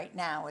do right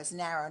now is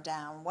narrow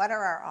down, what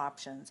are our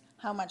options?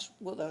 How much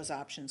will those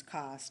options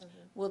cost?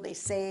 Will they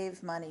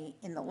save money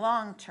in the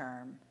long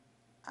term?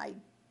 I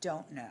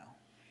don't know.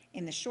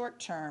 In the short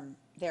term,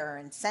 there are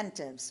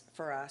incentives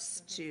for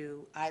us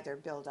to either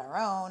build our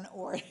own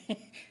or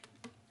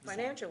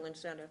Financial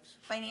incentives.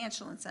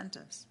 financial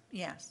incentives,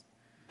 yes.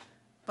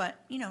 But,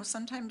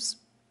 sometimes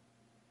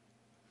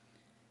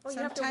Well, you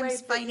have to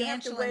sometimes weigh the- you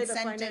have to financial weigh the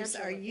incentives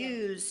financial, are yeah.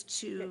 used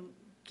to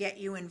get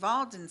you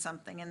involved in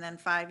something, and then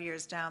 5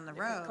 years down the It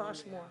road.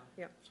 costs more,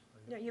 yeah.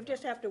 Yeah, you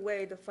just have to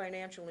weigh the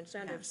financial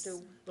incentives Yes.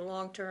 to the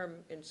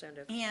long-term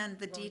incentives. And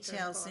the long-term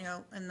details,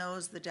 costs. and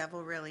those, the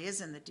devil really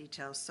is in the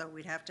details, so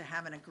we'd have to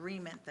have an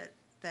agreement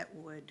that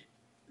would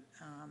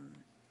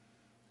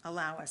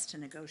allow us to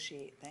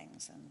negotiate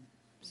things, and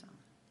so.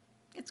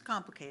 It's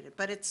complicated,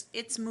 but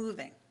it's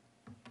moving.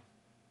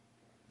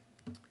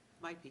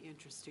 Might be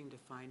interesting to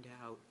find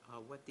out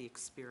what the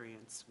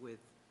experience with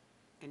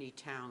any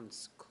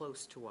towns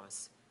close to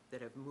us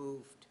that have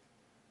moved,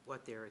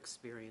 what their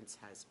experience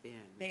has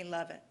been. They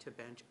love it.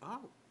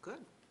 Oh,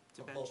 good,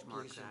 to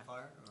benchmark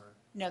that.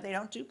 No, they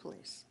don't do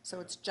police, so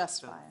it's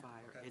just So fire.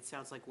 It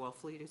sounds like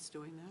Wellfleet is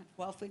doing that?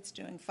 Wellfleet's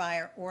doing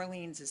fire,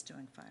 Orleans is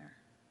doing fire.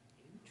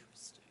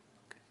 Interesting,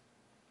 okay.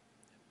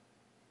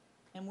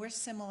 And we're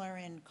similar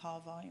in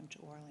call volume to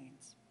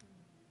Orleans.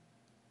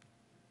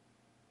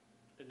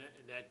 And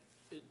that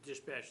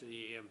dispatch to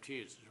the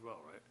EMTs as well,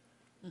 right?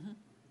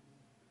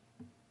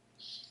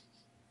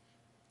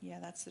 Yeah,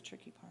 that's the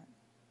tricky part.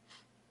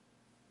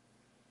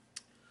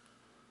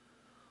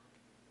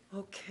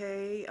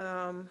 Okay,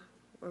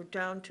 we're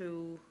down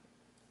to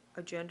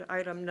agenda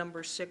item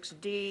number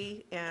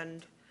 6D,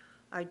 and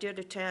I did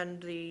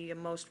attend the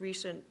most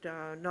recent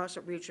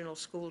Nauset Regional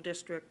School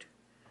District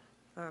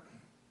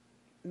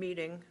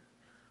meeting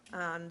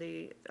on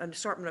an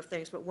assortment of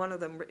things, but one of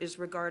them is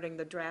regarding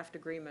the draft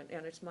agreement,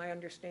 and it's my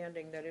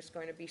understanding that it's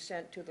going to be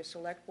sent to the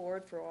Select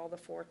Board for all the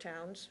 4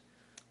 towns.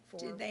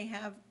 Did they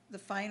have the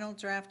final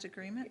draft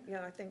agreement?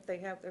 Yeah, I think they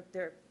have,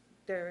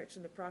 it's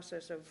in the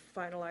process of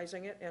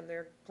finalizing it, and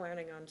they're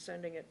planning on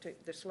sending it to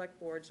the select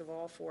boards of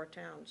all 4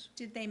 towns.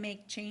 Did they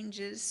make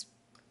changes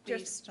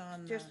Just- based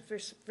on the? Just for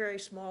very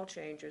small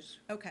changes.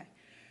 Okay.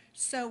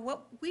 So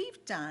what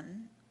we've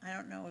done, I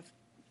don't know if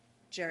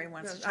Jerry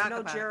wants to I talk know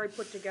about Jerry it.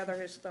 put together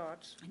his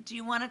thoughts. Do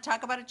you want to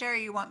talk about it, Jerry,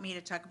 or you want me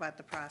to talk about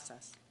the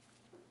process?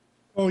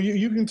 Oh,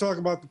 you can talk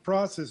about the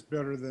process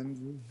better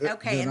than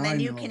Okay, and I then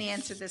you know. can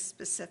answer this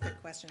specific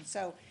question.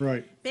 So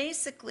Right.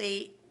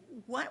 basically,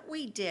 what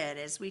we did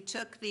is we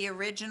took the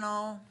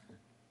original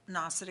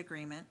Nauset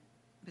agreement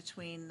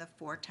between the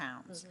 4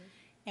 towns,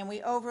 and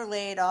we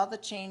overlaid all the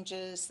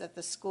changes that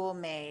the school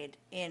made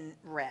in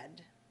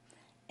red.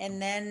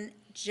 And then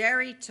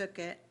Jerry took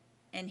it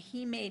and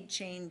he made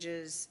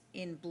changes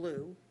in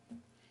blue.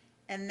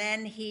 And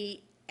then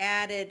he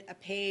added a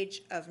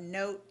page of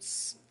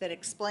notes that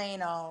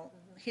explain all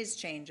his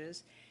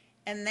changes.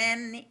 And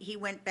then he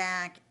went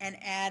back and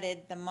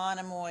added the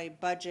Monomoy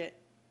budget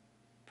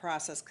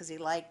process, because he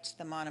liked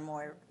the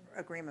Monomoy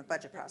agreement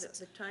budget process.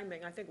 The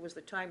timing, I think it was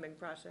the timing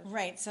process.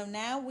 Right, so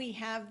now we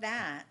have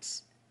that,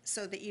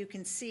 so that you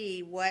can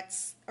see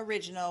what's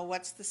original,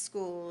 what's the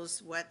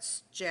schools,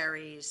 what's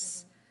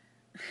Jerry's.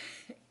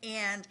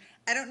 And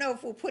I don't know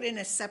if we'll put in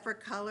a separate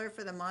color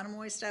for the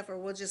Monomoy stuff, or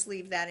we'll just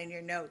leave that in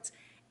your notes.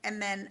 And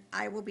then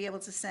I will be able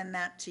to send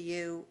that to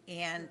you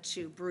and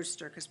to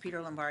Brewster, because Peter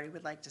Lombardi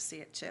would like to see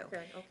it too.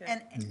 Okay, okay.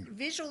 And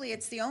visually,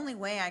 it's the only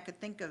way I could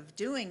think of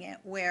doing it,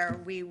 where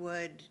we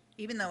would,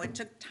 even though it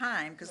took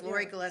time, because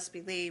Lori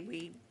Gillespie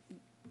Lee,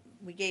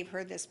 we gave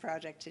her this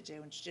project to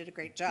do, and she did a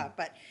great job,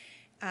 but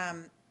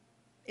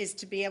is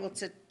to be able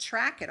to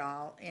track it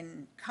all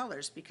in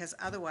colors, because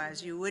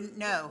otherwise you wouldn't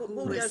know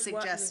who was does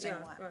what, suggesting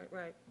yeah, what.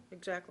 Right,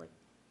 exactly.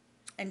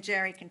 And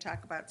Jerry can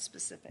talk about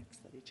specifics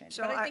that he changed.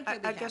 So But I think you'll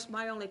be I guess happy.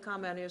 my only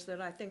comment is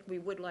that I think we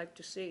would like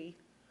to see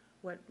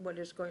what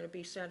is going to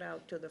be sent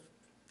out to the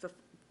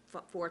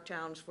 4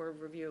 towns for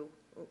review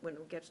when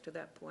it gets to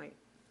that point.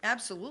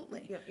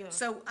 Absolutely. Yeah.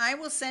 So I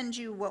will send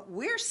you what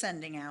we're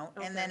sending out,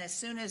 and then Okay. as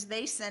soon as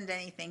they send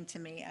anything to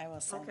me, I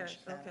will send you Okay,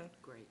 that. okay.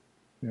 Great.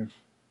 Yeah.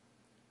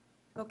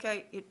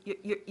 Okay,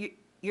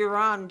 you're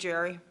on,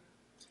 Jerry.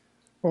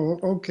 Oh,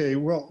 okay,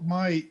 well,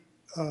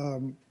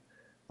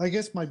 I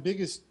guess my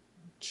biggest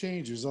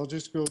changes, I'll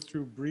just go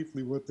through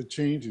briefly what the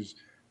changes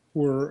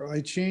were.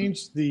 I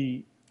changed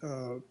the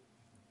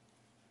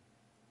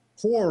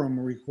quorum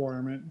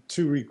requirement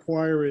to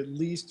require at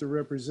least a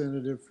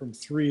representative from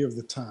 3 of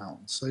the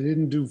towns. I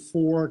didn't do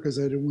 4 because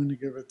I didn't want to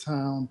give a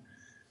town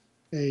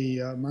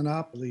a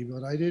monopoly,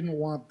 but I didn't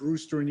want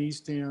Brewster and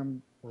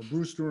Eastham or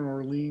Brewster and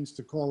Orleans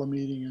to call a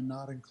meeting and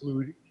not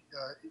include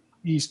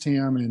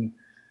Eastham and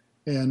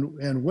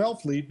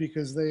Wellfleet,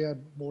 because they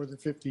had more than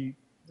 50%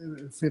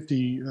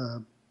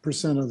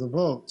 of the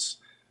votes.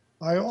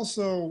 I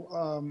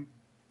also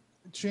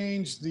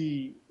changed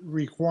the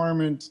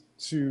requirement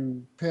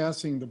to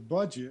passing the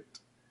budget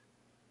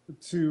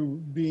to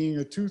being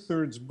a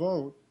 2/3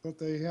 vote, but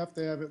they have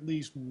to have at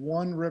least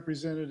 1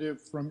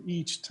 representative from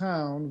each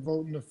town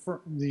vote in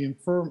the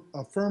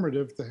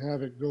affirmative to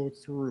have it go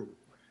through.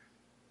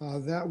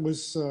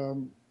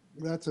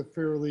 That's a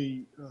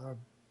fairly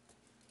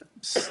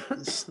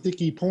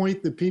sticky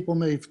point that people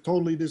may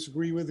totally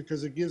disagree with,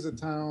 because it gives a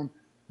town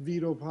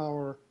veto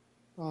power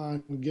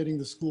on getting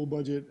the school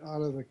budget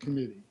out of the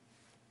committee.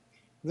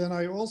 Then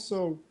I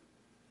also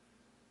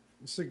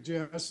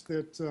suggest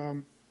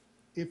that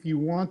if you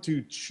want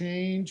to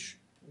change,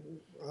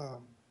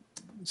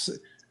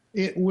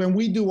 when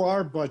we do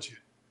our budget,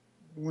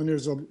 when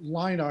there's a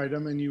line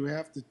item and you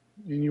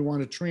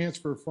want to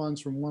transfer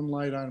funds from one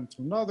line item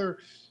to another,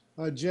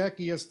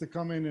 Jackie has to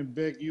come in and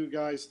beg you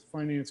guys, the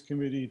Finance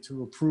Committee,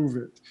 to approve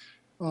it.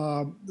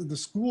 The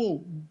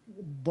school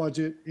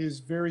budget is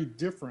very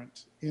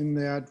different in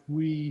that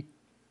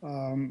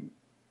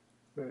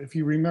if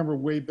you remember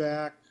way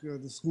back,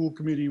 the school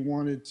committee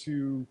wanted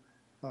to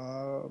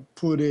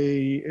put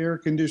a air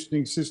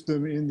conditioning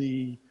system in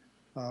the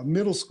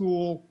middle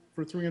school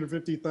for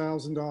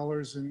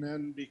 $350,000, and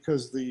then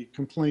because the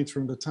complaints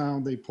from the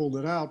town, they pulled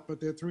it out,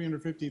 but that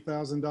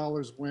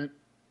 $350,000 went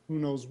who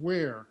knows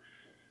where.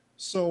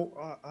 So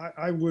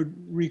I would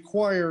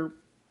require,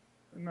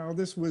 now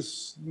this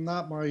was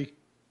not my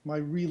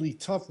really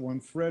tough one.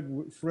 Fred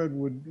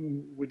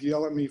would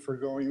yell at me for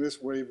going this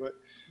way, but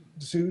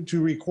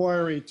to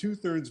require a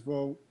 2/3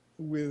 vote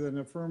with an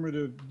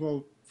affirmative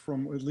vote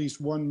from at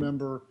least 1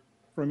 member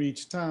from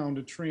each town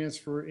to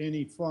transfer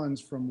any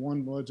funds from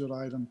one budget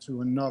item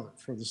to another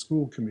for the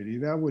school committee.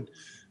 That would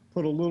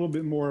put a little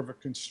bit more of a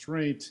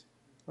constraint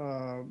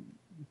on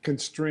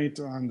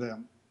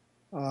them.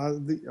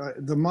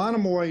 The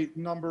Monomoy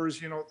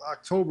numbers,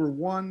 October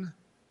 1,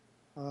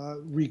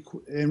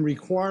 and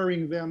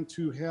requiring them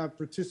to have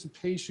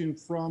participation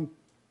from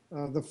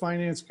the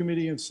Finance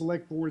Committee and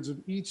select boards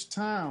of each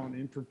town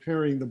in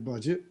preparing the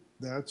budget.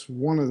 That's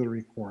one of the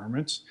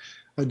requirements.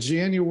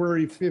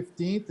 January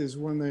 15th is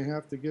when they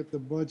have to get the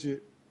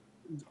budget,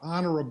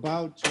 on or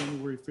about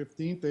January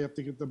 15th, they have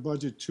to get the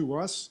budget to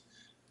us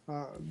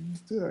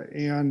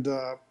and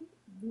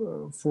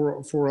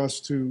for us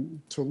to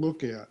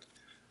look at.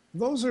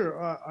 Those are,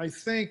 I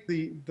think,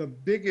 the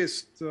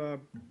biggest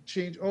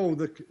change. Oh,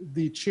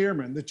 the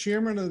chairman. The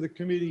chairman of the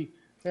committee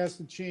has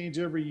to change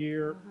every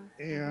year,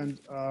 and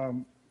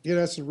it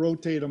has to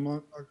rotate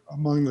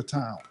among the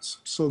towns,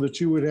 so that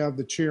you would have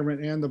the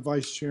chairman and the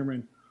vice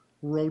chairman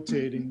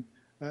rotating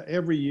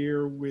every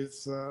year.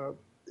 With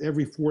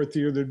every 4th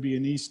year, there'd be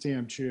an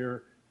Eastham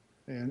chair,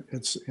 and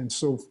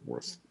so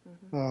forth.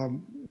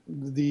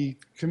 The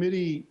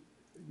committee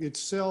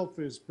itself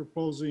is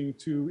proposing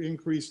to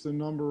increase the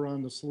number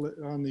on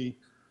the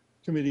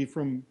committee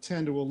from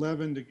 10 to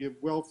 11 to give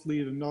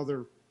Wellfleet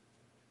another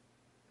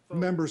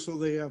member, so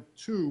they have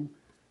two,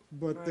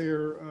 but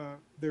Right.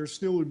 there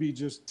still would be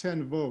just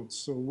 10 votes.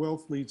 So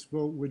Wellfleet's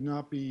vote would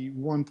not be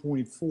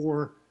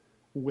 1.4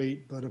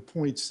 weight, but a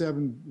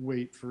 0.7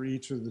 weight for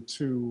each of the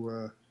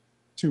two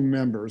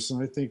members.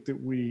 And I think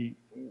that we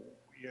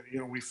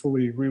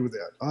fully agree with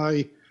that.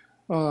 I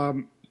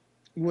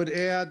would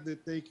add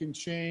that they can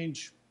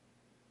change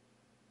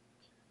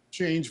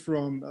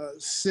from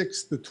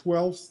 6th to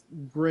 12th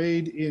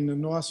grade in the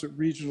Nauset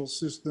regional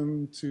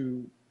system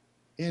to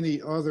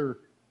any other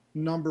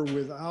number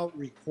without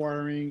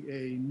requiring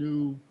a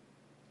new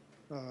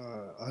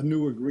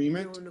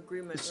agreement. New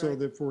agreement, So right.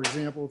 that, for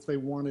example, if they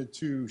wanted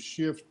to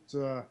shift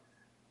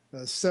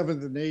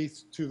 7th and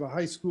 8th to the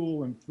high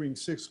school and bring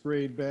 6th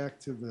grade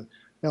back to the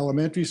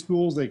elementary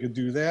schools, they could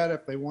do that.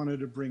 If they wanted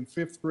to bring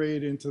 5th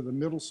grade into the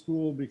middle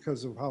school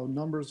because of how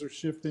numbers are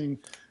shifting,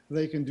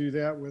 they can do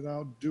that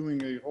without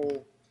doing a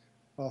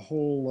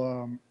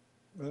whole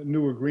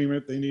new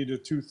agreement. They need a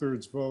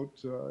 2/3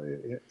 vote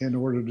in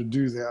order to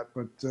do that,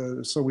 but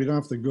so we don't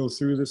have to go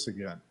through this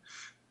again.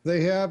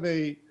 They have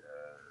the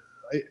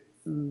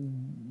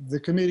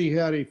committee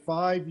had a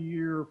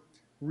 5-year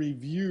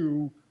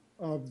review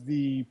of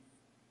the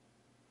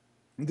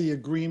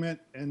agreement,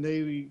 and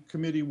the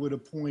committee would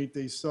appoint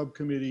a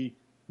subcommittee,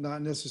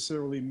 not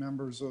necessarily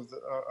members of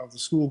the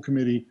school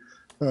committee,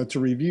 to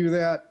review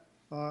that.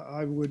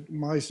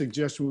 My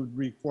suggestion would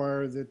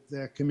require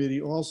that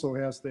committee also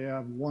has to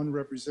have one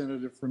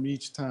representative from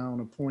each town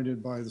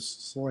appointed by the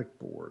select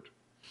board.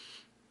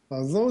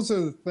 Those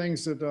are the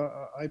things that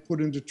I put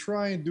in to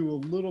try and do a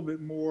little bit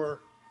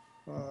more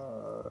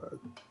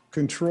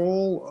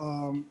control,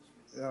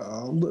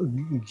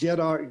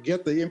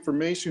 get the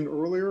information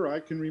earlier. I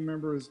can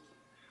remember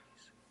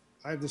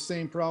I have the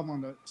same problem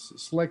on the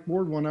select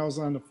board. When I was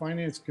on the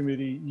finance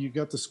committee, you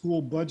got the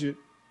school budget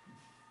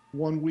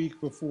 1 week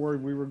before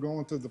we were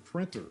going to the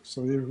printer.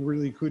 So you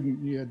really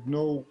couldn't, you had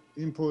no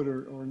input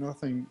or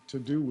nothing to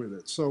do with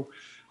it. So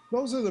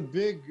those are the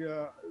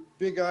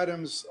big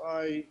items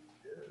I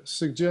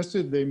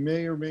suggested. They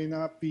may or may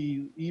not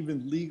be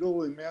even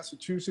legal in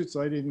Massachusetts.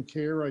 I didn't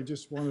care. I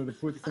just wanted to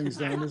put things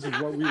down. This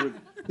is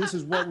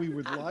what we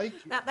would like.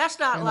 That's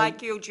not And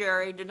like you,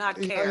 Jerry, to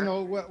not care. I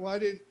know, I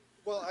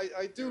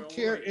do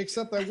care,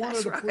 except I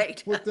wanted That's to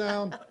right. put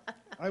down,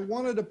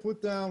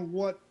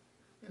 what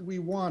we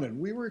wanted.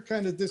 We were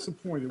kind of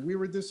disappointed. We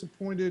were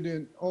disappointed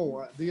in,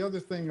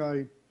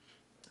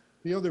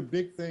 the other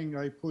big thing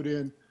I put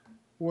in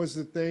was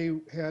that they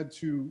had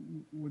to,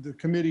 with the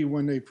committee,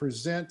 when they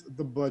present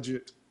the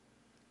budget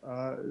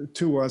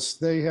to us,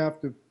 they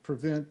have to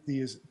present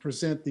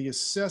the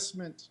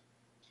assessment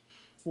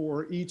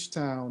for each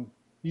town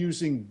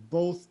using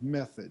both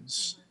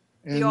methods.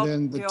 And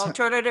then The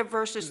alternative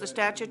versus the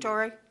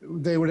statutory?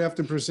 they would have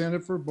to present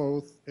it for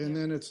both, and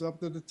then it's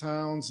up to the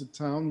towns at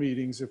town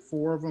meetings. If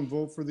 4 of them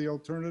vote for the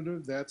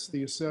alternative, that's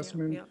the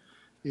assessment. yeah.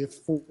 If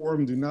 4 of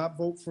them do not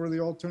vote for the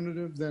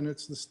alternative, then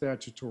it's the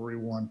statutory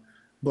one.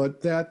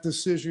 But that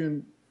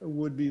decision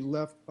would be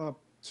left up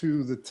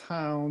to the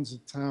towns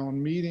at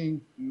town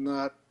meeting,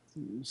 not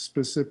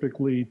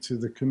specifically to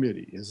the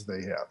committee as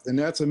they have. And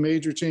that's a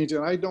major change.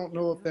 And I don't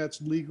know if that's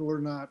legal or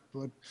not,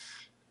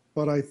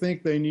 but I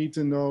think they need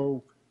to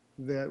know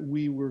that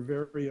we were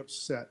very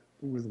upset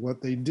with what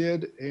they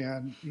did.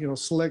 And,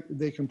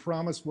 they can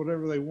promise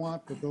whatever they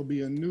want, but there'll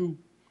be a new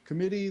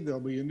committee, there'll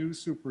be a new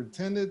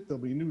superintendent,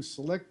 there'll be new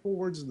select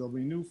boards, there'll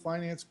be new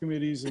finance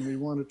committees, and we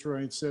want to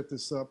try and set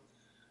this up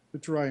to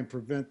try and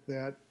prevent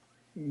that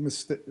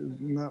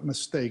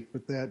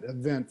that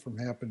event from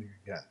happening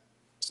again.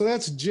 So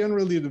that's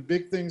generally the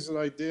big things that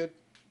I did.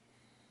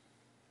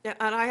 Yeah,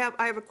 and I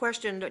have a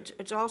question.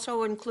 It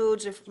also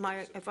includes, if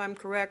I'm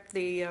correct,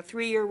 the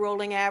 3-year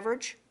rolling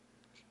average?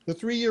 The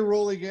 3-year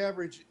rolling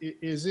average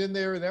is in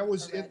there. That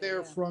was in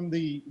there from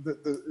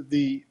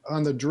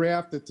on the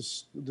draft that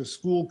the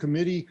school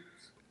committee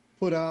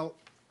put out.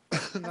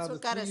 That's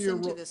what got us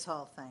into this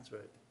whole thing. That's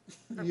right.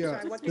 I'm Yeah,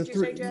 sorry, what the did you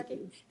three- say,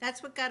 Jackie?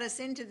 That's what got us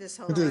into this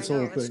whole This thing.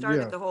 whole It thing,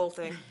 started yeah. the whole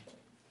thing.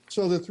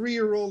 So the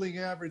 3-year rolling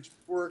average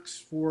works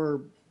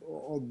for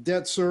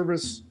debt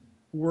service,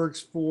 works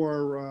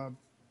for,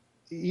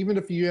 even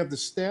if you have the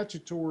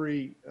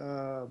statutory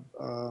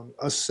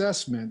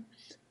assessment,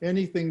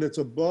 anything that's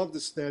above the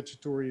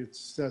statutory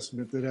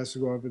assessment that has to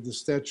go up, if the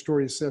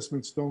statutory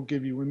assessments don't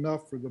give you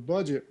enough for the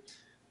budget,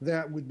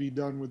 that would be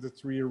done with the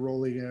 3-year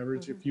rolling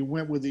average. If you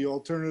went with the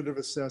alternative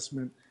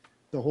assessment,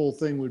 the whole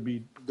thing would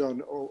be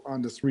done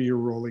on the 3-year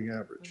rolling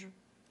average.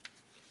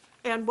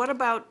 And what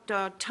about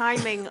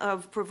timing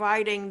of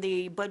providing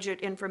the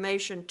budget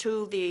information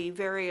to the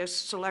various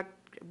select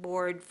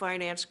board,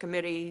 finance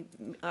committee,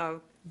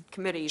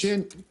 committees?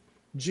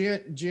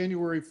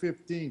 January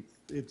 15th,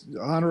 it's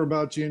on or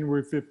about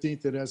January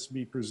 15th, it has to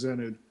be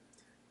presented.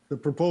 The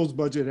proposed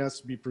budget has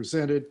to be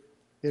presented.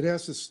 It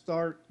has to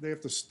start, they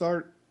have to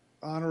start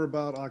on or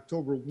about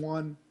October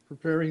 1,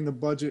 preparing the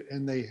budget,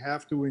 and they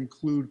have to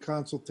include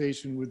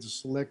consultation with the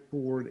select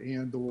board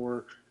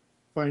and/or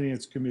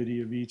finance committee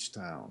of each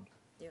town.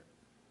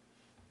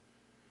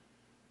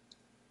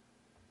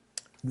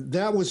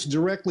 That was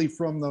directly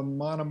from the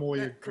Monomoy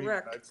agreement.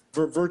 Correct.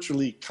 I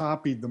virtually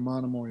copied the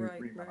Monomoy Right,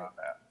 agreement right. on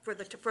that. For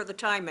the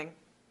timing,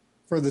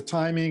 For the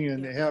timing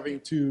and Yeah, having yeah.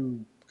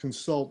 to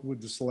consult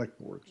with the select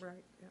board.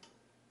 right,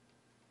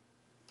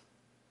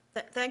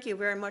 yeah. Thank you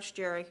very much,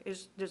 Jerry.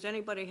 Does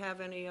anybody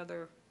have any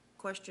other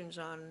questions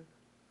on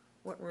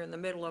what we're in the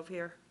middle of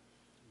here?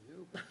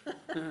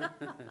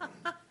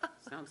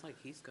 Sounds like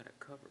he's got it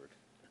covered.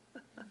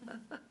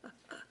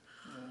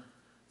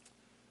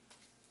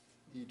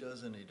 He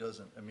does and he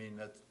doesn't. I mean,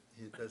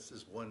 that's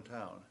just one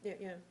town, Yeah,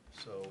 yeah,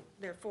 so,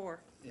 therefore.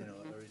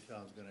 every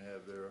town's gonna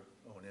have their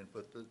own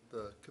input.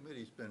 The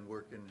committee's been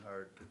working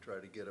hard to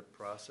try to get a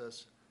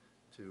process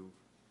to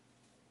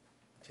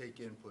take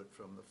input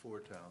from the 4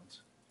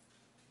 towns,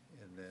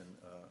 and then,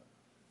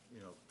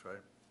 try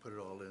to put it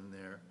all in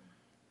there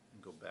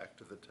and go back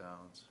to the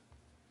towns.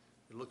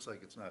 It looks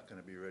like it's not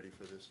gonna be ready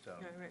for this town,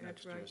 Yeah, right, next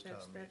that's right, year's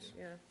town that's, meeting.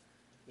 yeah,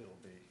 It'll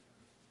be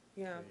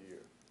yeah. a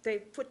year. They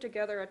put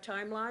together a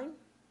timeline,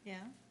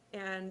 Yeah,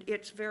 and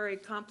it's very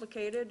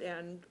complicated,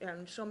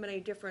 and so many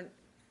different,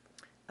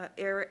 I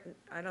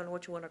don't know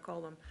what you want to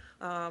call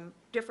them.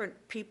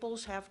 Different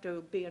peoples have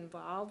to be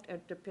involved,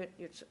 and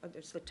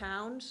it's the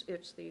towns,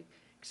 it's the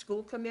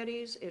school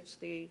committees, it's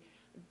the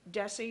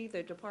DESE,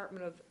 the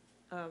Department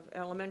of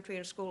Elementary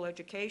and School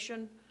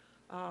Education,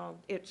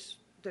 it's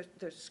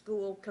the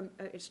school,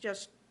 it's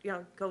just,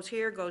 goes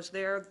here, goes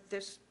there,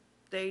 this,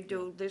 they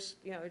do this,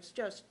 it's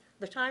just,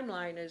 the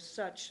timeline is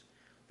such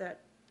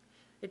that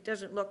it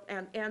doesn't look,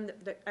 and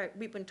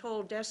we've been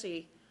told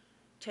DESE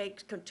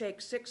can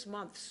take 6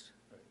 months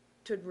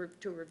to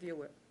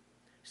review it.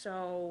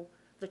 So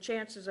the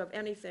chances of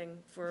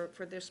anything for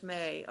this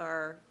May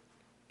are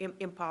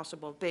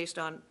impossible, based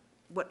on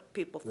what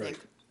people think.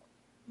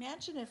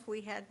 imagine if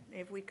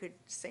we could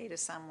say to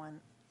someone,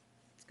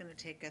 it's gonna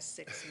take us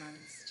 6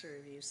 months to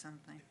review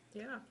something.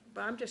 Yeah,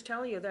 but I'm just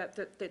telling you that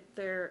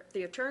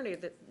the attorney,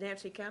 that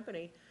Nancy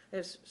Campany,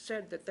 has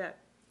said that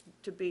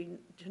to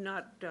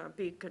not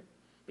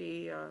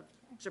be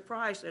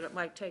surprised that it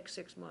might take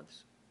 6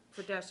 months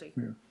for DESE.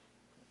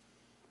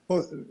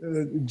 Well,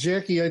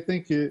 Jackie, I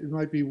think it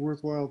might be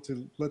worthwhile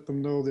to let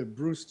them know that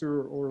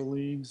Brewster,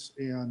 Orleans,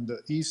 and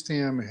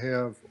Eastham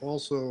have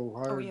also Oh,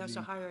 hired yes,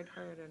 I the hired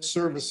an attorney.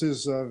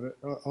 services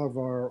of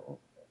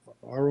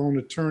our own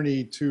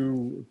attorney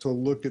to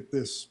look at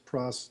this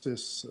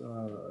process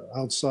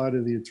outside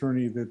of the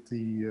attorney that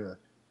the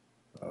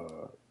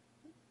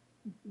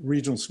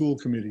regional school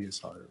committee has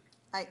hired.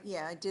 I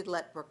did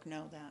let Brooke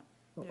know that.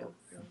 Yeah,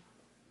 yeah.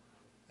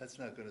 That's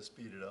not gonna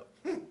speed it up.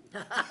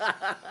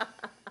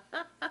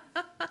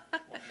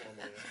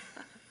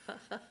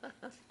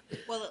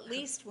 Well, at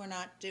least we're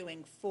not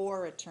doing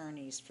 4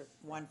 attorneys,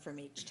 one from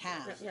each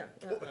town, Yeah,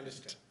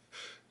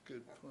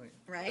 Good point.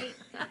 right?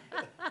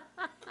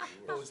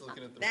 Always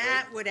looking at the.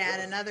 That would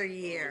add another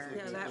year.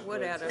 yeah, that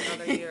would add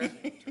another year.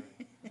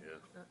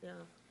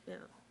 Yeah,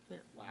 yeah.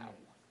 Wow.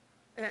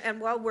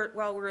 And while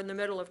we're in the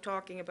middle of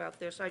talking about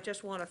this, I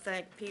just want to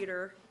thank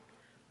Peter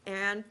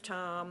and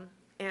Tom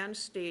and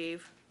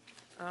Steve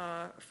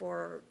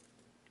for,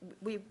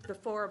 the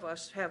 4 of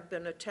us have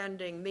been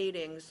attending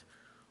meetings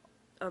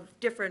of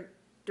different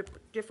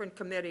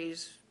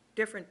committees,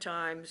 different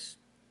times,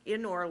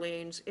 in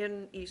Orleans,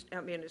 in East, I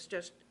mean, it's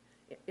just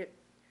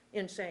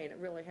insane. It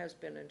really has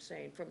been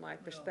insane from my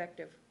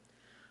perspective.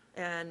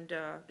 And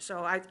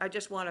so I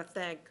just want to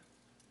thank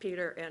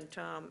Peter and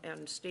Tom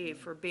and Steve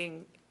for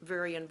being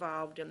very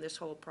involved in this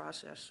whole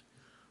process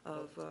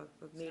of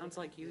meetings. Sounds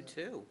like you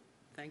too.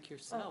 Thank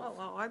yourself.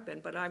 Oh, I've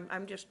been, but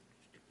I'm just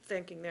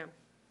thanking them.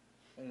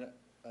 And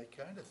I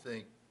kind of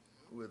think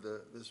with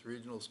this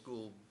regional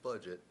school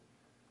budget,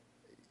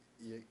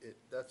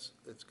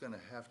 it's going to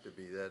have to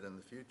be that in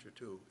the future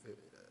too.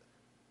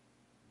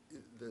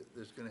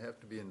 There's going to have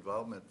to be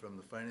involvement from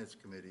the finance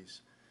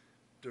committees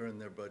during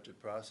their budget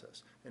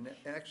process. And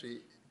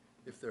actually,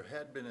 if there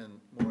had been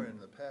more in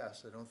the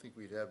past, I don't think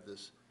we'd have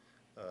this,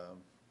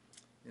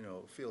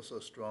 feel so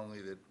strongly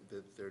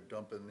that they're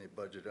dumping the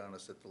budget on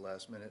us at the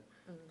last minute.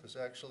 Because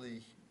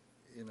actually,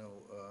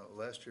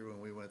 last year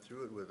when we went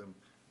through it with them,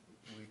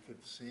 we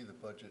could see the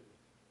budget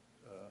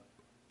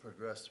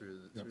progress through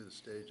the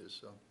stages.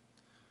 So,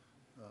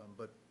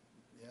 but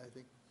yeah, I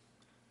think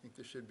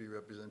there should be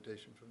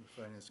representation from the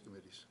finance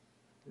committees.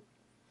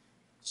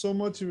 So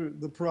much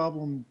of the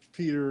problem,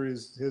 Peter,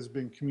 has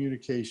been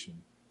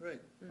communication.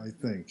 Right. I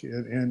think,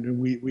 and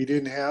we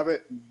didn't have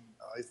it.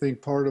 I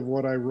think part of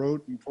what I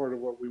wrote and part of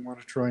what we want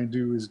to try and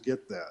do is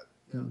get that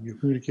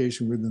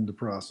communication within the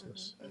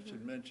process. I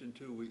should mention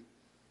too, we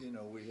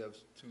have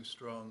 2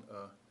 strong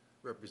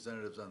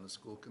representatives on the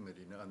school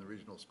committee now, on the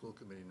regional school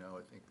committee now.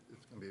 I think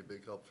it's going to be a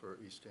big help for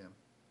Eastham.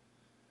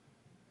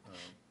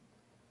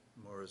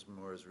 Maura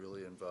is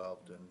really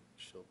involved, and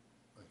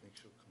I think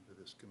she'll come to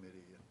this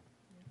committee.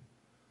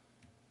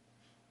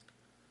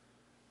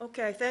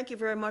 Okay, thank you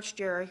very much,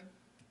 Jerry.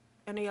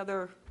 Any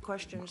other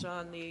questions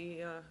on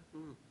the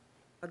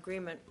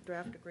agreement,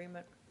 draft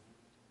agreement?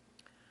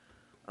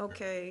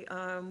 Okay,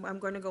 I'm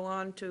going to go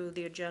on to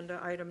the agenda,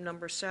 item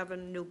number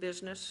 7, new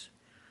business.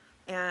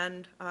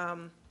 And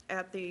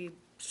at the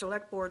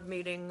Select Board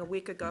meeting a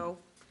week ago,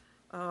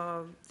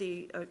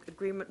 the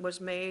agreement was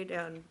made,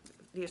 and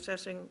the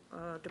assessing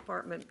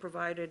department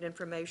provided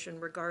information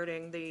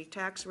regarding the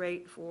tax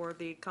rate for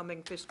the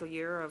coming fiscal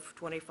year of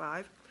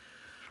 '25.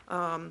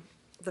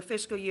 The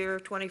fiscal year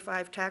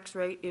 '25 tax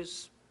rate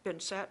is been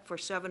set for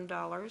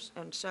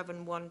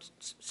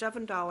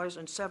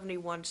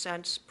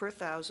 $7.71 per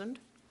thousand.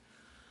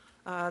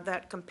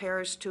 That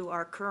compares to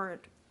our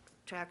current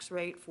tax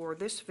rate for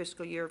this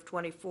fiscal year of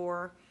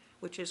 '24,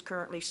 which is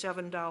currently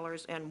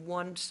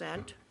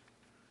 $7.01.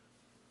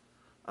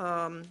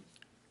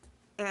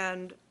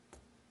 And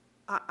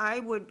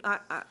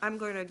I'm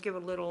going to give a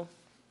little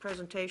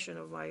presentation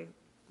of on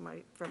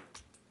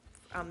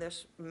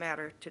this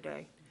matter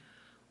today.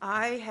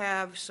 I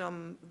have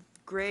some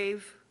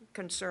grave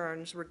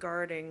concerns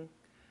regarding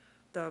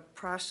the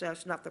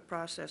process, not the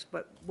process,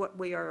 but what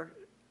we are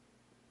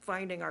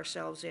finding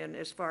ourselves in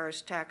as far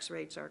as tax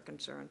rates are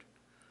concerned.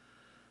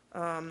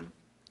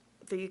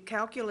 The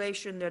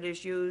calculation that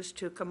is used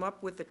to come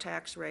up with the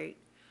tax rate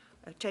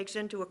takes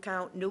into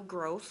account new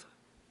growth,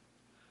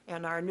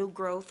 and our new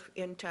growth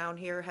in town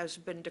here has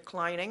been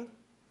declining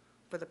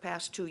for the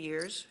past 2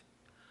 years.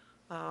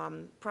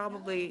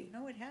 Probably,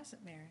 No, it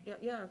hasn't, Mary.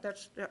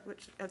 that's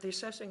at the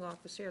assessing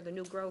office here, the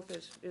new growth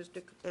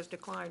has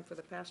declined for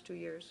the past 2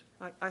 years.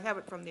 I have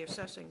it from the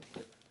assessing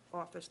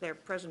office, their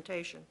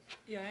presentation.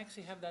 Yeah, I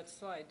actually have that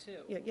slide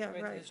too. Right,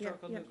 The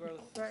historical new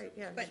growth. Right,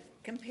 yeah. But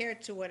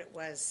compared to what it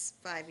was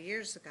 5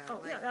 years ago,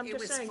 Oh, yeah, I'm it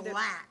just was saying that-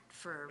 flat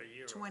for A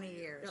year 20 over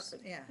year. years,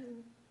 yeah.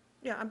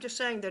 Yeah, I'm just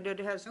saying that it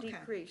has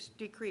Okay.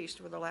 decreased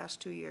for the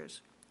last 2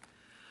 years.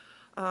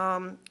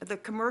 The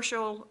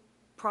commercial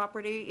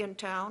property in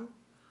town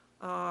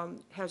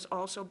has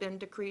also been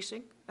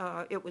decreasing.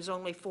 It was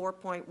only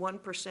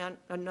 4.1%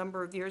 a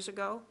number of years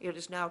ago. It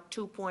is now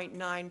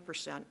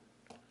 2.9%.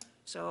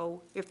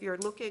 So if you're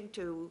looking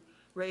to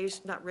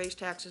not raise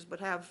taxes, but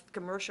have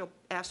commercial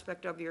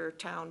aspect of your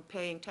town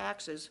paying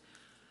taxes,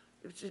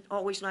 it's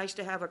always nice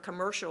to have a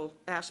commercial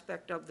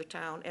aspect of the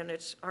town, and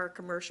our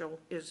commercial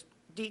is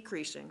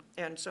decreasing.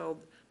 And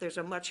so there's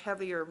a much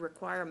heavier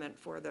requirement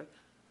for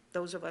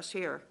those of us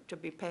here to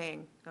be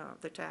paying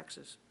the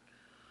taxes.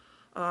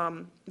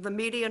 The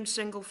median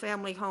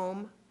single-family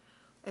home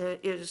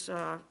is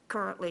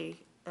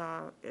currently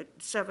at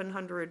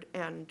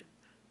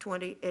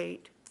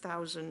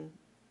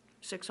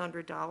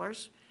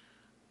 $728,600.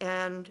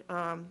 And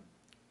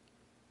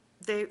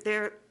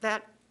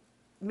that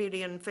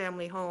median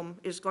family home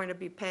is going to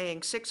be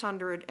paying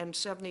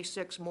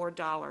 $676 more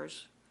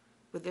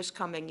with this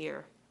coming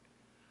year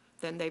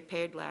than they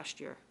paid last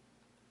year.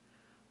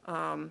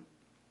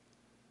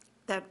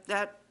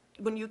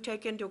 When you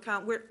take into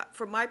account,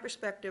 from my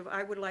perspective,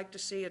 I would like to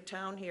see a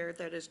town here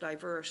that is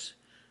diverse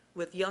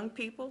with young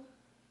people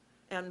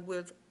and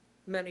with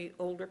many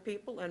older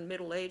people and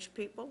middle-aged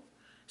people.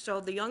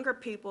 So the younger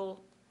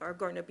people are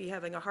going to be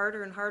having a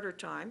harder and harder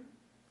time.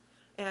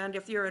 And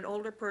if you're an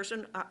older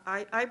person,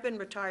 I've been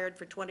retired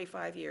for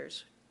 25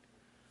 years.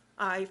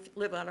 I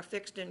live on a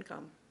fixed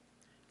income.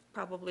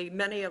 Probably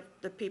many of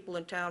the people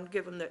in town,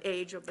 given the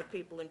age of the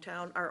people in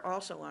town, are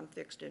also on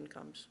fixed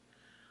incomes.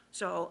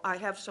 So I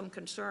have some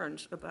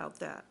concerns about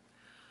that.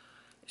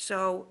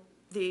 So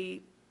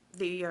the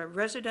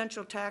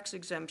residential tax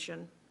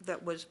exemption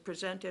that was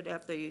presented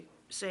at the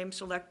same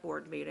select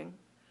board meeting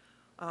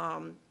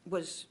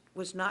was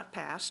not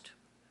passed.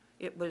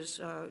 It was,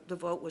 the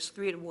vote was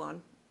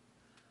 3-1.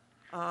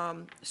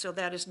 So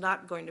that is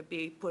not going to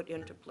be put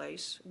into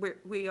place.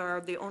 We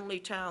are the only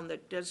town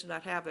that does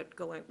not have it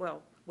going,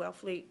 well,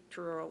 Wellfleet,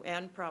 Truro,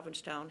 and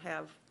Provincetown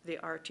have the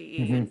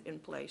RTE in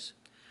place.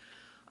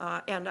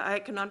 And I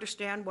can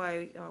understand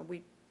why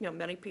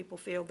many people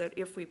feel that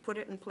if we put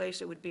it in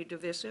place, it would be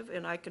divisive,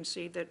 and I can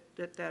see that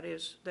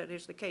is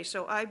the case.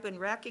 So I've been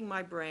racking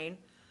my brain,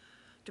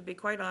 to be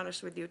quite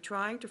honest with you,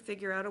 trying to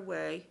figure out a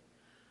way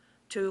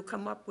to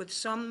come up with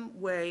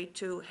some way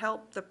to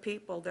help the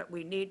people that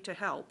we need to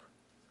help.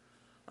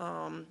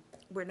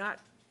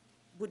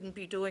 Wouldn't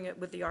be doing it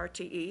with the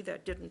RTE,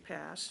 that didn't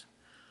pass.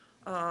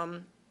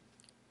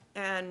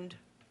 And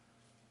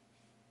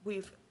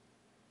we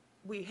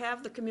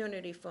have the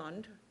community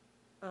fund,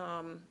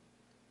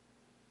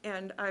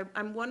 and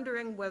I'm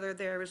wondering whether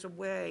there is a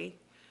way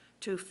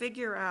to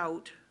figure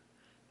out,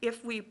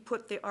 if we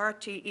put the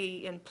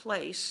RTE in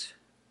place,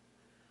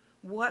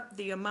 what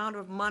the amount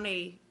of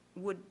money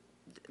the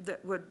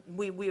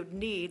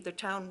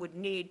town would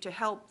need to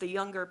help the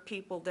younger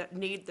people that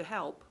need the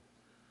help,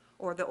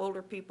 or the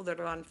older people that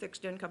are on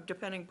fixed income,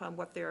 depending upon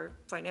what their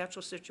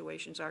financial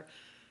situations are,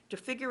 to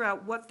figure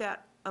out what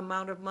that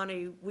amount of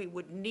money we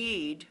would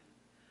need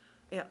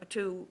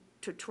to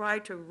try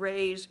to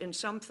raise in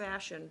some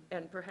fashion,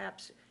 and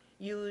perhaps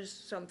use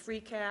some free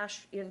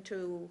cash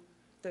into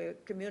the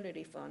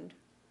community fund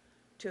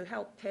to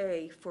help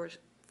pay for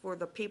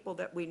the people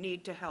that we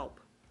need to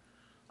help.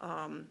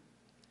 I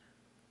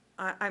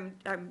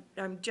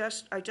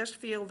just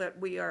feel that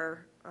we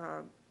are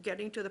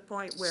getting to the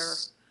point where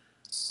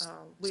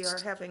we are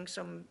having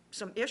some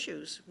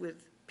issues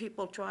with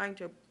people trying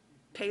to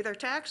pay their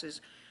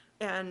taxes.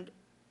 And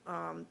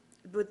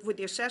with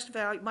the assessed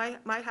value,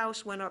 my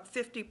house went up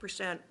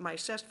 50%, my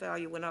assessed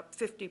value went up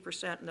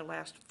 50% in the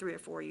last 3 or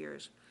 4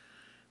 years.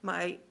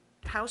 My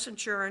house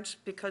insurance,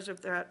 because of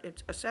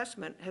that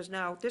assessment, has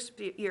now, this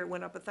year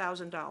went up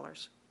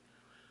 $1,000.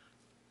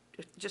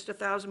 Just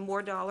 $1,000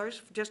 more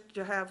dollars just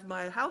to have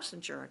my house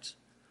insurance.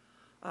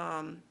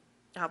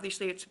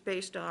 Obviously, it's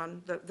based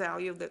on the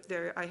value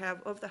that I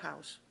have of the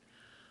house.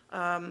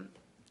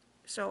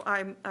 So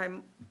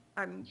I'm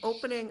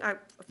opening,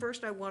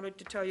 first I wanted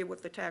to tell you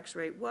what the tax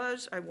rate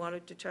was. I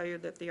wanted to tell you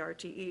that the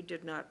RTE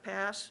did not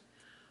pass.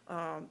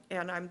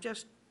 And I'm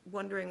just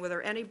wondering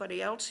whether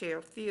anybody else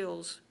here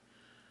feels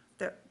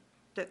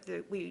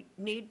that we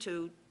need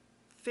to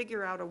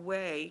figure out a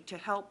way to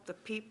help the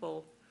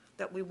people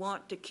that we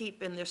want to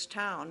keep in this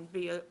town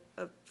be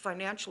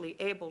financially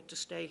able to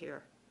stay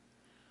here.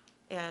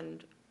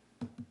 And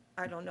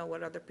I don't know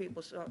what other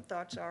people's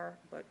thoughts are,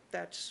 but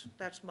that's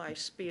my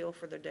spiel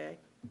for the day.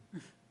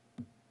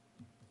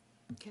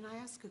 Can I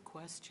ask a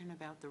question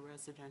about the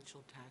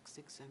residential tax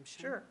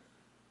exemption? Sure.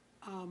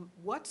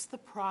 What's the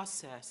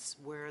process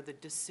where the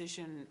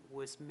decision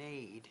was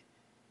made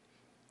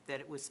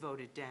that it was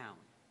voted down?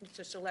 It's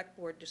a select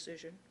board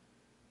decision.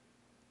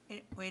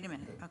 Wait a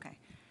minute, okay.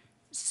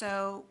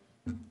 So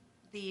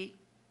the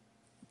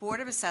Board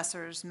of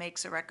Assessors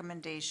makes a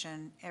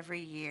recommendation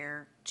every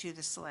year to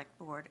the Select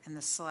Board, and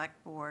the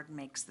Select Board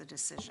makes the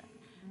decision.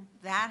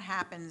 That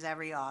happens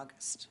every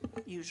August,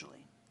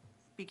 usually,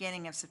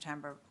 beginning of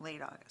September,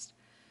 late August.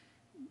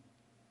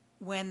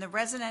 When the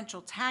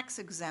residential tax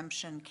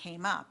exemption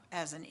came up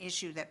as an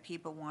issue that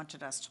people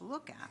wanted us to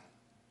look at,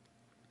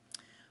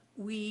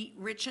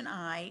 Rich and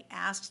I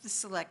asked the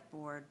Select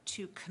Board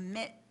to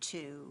commit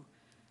to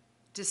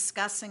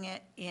discussing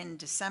it in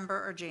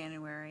December or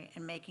January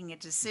and making a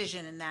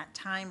decision in that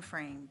time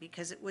frame,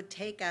 because it would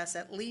take us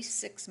at least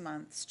 6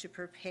 months to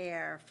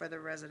prepare for the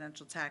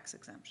residential tax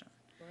exemption.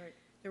 Right.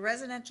 The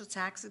residential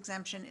tax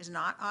exemption is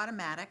not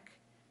automatic.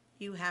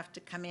 You have to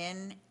come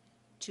in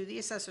to the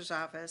assessor's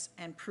office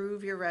and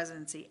prove your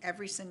residency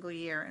every single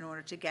year in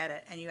order to get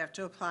it, and you have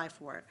to apply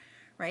for it,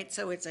 right?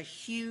 So it's a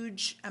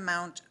huge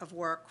amount of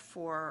work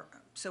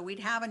so we'd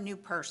have a new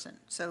person.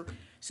 So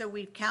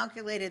we've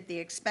calculated the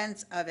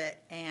expense of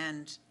it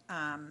and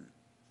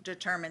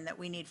determined that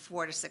we need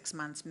 4 to 6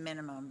 months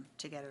minimum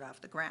to get it off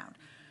the ground.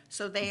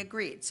 So they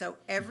agreed. So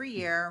every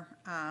year,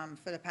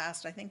 for the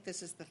past, I think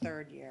this is the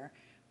 3rd year,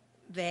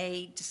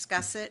 they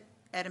discuss it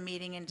at a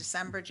meeting in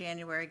December,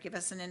 January, give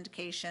us an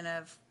indication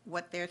of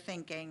what they're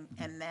thinking,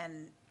 and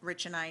then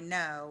Rich and I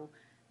know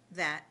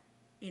that,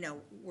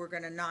 we're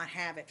going to not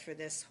have it for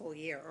this whole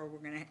year, or we're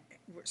going to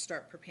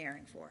start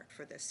preparing for it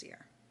for this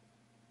year.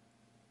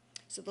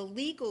 So the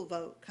legal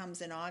vote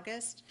comes in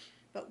August,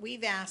 but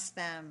we've asked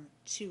them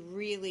to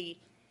really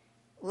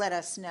let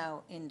us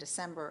know in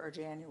December or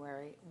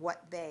January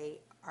what they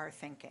are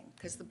thinking.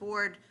 Because the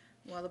board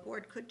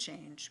could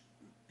change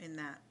in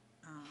that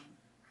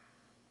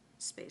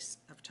space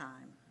of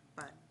time,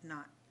 but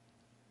not,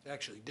 It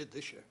actually did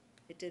this year.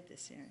 it did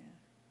this year,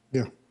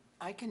 yeah. Yeah.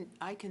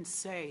 I can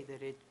say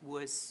that it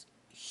was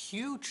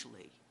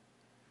hugely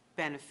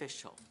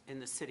beneficial in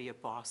the city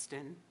of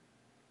Boston,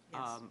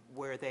 Yes.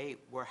 where they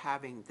were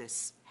having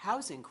this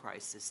housing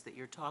crisis that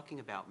you're talking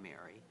about,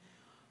 Mary.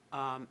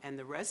 And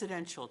the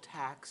residential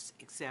tax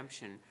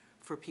exemption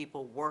for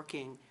people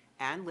working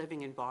and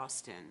living in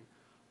Boston,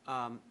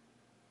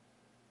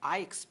 I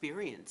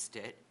experienced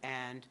it,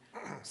 and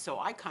so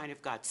I kind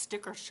of got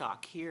sticker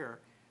shock here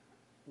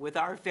with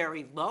our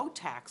very low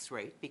tax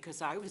rate,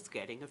 because I was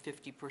getting a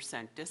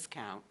 50%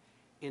 discount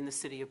in the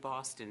city of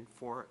Boston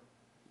for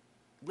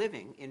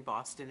living in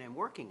Boston and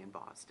working in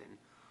Boston.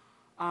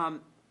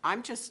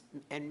 I'm just,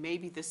 and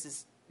maybe this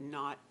is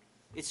not,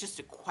 it's just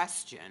a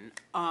question.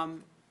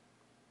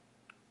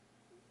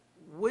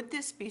 Would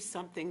this be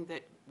something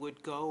that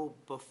would go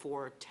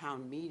before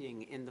town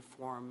meeting in the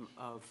form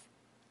of?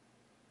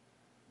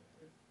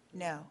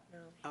 No.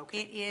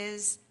 Okay. It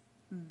is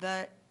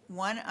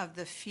one of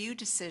the few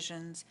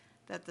decisions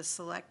that the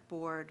Select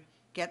Board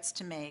gets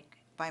to make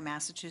by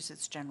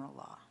Massachusetts general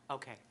law.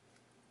 Okay.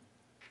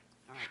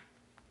 All right.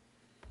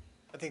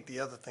 I think the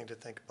other thing to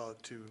think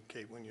about too,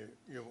 Kate, when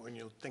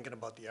you're thinking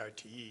about the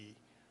RTE,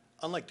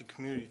 unlike the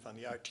community fund,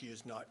 the RTE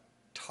is not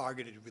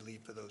targeted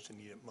relief for those who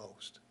need it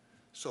most.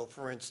 So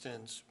for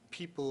instance,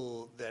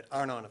 people that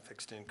aren't on a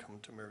fixed income,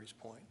 to Mary's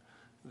point,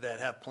 that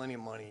have plenty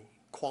of money,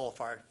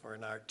 qualify for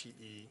an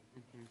RTE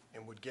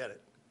and would get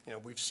it.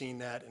 We've seen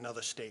that in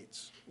other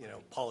states.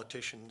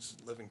 Politicians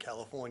live in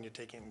California,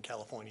 take it in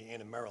California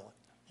and in Maryland,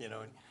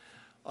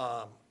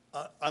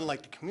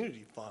 unlike the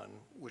community fund,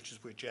 which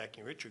is where Jackie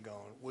and Rich are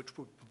going, which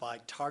would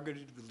provide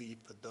targeted relief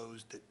for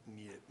those that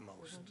need it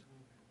most.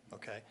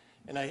 Okay?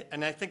 And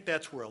I think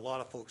that's where a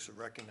lot of folks are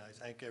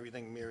recognized. I think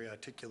everything Mary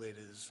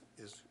articulated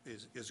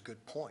is a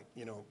good point.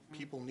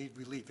 People need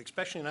relief,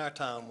 especially in our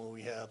town where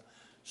we have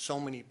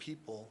so many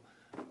people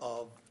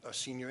of a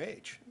senior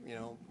age.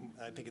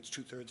 I think it's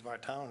 2/3 of our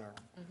town are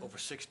over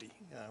 60,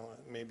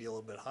 maybe a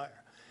little bit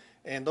higher.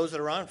 And those that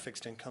are on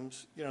fixed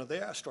incomes, they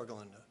are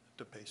struggling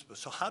to pay.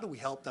 So how do we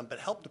help them, but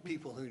help the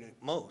people who need it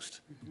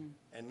most,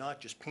 and not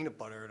just peanut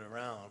butter it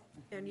around?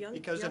 And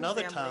Because in young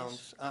other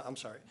families- towns, I'm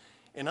sorry,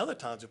 in other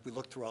towns, if we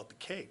look throughout the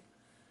Cape,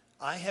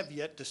 I have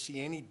yet to see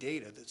any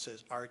data that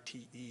says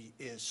RTE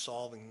is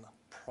solving the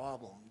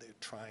problem they're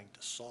trying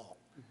to solve.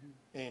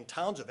 And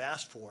towns have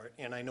asked for it,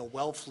 and I know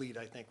Wellfleet,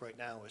 I think, right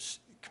now is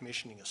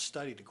commissioning a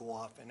study to go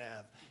off and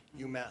have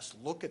UMass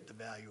look at the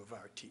value of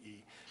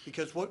RTE.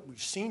 Because what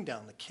we've seen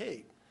down the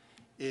Cape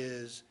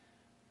is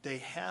they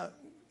have,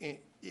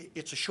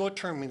 it's a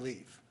short-term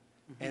relief,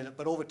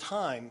 but over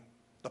time,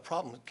 the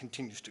problem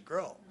continues to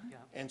grow. Yeah.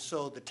 And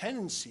so the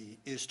tendency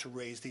is to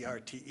raise the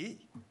RTE.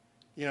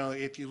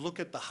 If you look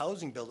at the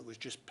housing bill that was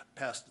just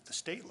passed at the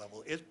state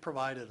level, it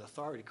provided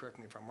authority, correct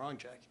me if I'm wrong,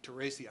 Jackie, to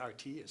raise the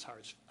RTE as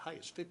high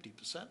as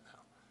 50% now.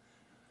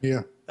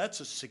 Yeah. That's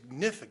a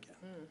significant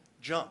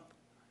jump.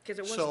 Because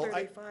it was So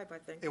 35, I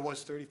think. It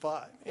was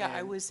 35. Yeah, I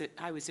and-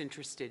 was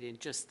interested in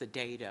just the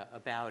data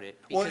about it,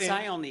 Well, because and-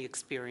 I only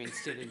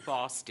experienced it in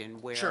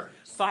Boston, where Sure.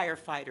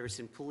 firefighters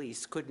and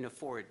police couldn't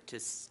afford to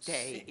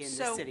stay in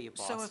the city of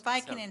Boston. So if I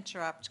can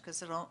interrupt,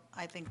 because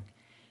I think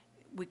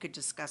we could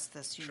discuss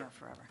this,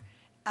 forever.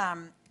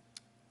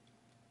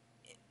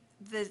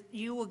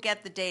 You will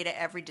get the data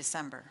every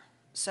December.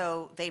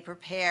 So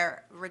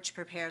Rich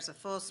prepares a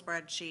full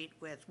spreadsheet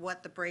with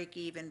what the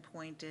break-even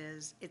point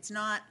is. It's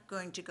not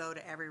going to go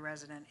to every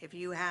resident. If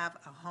you have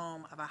a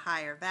home of a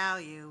higher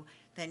value,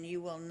 then you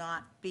will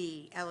not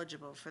be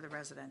eligible for the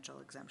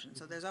residential exemption.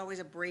 So there's always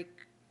a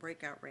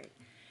breakout rate.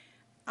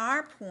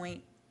 Our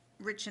point,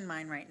 Rich and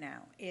mine right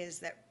now, is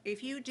that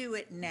if you do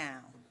it now,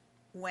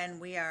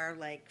 when we are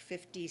like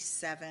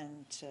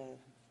 57 to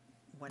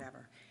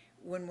whatever,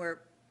 when we're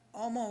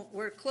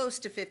close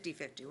to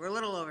 50-50, we're a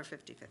little over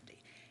 50-50,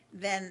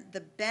 then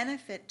the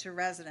benefit to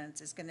residents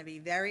is going to be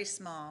very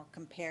small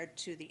compared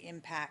to the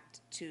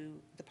impact to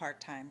the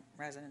part-time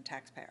resident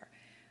taxpayer.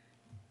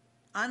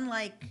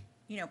 Unlike,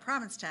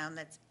 Provincetown,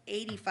 that's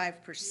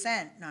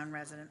 85%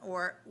 non-resident,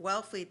 or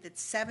Wellfleet,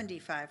 that's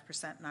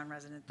 75%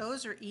 non-resident.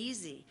 Those are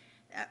easy.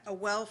 A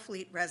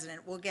Wellfleet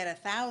resident will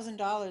get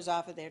 $1,000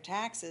 off of their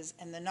taxes,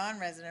 and the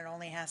non-resident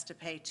only has to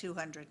pay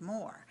 $200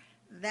 more.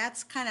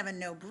 That's kind of a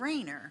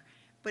no-brainer.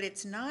 But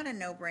it's not a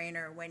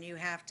no-brainer when you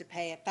have to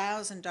pay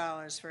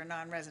 $1,000 for a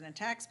non-resident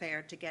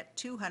taxpayer to get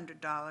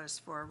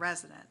 $200 for a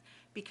resident.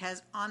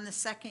 Because on the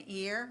second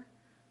year,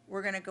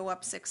 we're going to go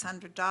up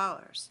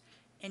 $600,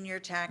 and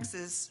your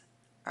taxes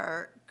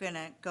are going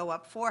to go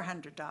up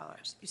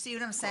 $400. You see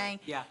what I'm saying?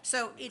 Yeah.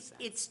 So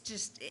it's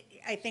just,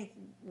 I think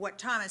what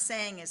Tom is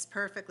saying is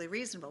perfectly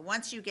reasonable.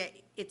 Once you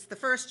it's the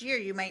first year,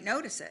 you might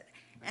notice it,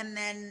 and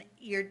then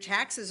your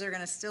taxes are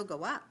going to still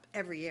go up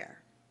every year.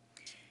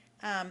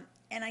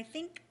 And I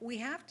think we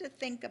have to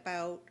think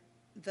about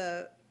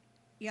the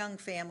young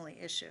family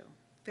issue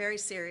very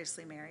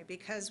seriously, Mary,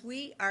 because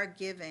we are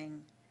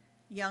giving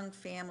young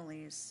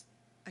families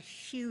a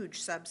huge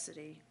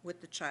subsidy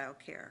with the child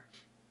care.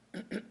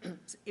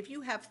 If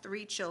you have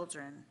 3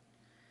 children,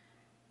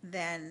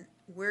 then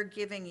we're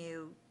giving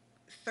you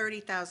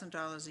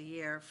 $30,000 a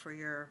year for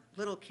your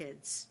little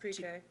kids.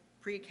 Pre-K.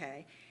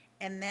 Pre-K.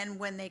 And then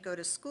when they go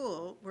to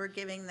school, we're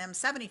giving them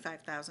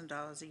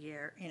 $75,000 a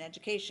year in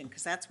education,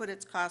 because that's what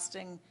it's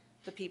costing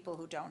the people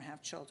who don't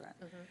have children.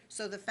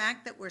 So the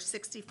fact that we're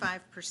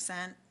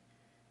 65%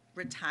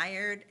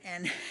 retired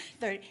and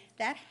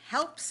that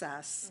helps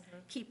us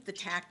keep the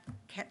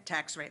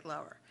tax rate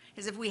lower.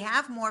 Because if we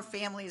have more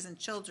families and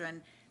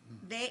children,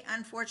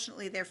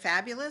 unfortunately, they're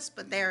fabulous,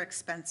 but they're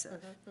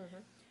expensive.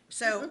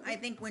 So I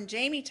think when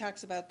Jamie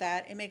talks about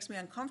that, it makes me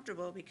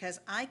uncomfortable, because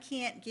I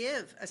can't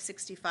give a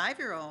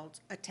 65-year-old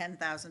a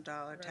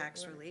 $10,000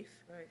 tax relief.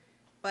 Right.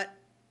 But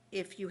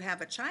if you have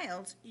a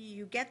child,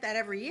 you get that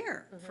every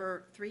year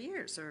for 3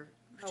 years or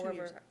 2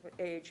 years. However,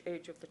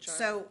 age of the child.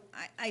 So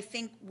I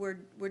think we're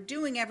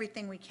doing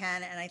everything we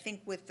can, and I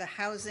think with the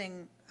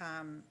housing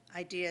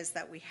ideas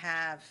that we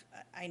have,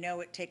 I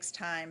know it takes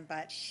time,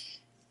 but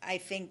I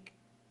think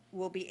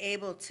we'll be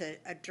able to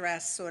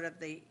address sort of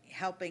the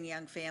helping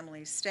young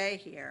families stay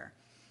here.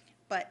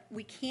 But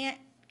we can't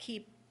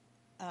keep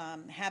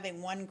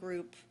having one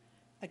group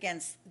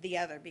against the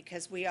other,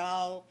 because we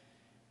all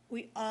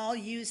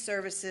use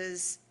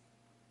services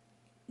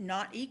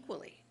not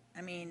equally.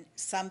 I mean,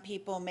 some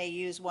people may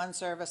use one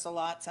service a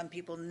lot, some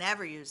people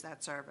never use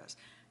that service.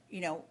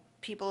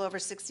 People over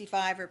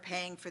 65 are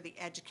paying for the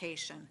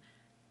education.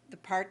 The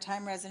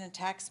part-time resident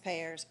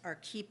taxpayers are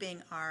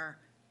keeping our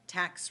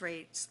tax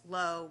rates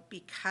low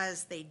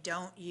because they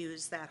don't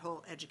use that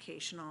whole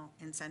educational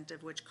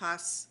incentive, which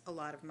costs a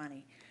lot of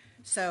money.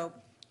 So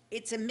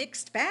it's a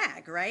mixed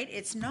bag, right?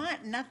 It's none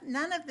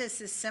of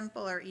this is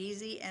simple or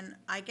easy, and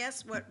I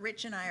guess what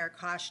Rich and I are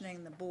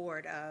cautioning the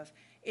board of,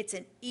 it's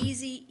an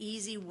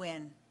easy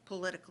win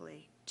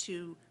politically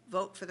to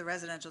vote for the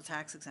residential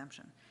tax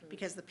exemption,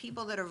 because the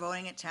people that are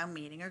voting at town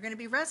meeting are going to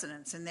be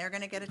residents, and they're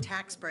going to get a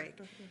tax break.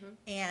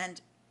 And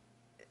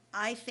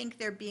I think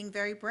they're being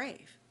very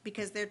brave,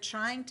 because they're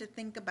trying to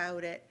think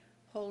about it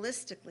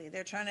holistically.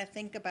 They're trying to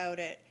think about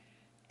it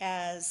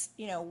as,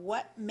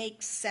 what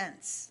makes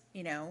sense,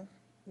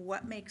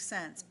 what makes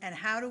sense? And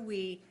how do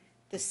we,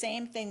 the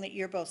same thing that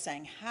you're both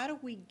saying, how do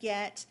we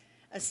get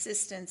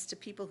assistance to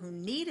people who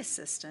need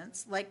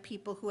assistance, like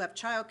people who have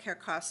childcare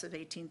costs of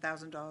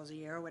 $18,000 a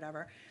year or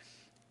whatever,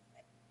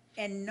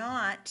 and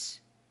not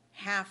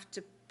have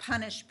to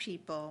punish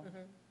people,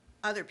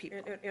 other people?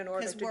 In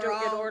order 'Cause to we're do, in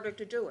all- order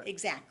to do it.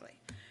 Exactly.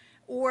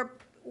 Or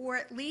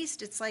at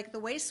least it's like the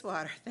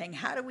wastewater thing.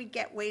 How do we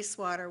get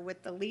wastewater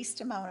with the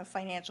least amount of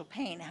financial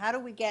pain? How do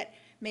we get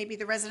maybe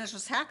the residential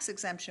tax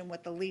exemption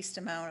with the least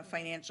amount of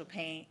financial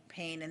pain?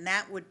 And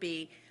that would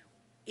be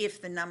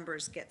if the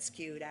numbers get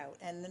skewed out.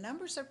 And the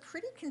numbers are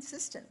pretty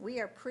consistent. We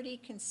are pretty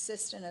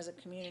consistent as a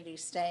community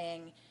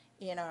staying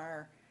in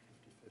our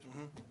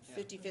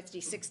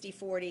 50-50,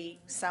 60-40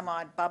 some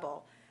odd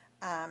bubble.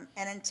 And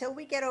until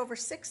we get over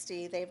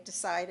 60, they've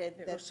decided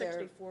It that was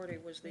they're.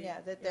 60/40 was the.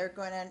 Yeah, that they're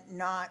going to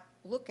not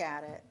look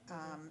at it.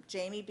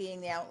 Jamie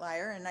being the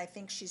outlier, and I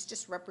think she's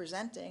just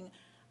representing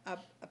a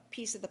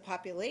piece of the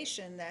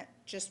population that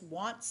just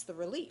wants the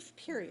relief,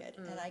 period.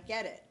 And I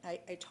get it. I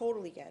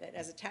totally get it.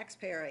 As a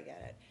taxpayer, I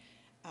get it.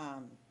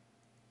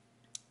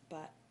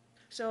 But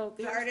So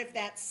part of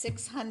that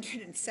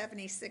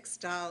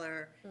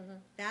 $676,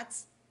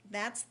 that's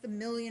the $1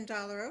 million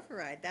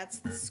override. That's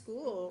the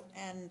school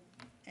and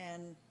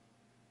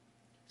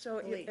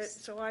So, police.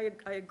 so I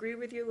agree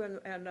with you,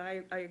 and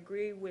I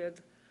agree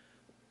with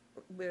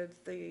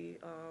the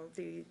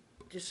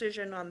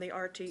decision on the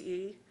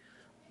RTE,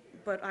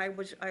 but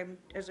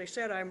as I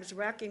said, I was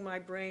racking my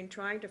brain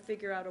trying to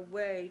figure out a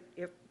way,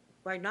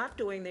 by not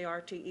doing the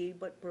RTE,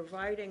 but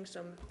providing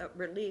some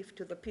relief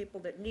to the people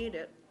that need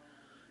it,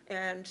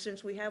 and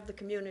since we have the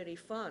community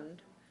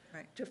fund,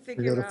 Right. to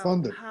figure gotta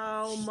fund out it.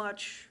 how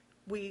much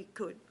we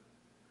could,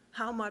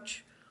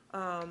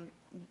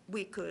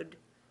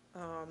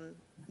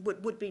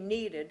 would be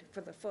needed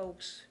for the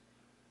folks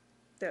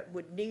that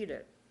would need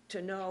it,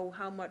 to know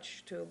how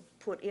much to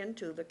put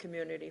into the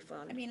community I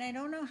fund. mean, I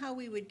don't know how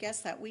we would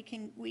guess that. We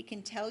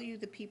can tell you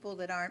the people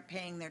that aren't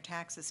paying their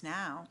taxes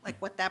now, like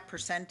what that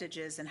percentage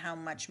is and how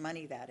much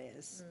money that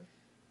is.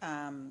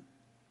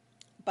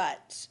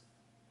 But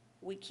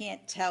we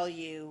can't tell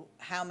you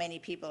how many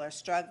people are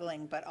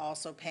struggling but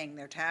also paying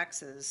their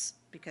taxes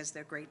because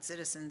they're great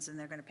citizens and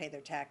they're gonna pay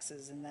their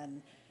taxes and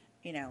then,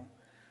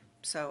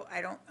 so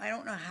I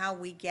don't know how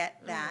we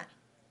get that.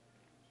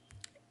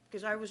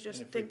 Because I was just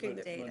And if we thinking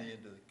put that, money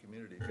into the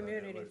community fund,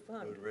 Community it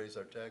fund. would raise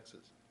our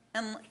taxes.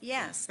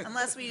 Yes,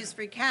 unless we use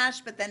free cash,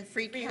 but then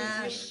free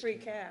cash. free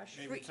cash.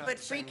 But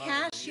free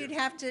cash, you'd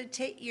have to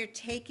you're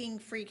taking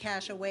free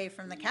cash away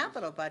from the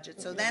capital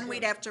budget, so then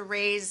we'd have to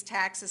raise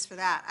taxes for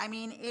that. I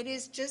mean, it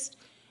is just,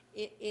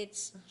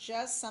 it's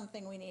just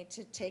something we need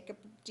to take a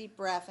deep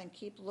breath and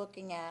keep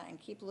looking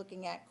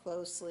at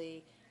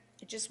closely.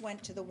 I just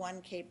went to the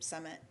One Cape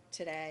Summit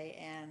today,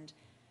 and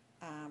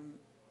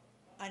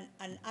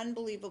an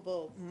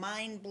unbelievable,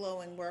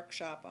 mind-blowing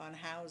workshop on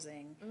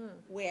housing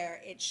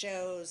where it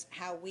shows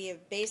how we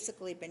have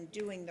basically been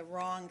doing the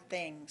wrong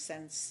thing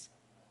since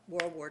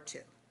World War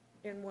II.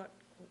 In what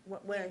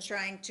way? And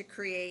trying to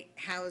create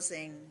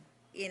housing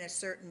in a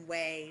certain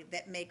way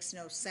that makes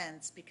no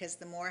sense, because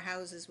the more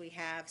houses we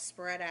have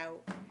spread out,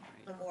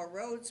 the more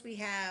roads we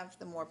have,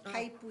 the more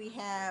pipe we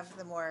have,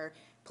 the more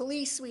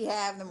police we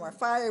have, the more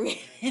fire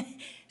we have.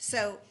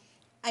 So,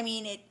 I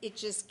mean, it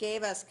just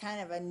gave us kind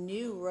of a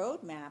new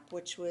roadmap,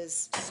 which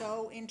was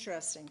so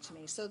interesting to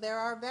me. So there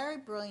are very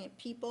brilliant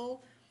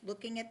people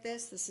looking at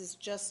this. This is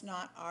just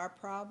not our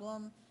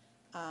problem.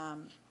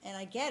 And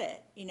I get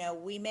it,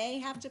 we may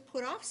have to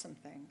put off some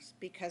things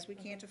because we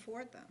can't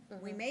afford them.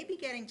 We may be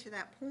getting to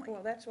that point.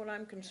 Well, that's what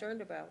I'm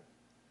concerned about.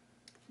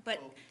 But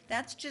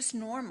that's just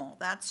normal.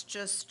 That's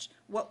just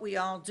what we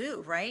all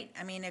do, right?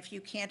 I mean, if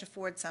you can't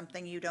afford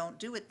something, you don't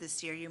do it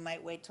this year. You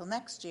might wait till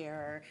next year,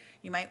 or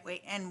you might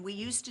wait. And we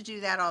used to do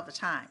that all the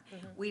time.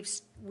 We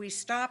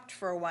stopped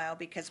for a while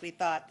because we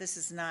thought this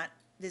is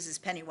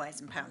penny wise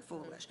and pound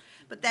foolish.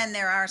 But then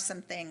there are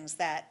some things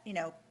that,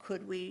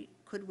 could we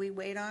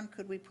wait on?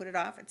 Could we put it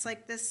off? It's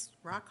like this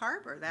Rock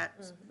Harbor,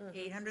 that's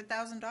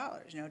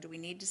 $800,000. Do we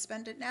need to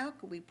spend it now?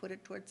 Could we put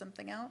it towards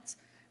something else?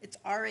 It's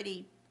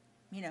already,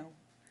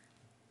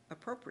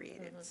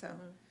 appropriated,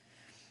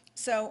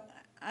 so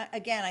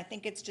again, I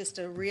think it's just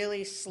a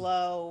really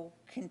slow,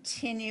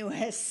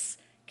 continuous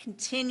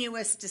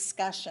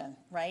discussion,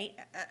 right?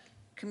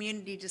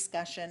 Community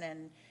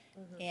discussion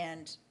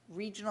and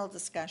regional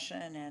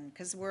discussion, and,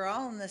 because we're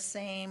all in the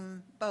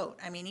same boat.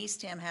 I mean,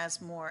 Eastham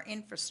has more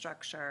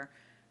infrastructure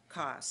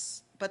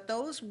costs, but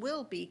those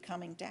will be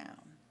coming down,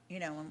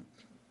 and of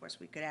course,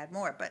 we could add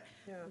more, but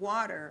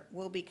water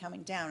will be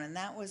coming down, and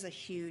that was a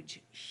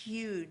huge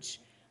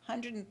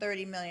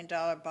 $130 million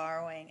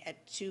borrowing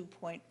at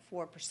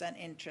 2.4%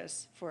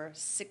 interest for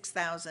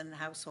 6,000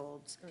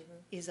 households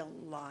is a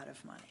lot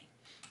of money.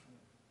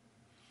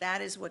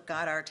 That is what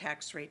got our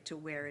tax rate to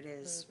where it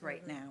is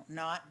right now,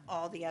 not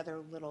all the other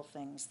little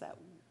things that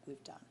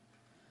we've done.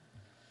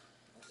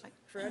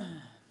 Fred?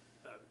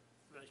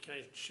 can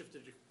I shift the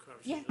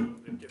conversation a little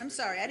bit different? I'm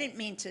sorry, I didn't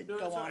mean to No,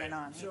 go it's all on and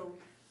right. on. So,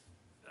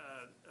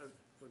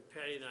 when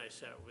Patty and I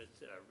sat with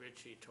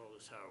Rich, he told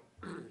us how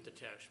the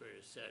tax rate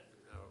is set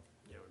and how,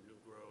 new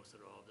growth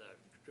and all of that.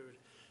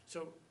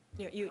 So,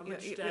 Yeah, how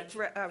much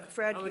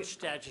Fred, how much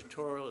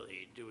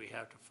statutorily do we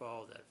have to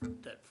follow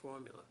that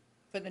formula?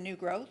 For the new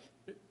growth,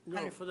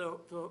 No, for the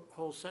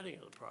whole setting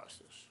of the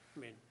process. I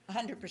mean,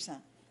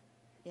 100%,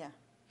 yeah.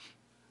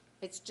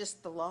 It's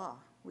just the law,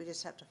 we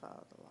just have to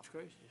follow the law. it's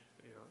crazy,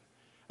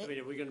 I mean,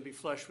 are we gonna be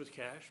flush with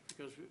cash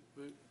because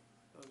we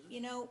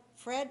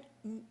Fred,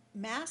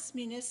 mass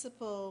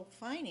municipal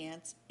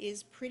finance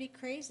is pretty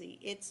crazy.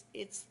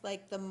 It's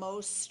like the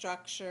most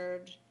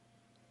structured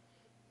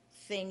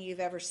thing you've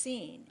ever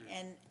seen.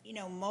 And,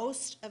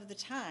 most of the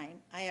time,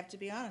 I have to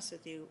be honest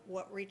with you,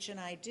 what Rich and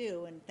I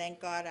do, and thank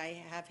God I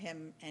have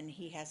him and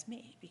he has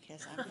me,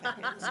 because I'm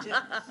fabulous too.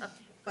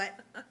 But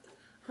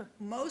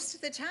most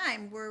of the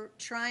time, we're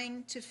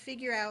trying to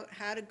figure out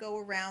how to go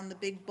around the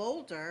big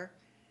boulder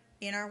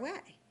in our way,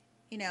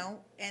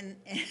 and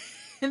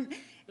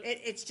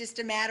it's just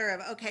a matter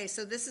of, okay,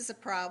 so this is a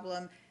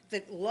problem.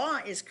 The law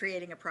is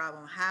creating a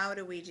problem. How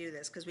do we do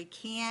this? Because we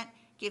can't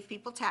give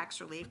people tax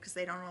relief because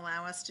they don't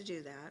allow us to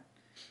do that.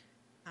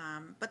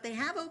 But they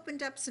have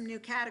opened up some new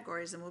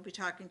categories, and we'll be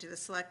talking to the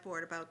select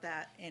board about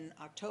that in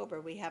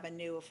October. We have a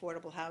new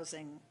affordable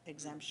housing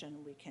exemption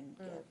we can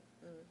give.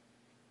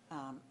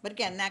 But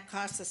again, that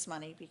costs us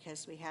money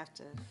because we have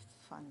to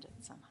fund it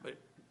somehow.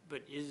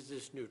 But is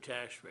this new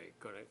tax rate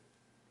gonna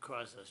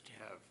cause us to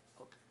have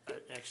an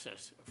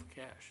excess of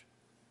cash?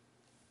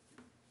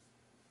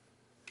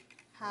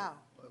 How?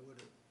 Why would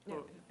it?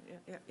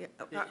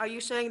 yeah. Are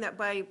you saying that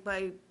by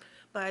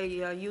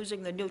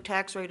using the new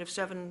tax rate of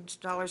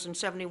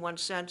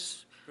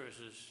 $7.71?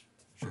 Versus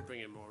should bring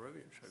in more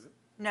revenue, shouldn't it?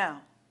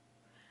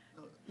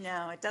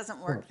 No, it doesn't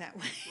work that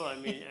way. Well, I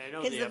mean, I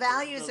know Because the upper-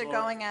 values are lower-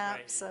 going up,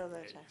 right, so the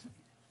right. tax.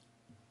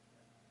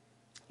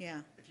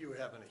 Yeah, If you were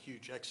having a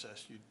huge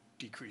excess, you'd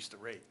decrease the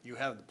rate. You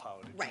have the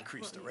power to Right.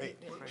 decrease the rate.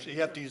 So you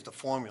have to use the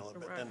formula,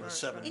 but then the Right.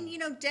 seven.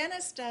 and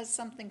Dennis does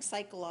something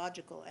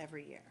psychological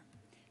every year.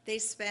 They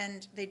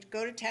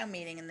go to town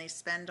meeting and they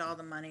spend all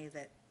the money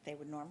that they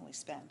would normally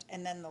spend.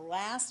 And then the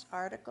last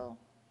article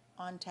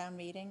on town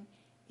meeting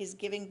is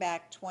giving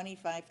back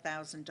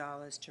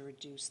 $25,000 to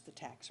reduce the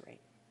tax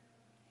rate.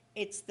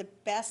 It's the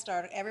best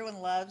article.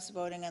 Everyone loves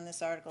voting on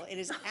this article. It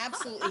is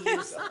absolutely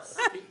useless.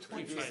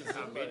 Keeps my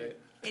town meeting.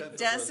 It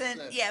doesn't,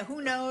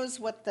 who knows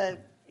what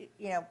but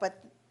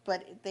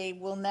they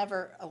will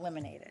never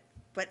eliminate it.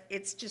 But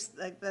it's just,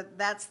 like,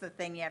 that's the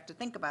thing you have to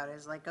think about,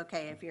 is like,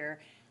 okay, if you're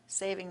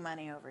saving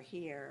money over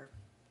here,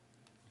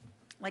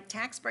 like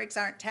tax breaks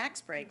aren't tax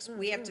breaks.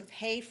 We have to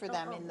pay for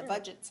them in the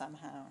budget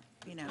somehow,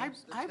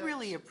 I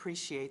really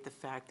appreciate the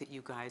fact that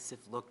you guys have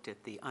looked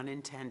at the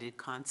unintended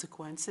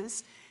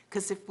consequences,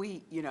 because if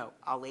we,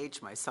 I'll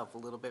age myself a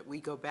little bit, we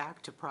go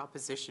back to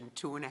Proposition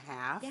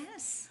 2.5.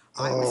 Yes.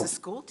 I was a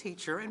school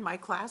teacher, and my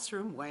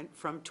classroom went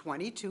from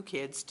 22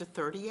 kids to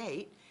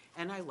 38,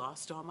 and I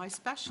lost all my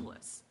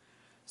specialists.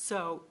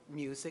 So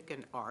music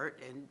and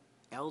art and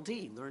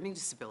LD, learning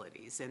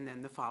disabilities, and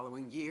then the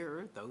following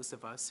year, those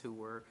of us who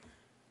were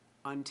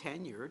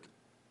untenured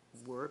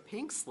were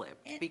pink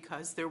slipped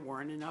because there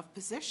weren't enough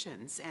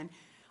positions. And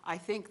I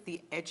think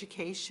the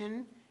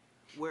education,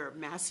 where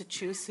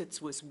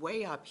Massachusetts was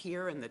way up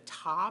here in the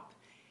top,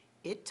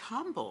 it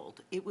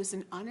tumbled. It was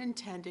an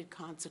unintended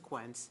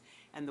consequence,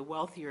 and the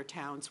wealthier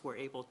towns were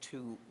able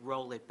to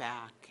roll it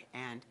back,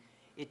 and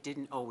it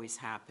didn't always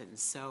happen,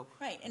 so.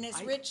 Right, and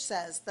as Rich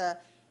says, the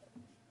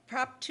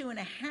Prop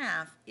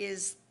 2.5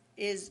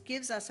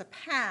 gives us a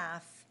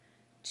path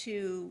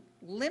to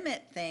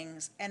limit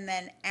things and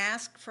then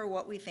ask for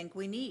what we think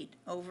we need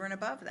over and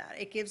above that.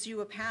 It gives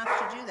you a path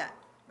to do that.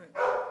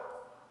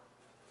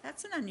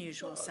 That's an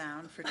unusual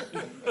sound for,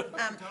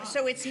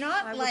 so it's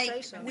not I would say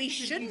like so. we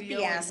shouldn't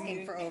be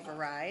asking for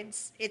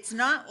overrides. It's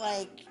not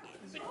like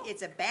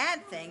it's a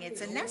bad thing,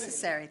 it's a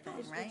necessary thing,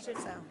 right? So,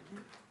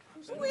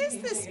 who is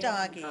this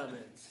doggy?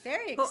 Comments.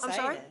 Very Oh, I'm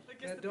sorry? excited.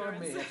 That dog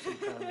may have some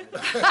comments.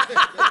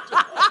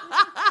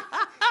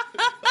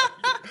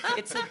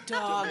 It's a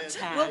dog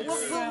tag.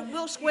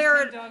 We'll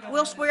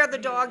swear the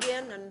dog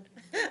in and.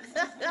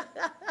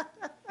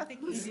 I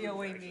think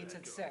EDOA meets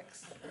at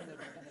 6 in the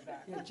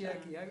back. Yeah,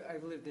 Jackie,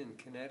 I've lived in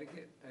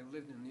Connecticut, I've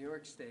lived in New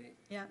York State,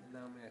 Yeah. and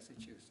now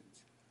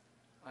Massachusetts.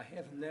 I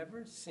have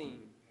never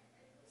seen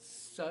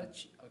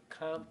such a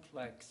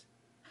complex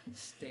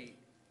state.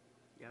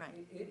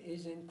 Right. It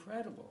is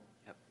incredible.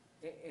 Yep.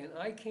 And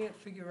I can't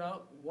figure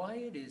out why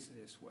it is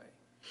this way.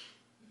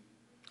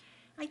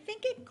 I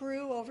think it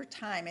grew over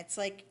time. It's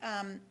like,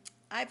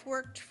 I've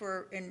worked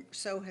for, and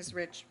so has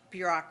Rich,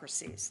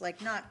 bureaucracies,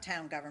 like not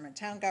town government.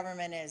 Town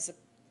government is a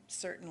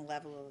certain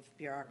level of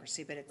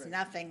bureaucracy, but it's Right.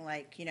 nothing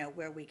like,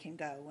 where we can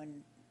go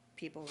when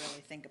people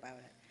really think about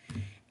it.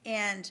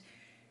 And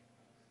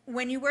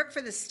when you work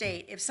for the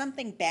state, if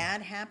something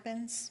bad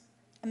happens,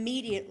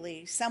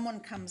 immediately, someone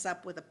comes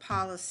up with a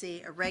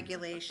policy, a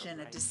regulation,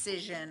 a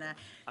decision,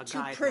 A to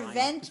guideline.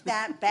 prevent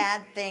that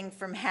bad thing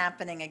from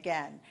happening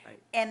again. Right.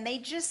 And they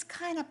just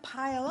kind of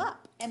pile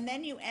up, and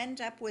then you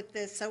end up with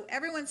this, so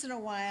every once in a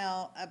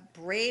while, a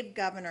brave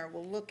governor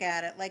will look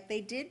at it like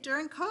they did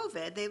during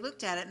COVID. They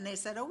looked at it and they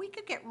said, oh, we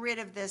could get rid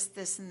of this,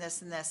 this, and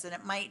this, and this, and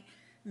it might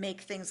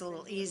make things a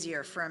little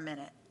easier for a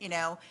minute, you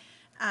know?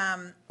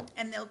 And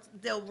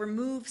they'll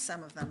remove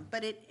some of them,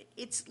 but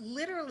it's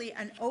literally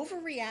an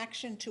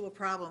overreaction to a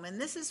problem. And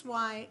this is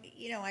why,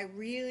 you know, I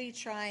really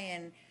try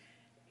and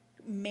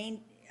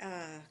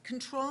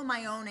control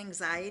my own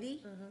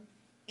anxiety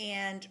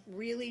and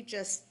really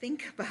just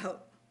think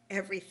about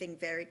everything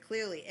very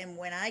clearly. And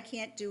when I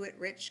can't do it,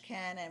 Rich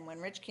can, and when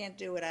Rich can't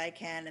do it, I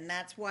can. And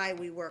that's why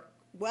we work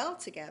well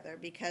together,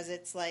 because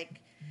it's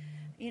like,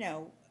 you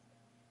know,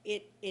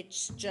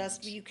 it's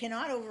just, you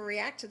cannot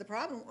overreact to the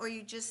problem, or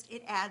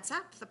it adds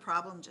up. The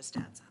problem just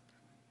adds up.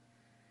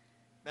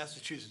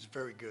 Massachusetts is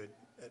very good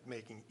at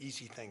making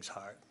easy things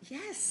hard.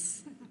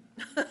 Yes.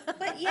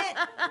 But yet,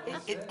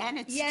 And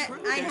it's Yet, true,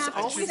 I there's have to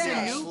always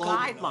say- a new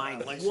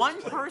guideline. One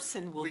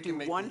person will We do can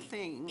make one them-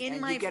 thing, In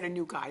and my- you get a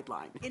new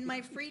guideline. in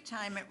my free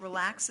time, it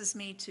relaxes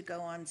me to go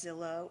on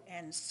Zillow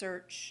and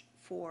search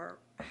for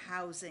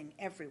housing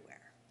everywhere.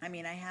 I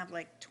mean, I have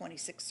like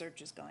 26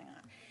 searches going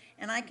on.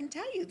 And I can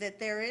tell you that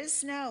there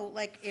is no,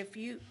 like,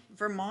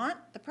 Vermont,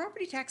 the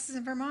property taxes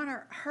in Vermont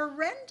are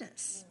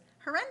horrendous,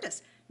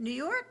 horrendous. New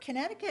York,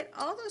 Connecticut,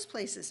 all those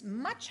places,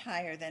 much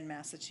higher than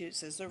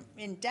Massachusetts, or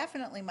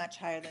indefinitely much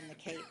higher than the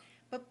Cape.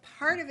 But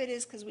part of it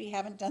is because we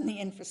haven't done the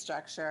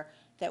infrastructure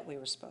that we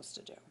were supposed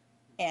to do.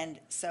 And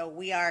so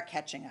we are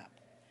catching up.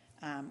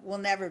 We'll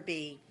never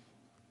be,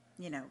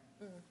 you know,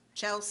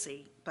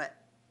 Chelsea, but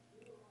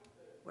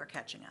we're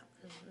catching up.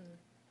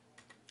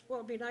 Well,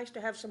 it'd be nice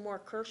to have some more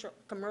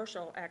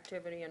commercial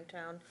activity in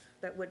town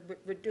that would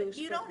reduce.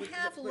 You don't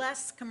have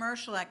less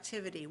commercial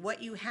activity.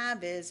 What you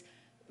have is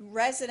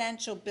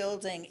residential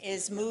building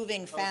is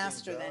moving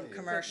faster than value.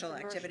 commercial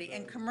activity.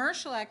 And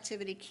commercial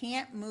activity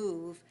can't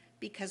move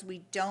because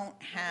we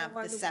don't have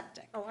the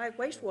septic. Oh, I have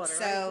wastewater, I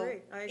So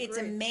agree, I agree. it's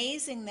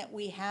amazing that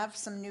we have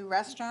some new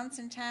restaurants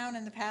in town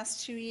in the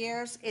past 2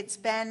 years. It's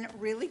been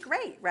really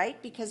great,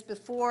 right? Because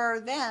before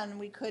then,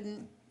 we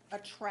couldn't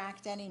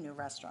attract any new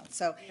restaurants.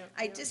 So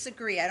I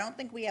disagree. I don't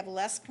think we have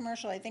less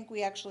commercial. I think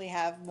we actually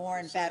have more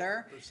and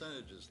better.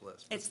 Percentage is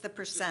less. It's the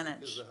Because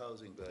percentage. the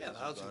housing values the have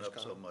housing's gone up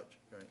so gone. much,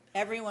 right?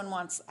 Everyone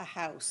wants a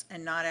house,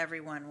 and not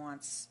everyone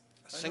wants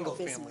A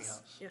single-family business.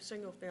 house. Yeah,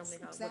 single-family house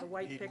with a Exactly.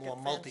 white Need picket more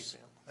fence. multifamily.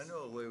 I know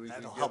a way we can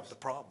That'll get. help the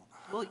problem.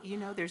 Well, you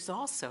know, there's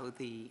also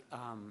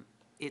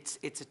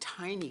it's a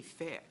tiny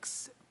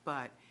fix,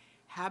 but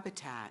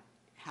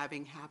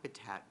having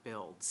habitat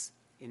builds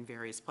in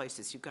various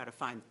places, you've got to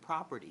find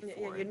property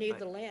for it. You need but-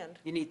 the land.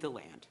 You need the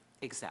land,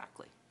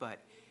 exactly. But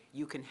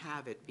you can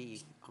have it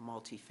be a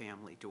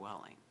multifamily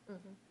dwelling.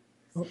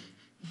 I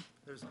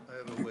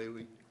have a way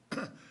we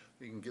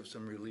can give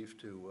some relief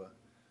to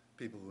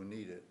people who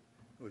need it,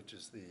 which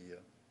is the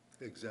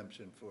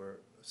exemption for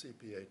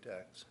CPA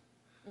tax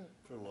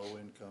for low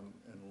income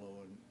and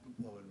low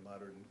and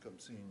moderate income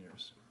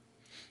seniors.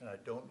 And I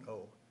don't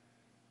know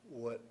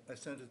I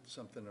sent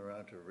something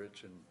around to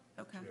Rich and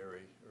Okay.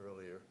 Jerry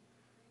earlier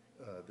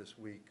this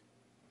week,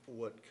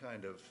 what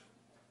kind of,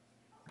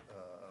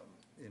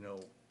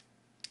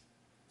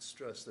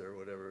 stress there,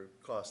 whatever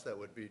cost that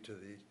would be to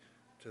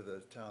the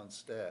town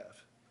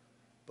staff.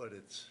 But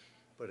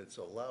it's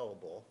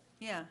allowable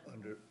Yeah.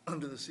 under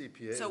the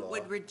CPA law. So it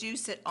would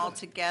reduce it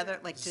altogether,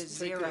 like to Take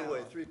zero?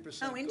 away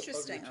 3% Oh,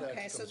 interesting. of your tax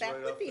Okay, so comes that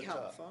right would off be the top.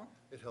 helpful.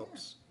 It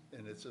helps,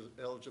 and it's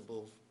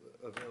available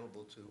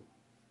to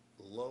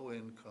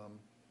low-income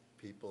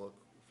people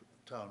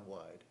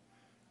townwide,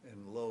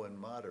 and low and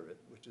moderate,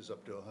 which is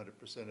up to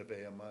 100% of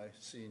AMI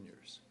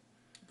seniors.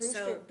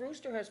 So-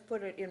 Brewster has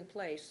put it in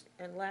place,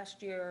 and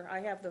last year, I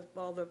have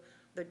all the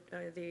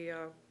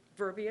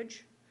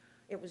verbiage.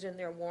 It was in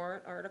their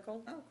warrant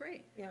article, Oh,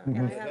 great. yeah. And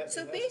I It have, has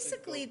So to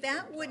basically, go that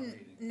through town wouldn't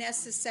meeting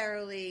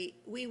necessarily,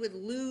 we would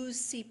lose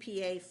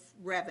CPA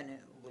revenue,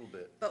 A little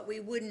bit. but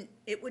it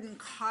wouldn't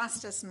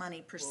cost us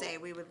money per se,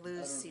 we would I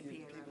lose don't- CPA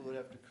People revenue. would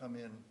have to come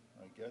in,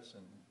 I guess,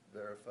 and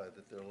verify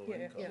that they're low yeah,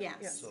 income. yeah, yeah.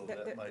 Yes. So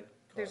That- that might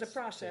There's a take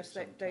process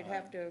some that they'd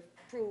have time. to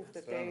prove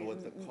that But I they. don't know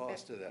what the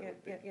cost of that yeah,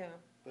 would be. Yeah,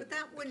 But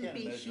that I wouldn't can't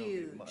be imagine it would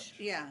be huge, much.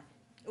 yeah.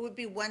 It would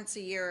be once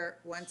a year,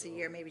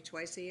 maybe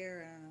twice a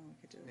year, I don't know, we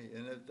could do it.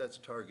 And that's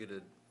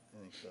targeted, I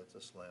think that's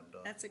a slam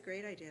dunk. That's a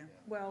great idea.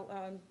 Well,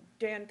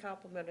 Dan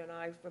Koppelman and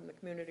I from the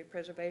Community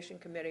Preservation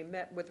Committee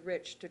met with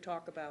Rich to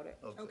talk about it.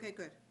 Okay,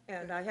 good.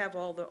 And I have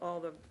all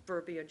the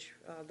verbiage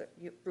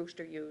that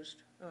Brewster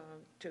used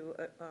to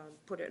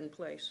put it in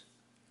place.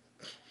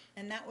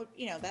 And that would,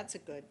 that's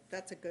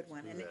a good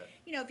one. And, that.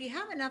 if you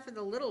have enough of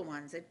the little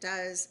ones, it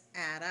does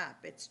add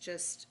up. It's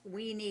just,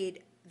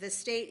 the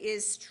state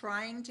is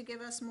trying to give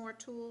us more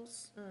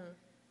tools.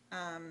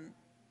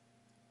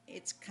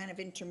 it's kind of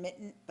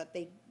intermittent, but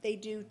they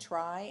do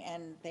try,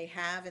 and they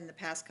have in the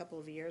past couple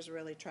of years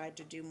really tried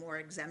to do more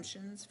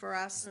exemptions for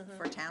us,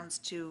 for towns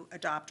to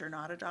adopt or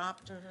not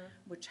adopt,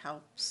 which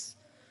helps.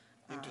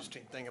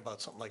 Interesting thing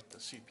about something like the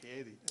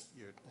CPA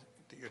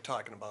that you're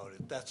talking about,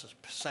 that's a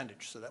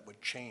percentage, so that would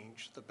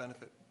change. The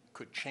benefit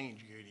could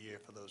change year to year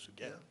for those who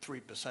get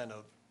 3%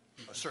 of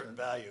a certain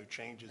value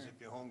changes if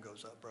your home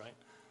goes up, right?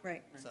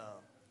 Right. So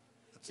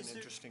that's an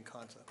interesting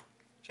concept.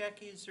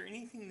 Jackie, is there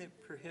anything that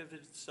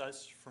prohibits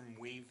us from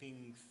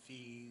waiving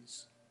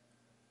fees,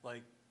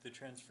 like the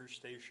transfer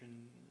station,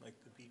 like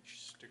the beach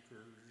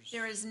stickers?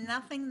 There is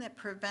nothing that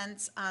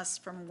prevents us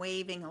from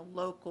waiving a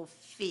local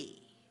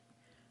fee.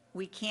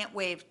 We can't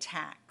waive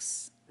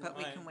tax, but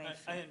we can waive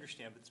I fee.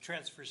 understand, but the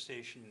transfer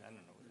station, I don't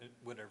know,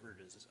 whatever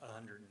it is, $100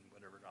 and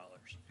whatever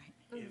dollars.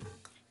 If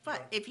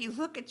But if you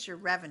look at your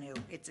revenue,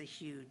 it's a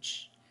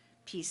huge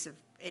piece of,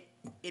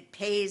 it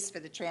pays for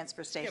the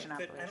transfer station Yeah,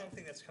 but I operation. don't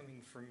think that's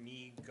coming from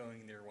me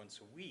going there once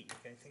a week.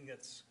 I think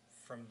that's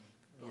from,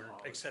 we're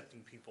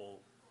accepting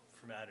people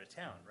from out of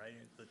town, right?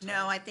 The No,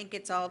 town- I think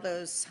it's all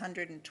those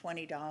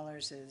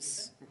 $120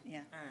 is,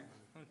 yeah.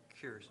 I'm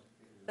curious.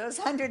 Those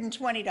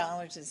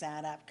 $120 is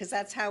add up, because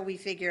that's how we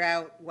figure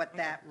out what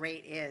that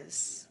rate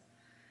is.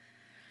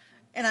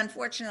 And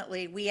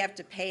unfortunately, we have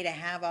to pay to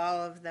have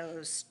all of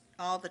those,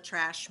 all the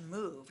trash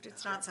moved.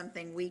 It's not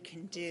something we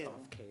can do.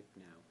 Off Cape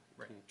now.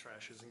 Right,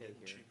 trash isn't getting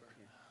cheaper.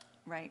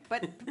 Right,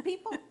 but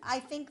people, I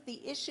think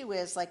the issue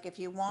is, like, if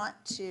you want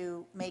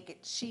to make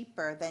it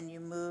cheaper, then you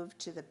move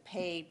to the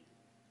pay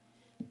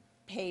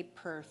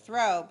per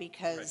throw,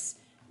 because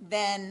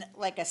then,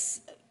 like,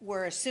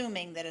 we're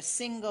assuming that a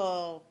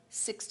single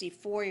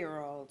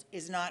 64-year-old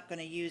is not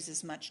gonna use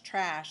as much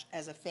trash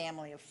as a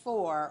family of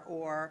 4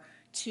 or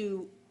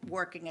 2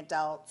 working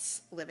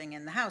adults living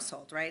in the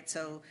household, right?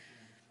 So,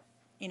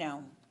 you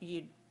know,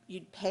 you'd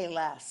pay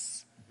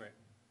less. Right.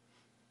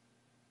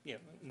 Yeah,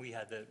 we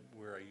had that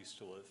where I used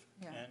to live.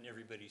 Yeah. And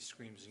everybody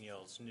screams and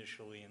yells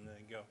initially and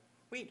then go,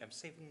 wait, I'm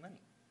saving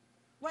money.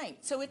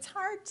 Right, so it's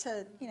hard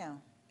to, you know,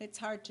 it's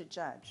hard to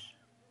judge.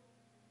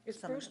 Is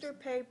Some of us. Brewster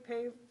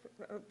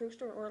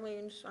Brewster or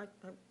Orleans,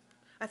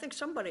 I think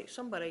somebody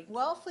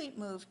Wellfleet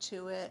moved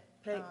to it.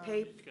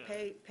 pay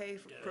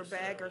per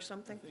bag or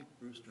something? I think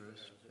Brewster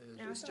is.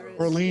 Brewster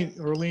is-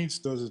 Orleans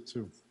does it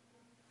too.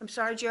 I'm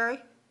sorry, Jerry?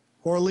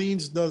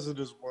 Orleans does it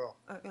as well.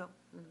 Yeah,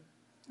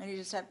 And you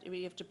just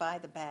you have to buy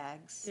the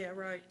bags. yeah,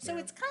 right. So yeah.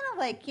 it's kind of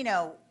like, you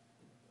know,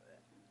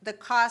 the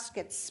cost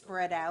gets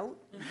spread out.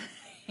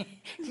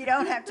 You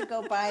don't have to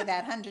go buy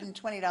that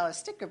 $120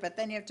 sticker, but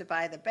then you have to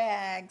buy the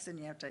bags and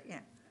you have to, yeah.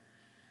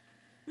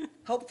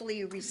 Hopefully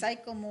you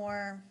recycle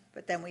more,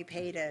 but then we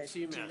pay to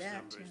do CMAS that.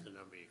 number too. is the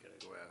number you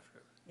gotta go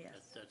after. Yes.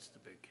 That's the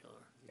big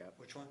killer.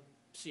 Which one?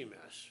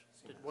 CMAS,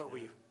 what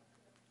we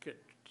get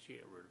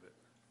rid of it.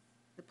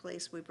 The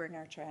place we bring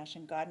our trash,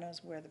 and God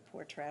knows where the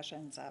poor trash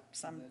ends up.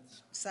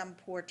 Some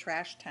poor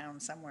trash town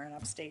somewhere in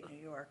upstate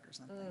New York or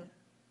something.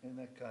 And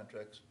that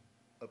contract's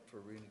up for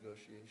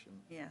renegotiation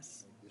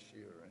Yes, this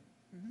year,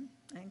 right?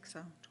 I think so,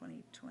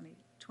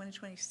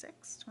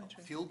 2026,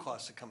 2020. Fuel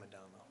costs are coming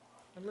down,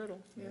 though. A little,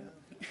 yeah.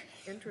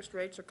 Interest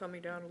rates are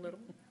coming down a little.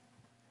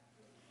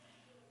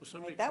 Well,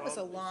 somebody That was a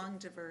called- long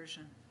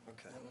diversion.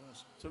 Okay.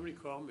 Somebody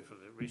called me from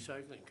the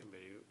recycling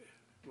committee,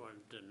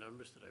 wanted the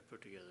numbers that I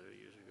put together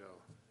years ago.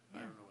 I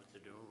don't know what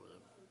they're doing with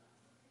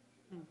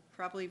them.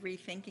 Probably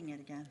rethinking it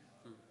again.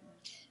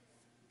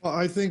 Well,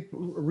 I think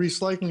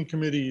recycling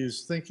committee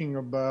is thinking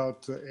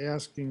about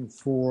asking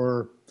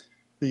for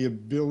the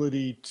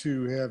ability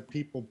to have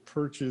people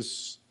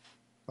purchase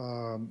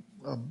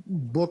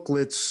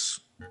booklets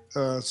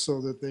so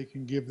that they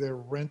can give their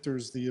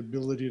renters the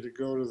ability to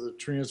go to the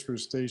transfer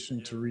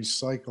station to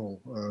recycle.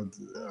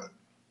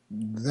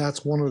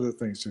 That's one of the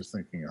things they're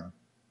thinking of.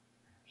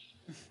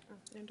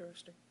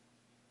 Interesting.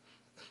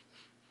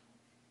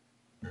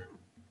 Neil,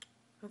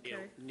 Okay.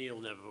 Neil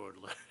never would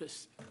let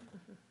us.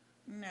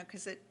 No,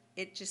 because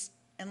it just,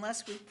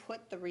 unless we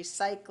put the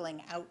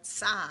recycling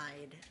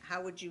outside,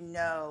 how would you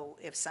know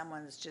if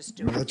someone's just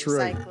doing That's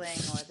right.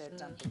 recycling or they're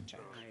dumping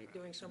trash?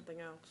 Doing something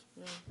else,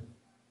 yeah.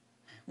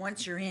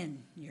 Once you're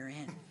in, you're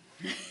in.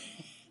 We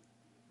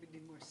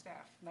need more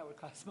staff, and that would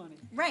cost money.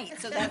 Right,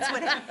 so that's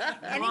what,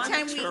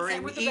 anytime we,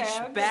 Monitoring with the each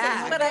bags.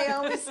 bag. but I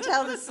always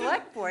tell the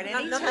select board,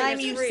 Nothing anytime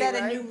is you free, set a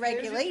right? new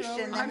regulation,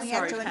 then I'm we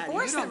have sorry, to Patty,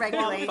 enforce you the don't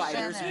qualify. regulation.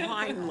 There's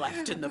wine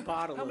left in the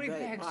bottle How of many the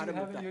bags do you bottom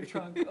have of in your that.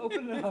 trunk?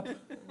 Open it up.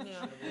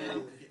 Yeah,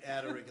 You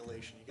add a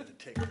regulation, you gotta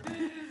take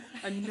it.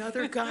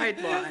 Another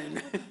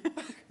guideline.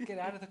 Get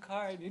out of the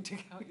car and you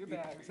take out your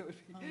bags. It would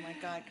be. Oh my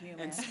God, can you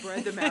And imagine?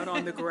 spread them out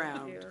on the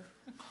ground. here.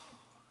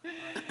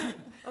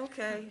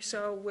 Okay,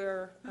 so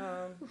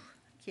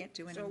Can't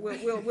do so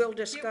anymore. we'll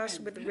discuss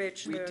with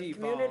Rich We the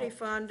community devolve.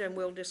 fund, and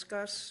we'll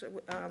discuss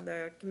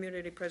the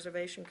Community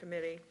Preservation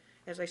Committee.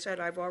 As I said,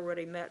 I've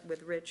already met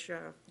with Rich,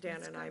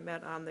 Dan and I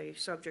met on the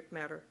subject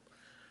matter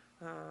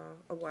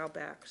a while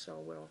back, so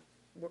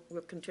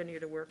we'll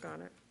continue to work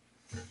on it.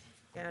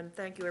 And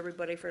thank you,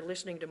 everybody, for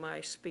listening to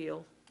my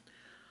spiel.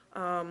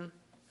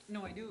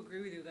 No, I do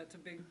agree with you, that's a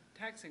big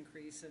tax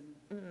increase,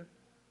 and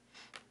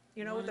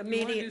You know what the You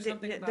wanna do median,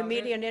 something the about it?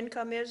 median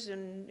income is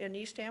in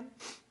Eastham?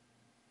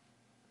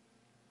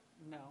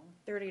 no,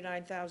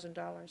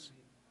 $39,000.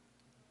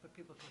 but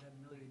people could have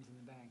millions in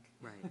the bank.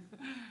 Right.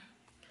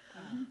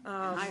 And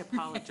I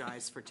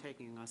apologize for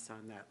taking us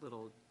on that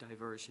little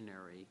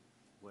diversionary,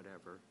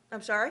 whatever.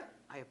 I'm sorry?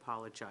 I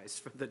apologize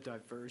for the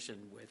diversion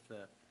with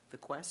the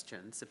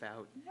questions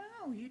about,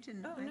 No, you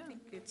didn't. Oh, I no.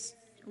 think it's,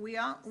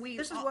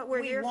 This is what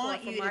we're we here for,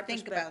 want from you my to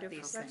think about perspective.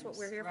 these That's what things.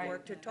 we're here for,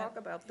 Right. to talk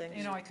about things.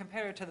 You know, I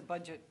compare it to the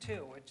budget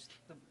too, which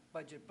the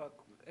budget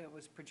book, it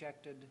was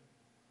projected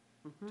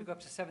to go up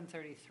to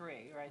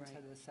 733, right, instead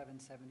of the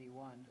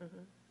 771.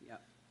 yeah,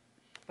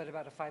 But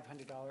about a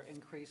 $500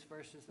 increase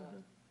versus the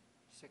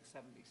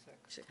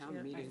 676. town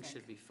Yeah. meeting I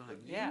should be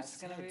fun. Yeah, it's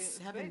gonna be- it's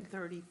big.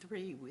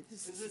 733 with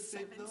Is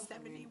it big though? I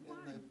mean,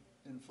 in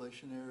the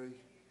inflationary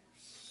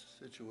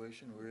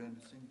situation we're in,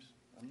 it seems,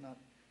 I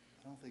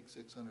don't think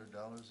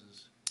 $600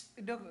 is,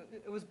 No,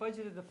 it was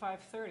budgeted to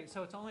 530,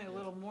 so it's only a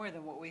little more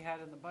than what we had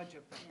in the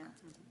budget book. yeah.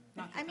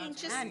 Not I that mean,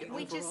 that's just, crazy.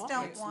 we just overall,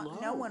 don't it's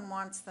want, no low. one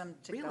wants them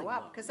to Really go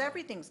up, low. because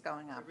everything's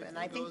going up. And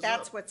I Everything think goes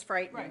that's up. what's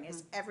frightening, Right.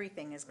 is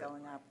everything is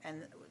going up.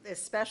 And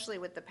especially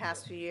with the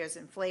past few years'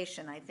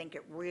 inflation, I think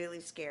it really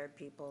scared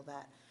people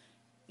that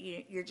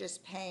you're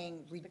just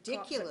paying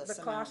ridiculous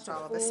the amounts cost of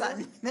all of a food,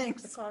 sudden. The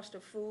Thanks. cost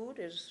of food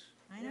is,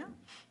 I know.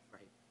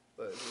 Right.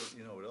 but,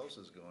 you know, what else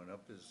is going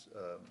up is,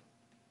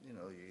 you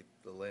know,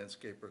 the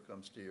landscaper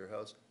comes to your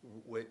house,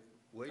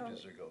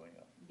 wages are going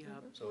up. Yeah,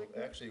 So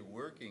actually,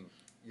 working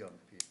young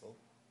people,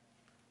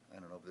 I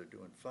don't know if they're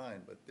doing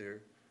fine, but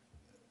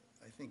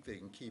I think they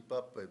can keep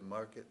up with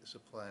market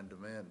supply and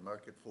demand,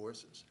 market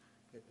forces.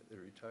 The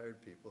retired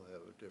people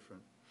have a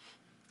different,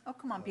 Oh,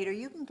 come on, Peter,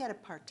 you can get a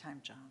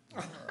part-time job.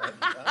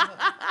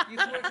 You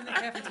can work in the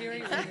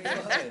cafeteria.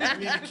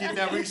 We need to keep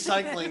that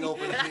recycling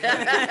open.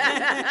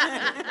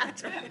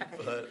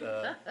 but,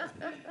 I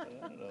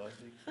don't know, I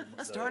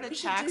think. start a We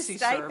should do taxi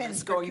stipends service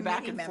for going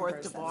back committee and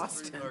forth to members. Free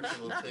Boston.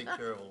 market will take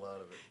care of a lot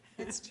of it.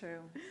 It's true.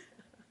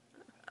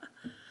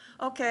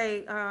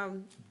 okay,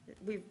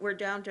 we're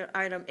down to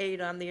item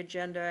 8 on the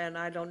agenda, and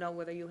I don't know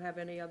whether you have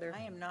any other.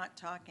 I am not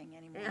talking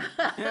anymore.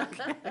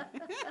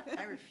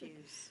 I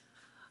refuse.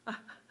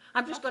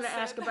 I'm just going to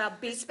ask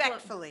about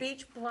Respectfully.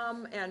 Beach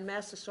Plum and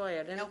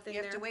Massasoit. Nope, Anything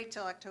you have to there? wait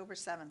till October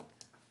 7th.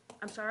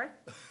 I'm sorry?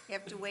 You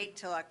have to wait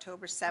till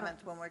October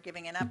 7th when we're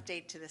giving an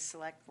update to the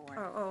select board.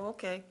 Oh,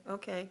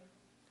 okay,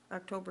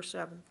 October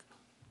 7th.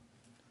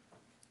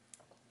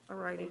 All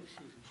righty.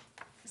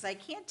 Because I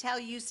can't tell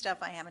you stuff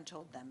I haven't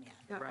told them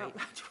yet. Right.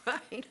 That's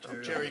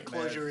right. Jerry,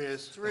 close your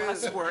ears.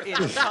 Plus, we're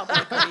in a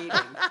public meeting.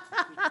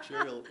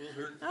 Jerry will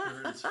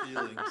hurt his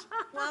feelings.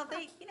 Well,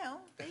 they, I know,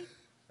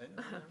 they're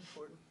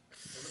important.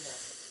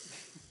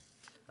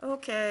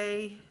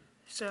 Okay,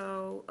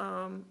 so,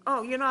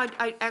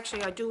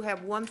 I do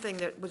have one thing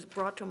that was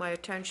brought to my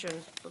attention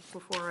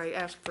before I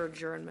asked for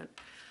adjournment.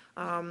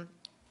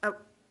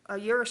 A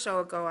year or so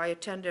ago, I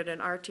attended an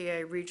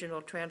RTA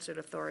Regional Transit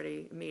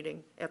Authority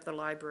meeting at the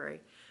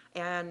library,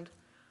 and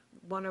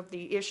one of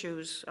the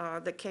issues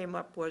that came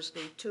up was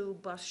the 2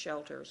 bus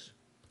shelters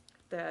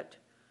that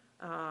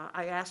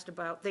I asked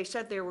about. They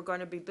said they were going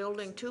to be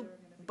building 2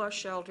 bus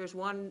shelters,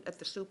 one at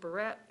the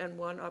Superette and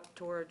one up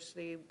towards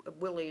the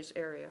Willie's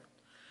area.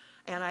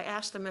 And I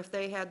asked them if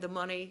they had the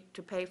money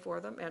to pay for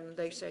them, and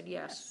they said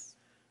yes.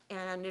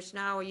 And it's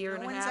now a year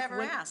and no a one's half.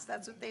 ever asked.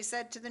 That's what they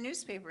said to the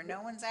newspaper.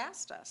 No one's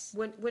asked us.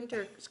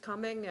 Winter's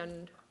coming,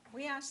 and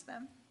We asked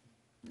them.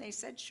 They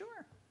said,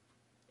 sure.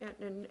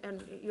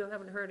 you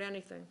haven't heard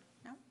anything.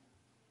 No.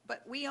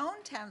 But we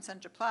own Town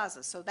Center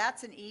Plaza, so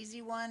that's an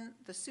easy one.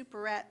 The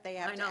Superette, they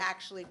I have to know.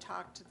 actually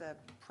talk to the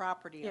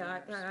property Yeah,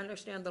 I owners.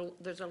 understand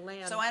there's a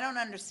land. So I don't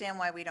understand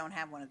why we don't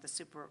have one at the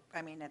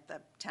at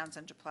the Town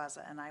Center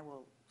Plaza, and I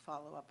will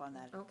follow up on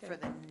that Okay. for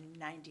the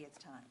 90th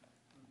time.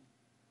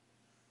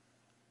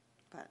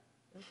 But,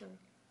 Okay.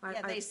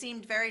 yeah, they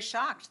seemed very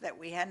shocked that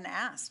we hadn't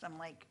asked. I'm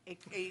like,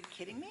 are you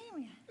kidding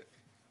me?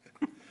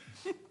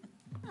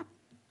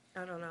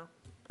 I don't know.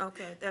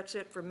 Okay, that's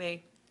it for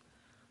me.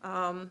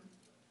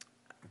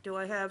 Do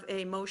I have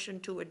a motion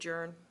to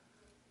adjourn?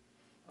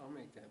 I'll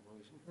make that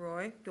motion.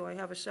 Roy, do I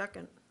have a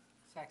second?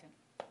 Second.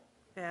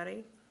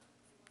 Patty?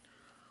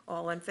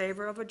 All in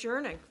favor of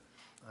adjourning?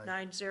 Aye.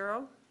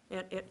 9-0.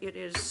 It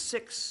is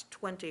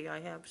 6:20, I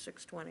have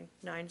 6:20,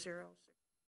 9-0.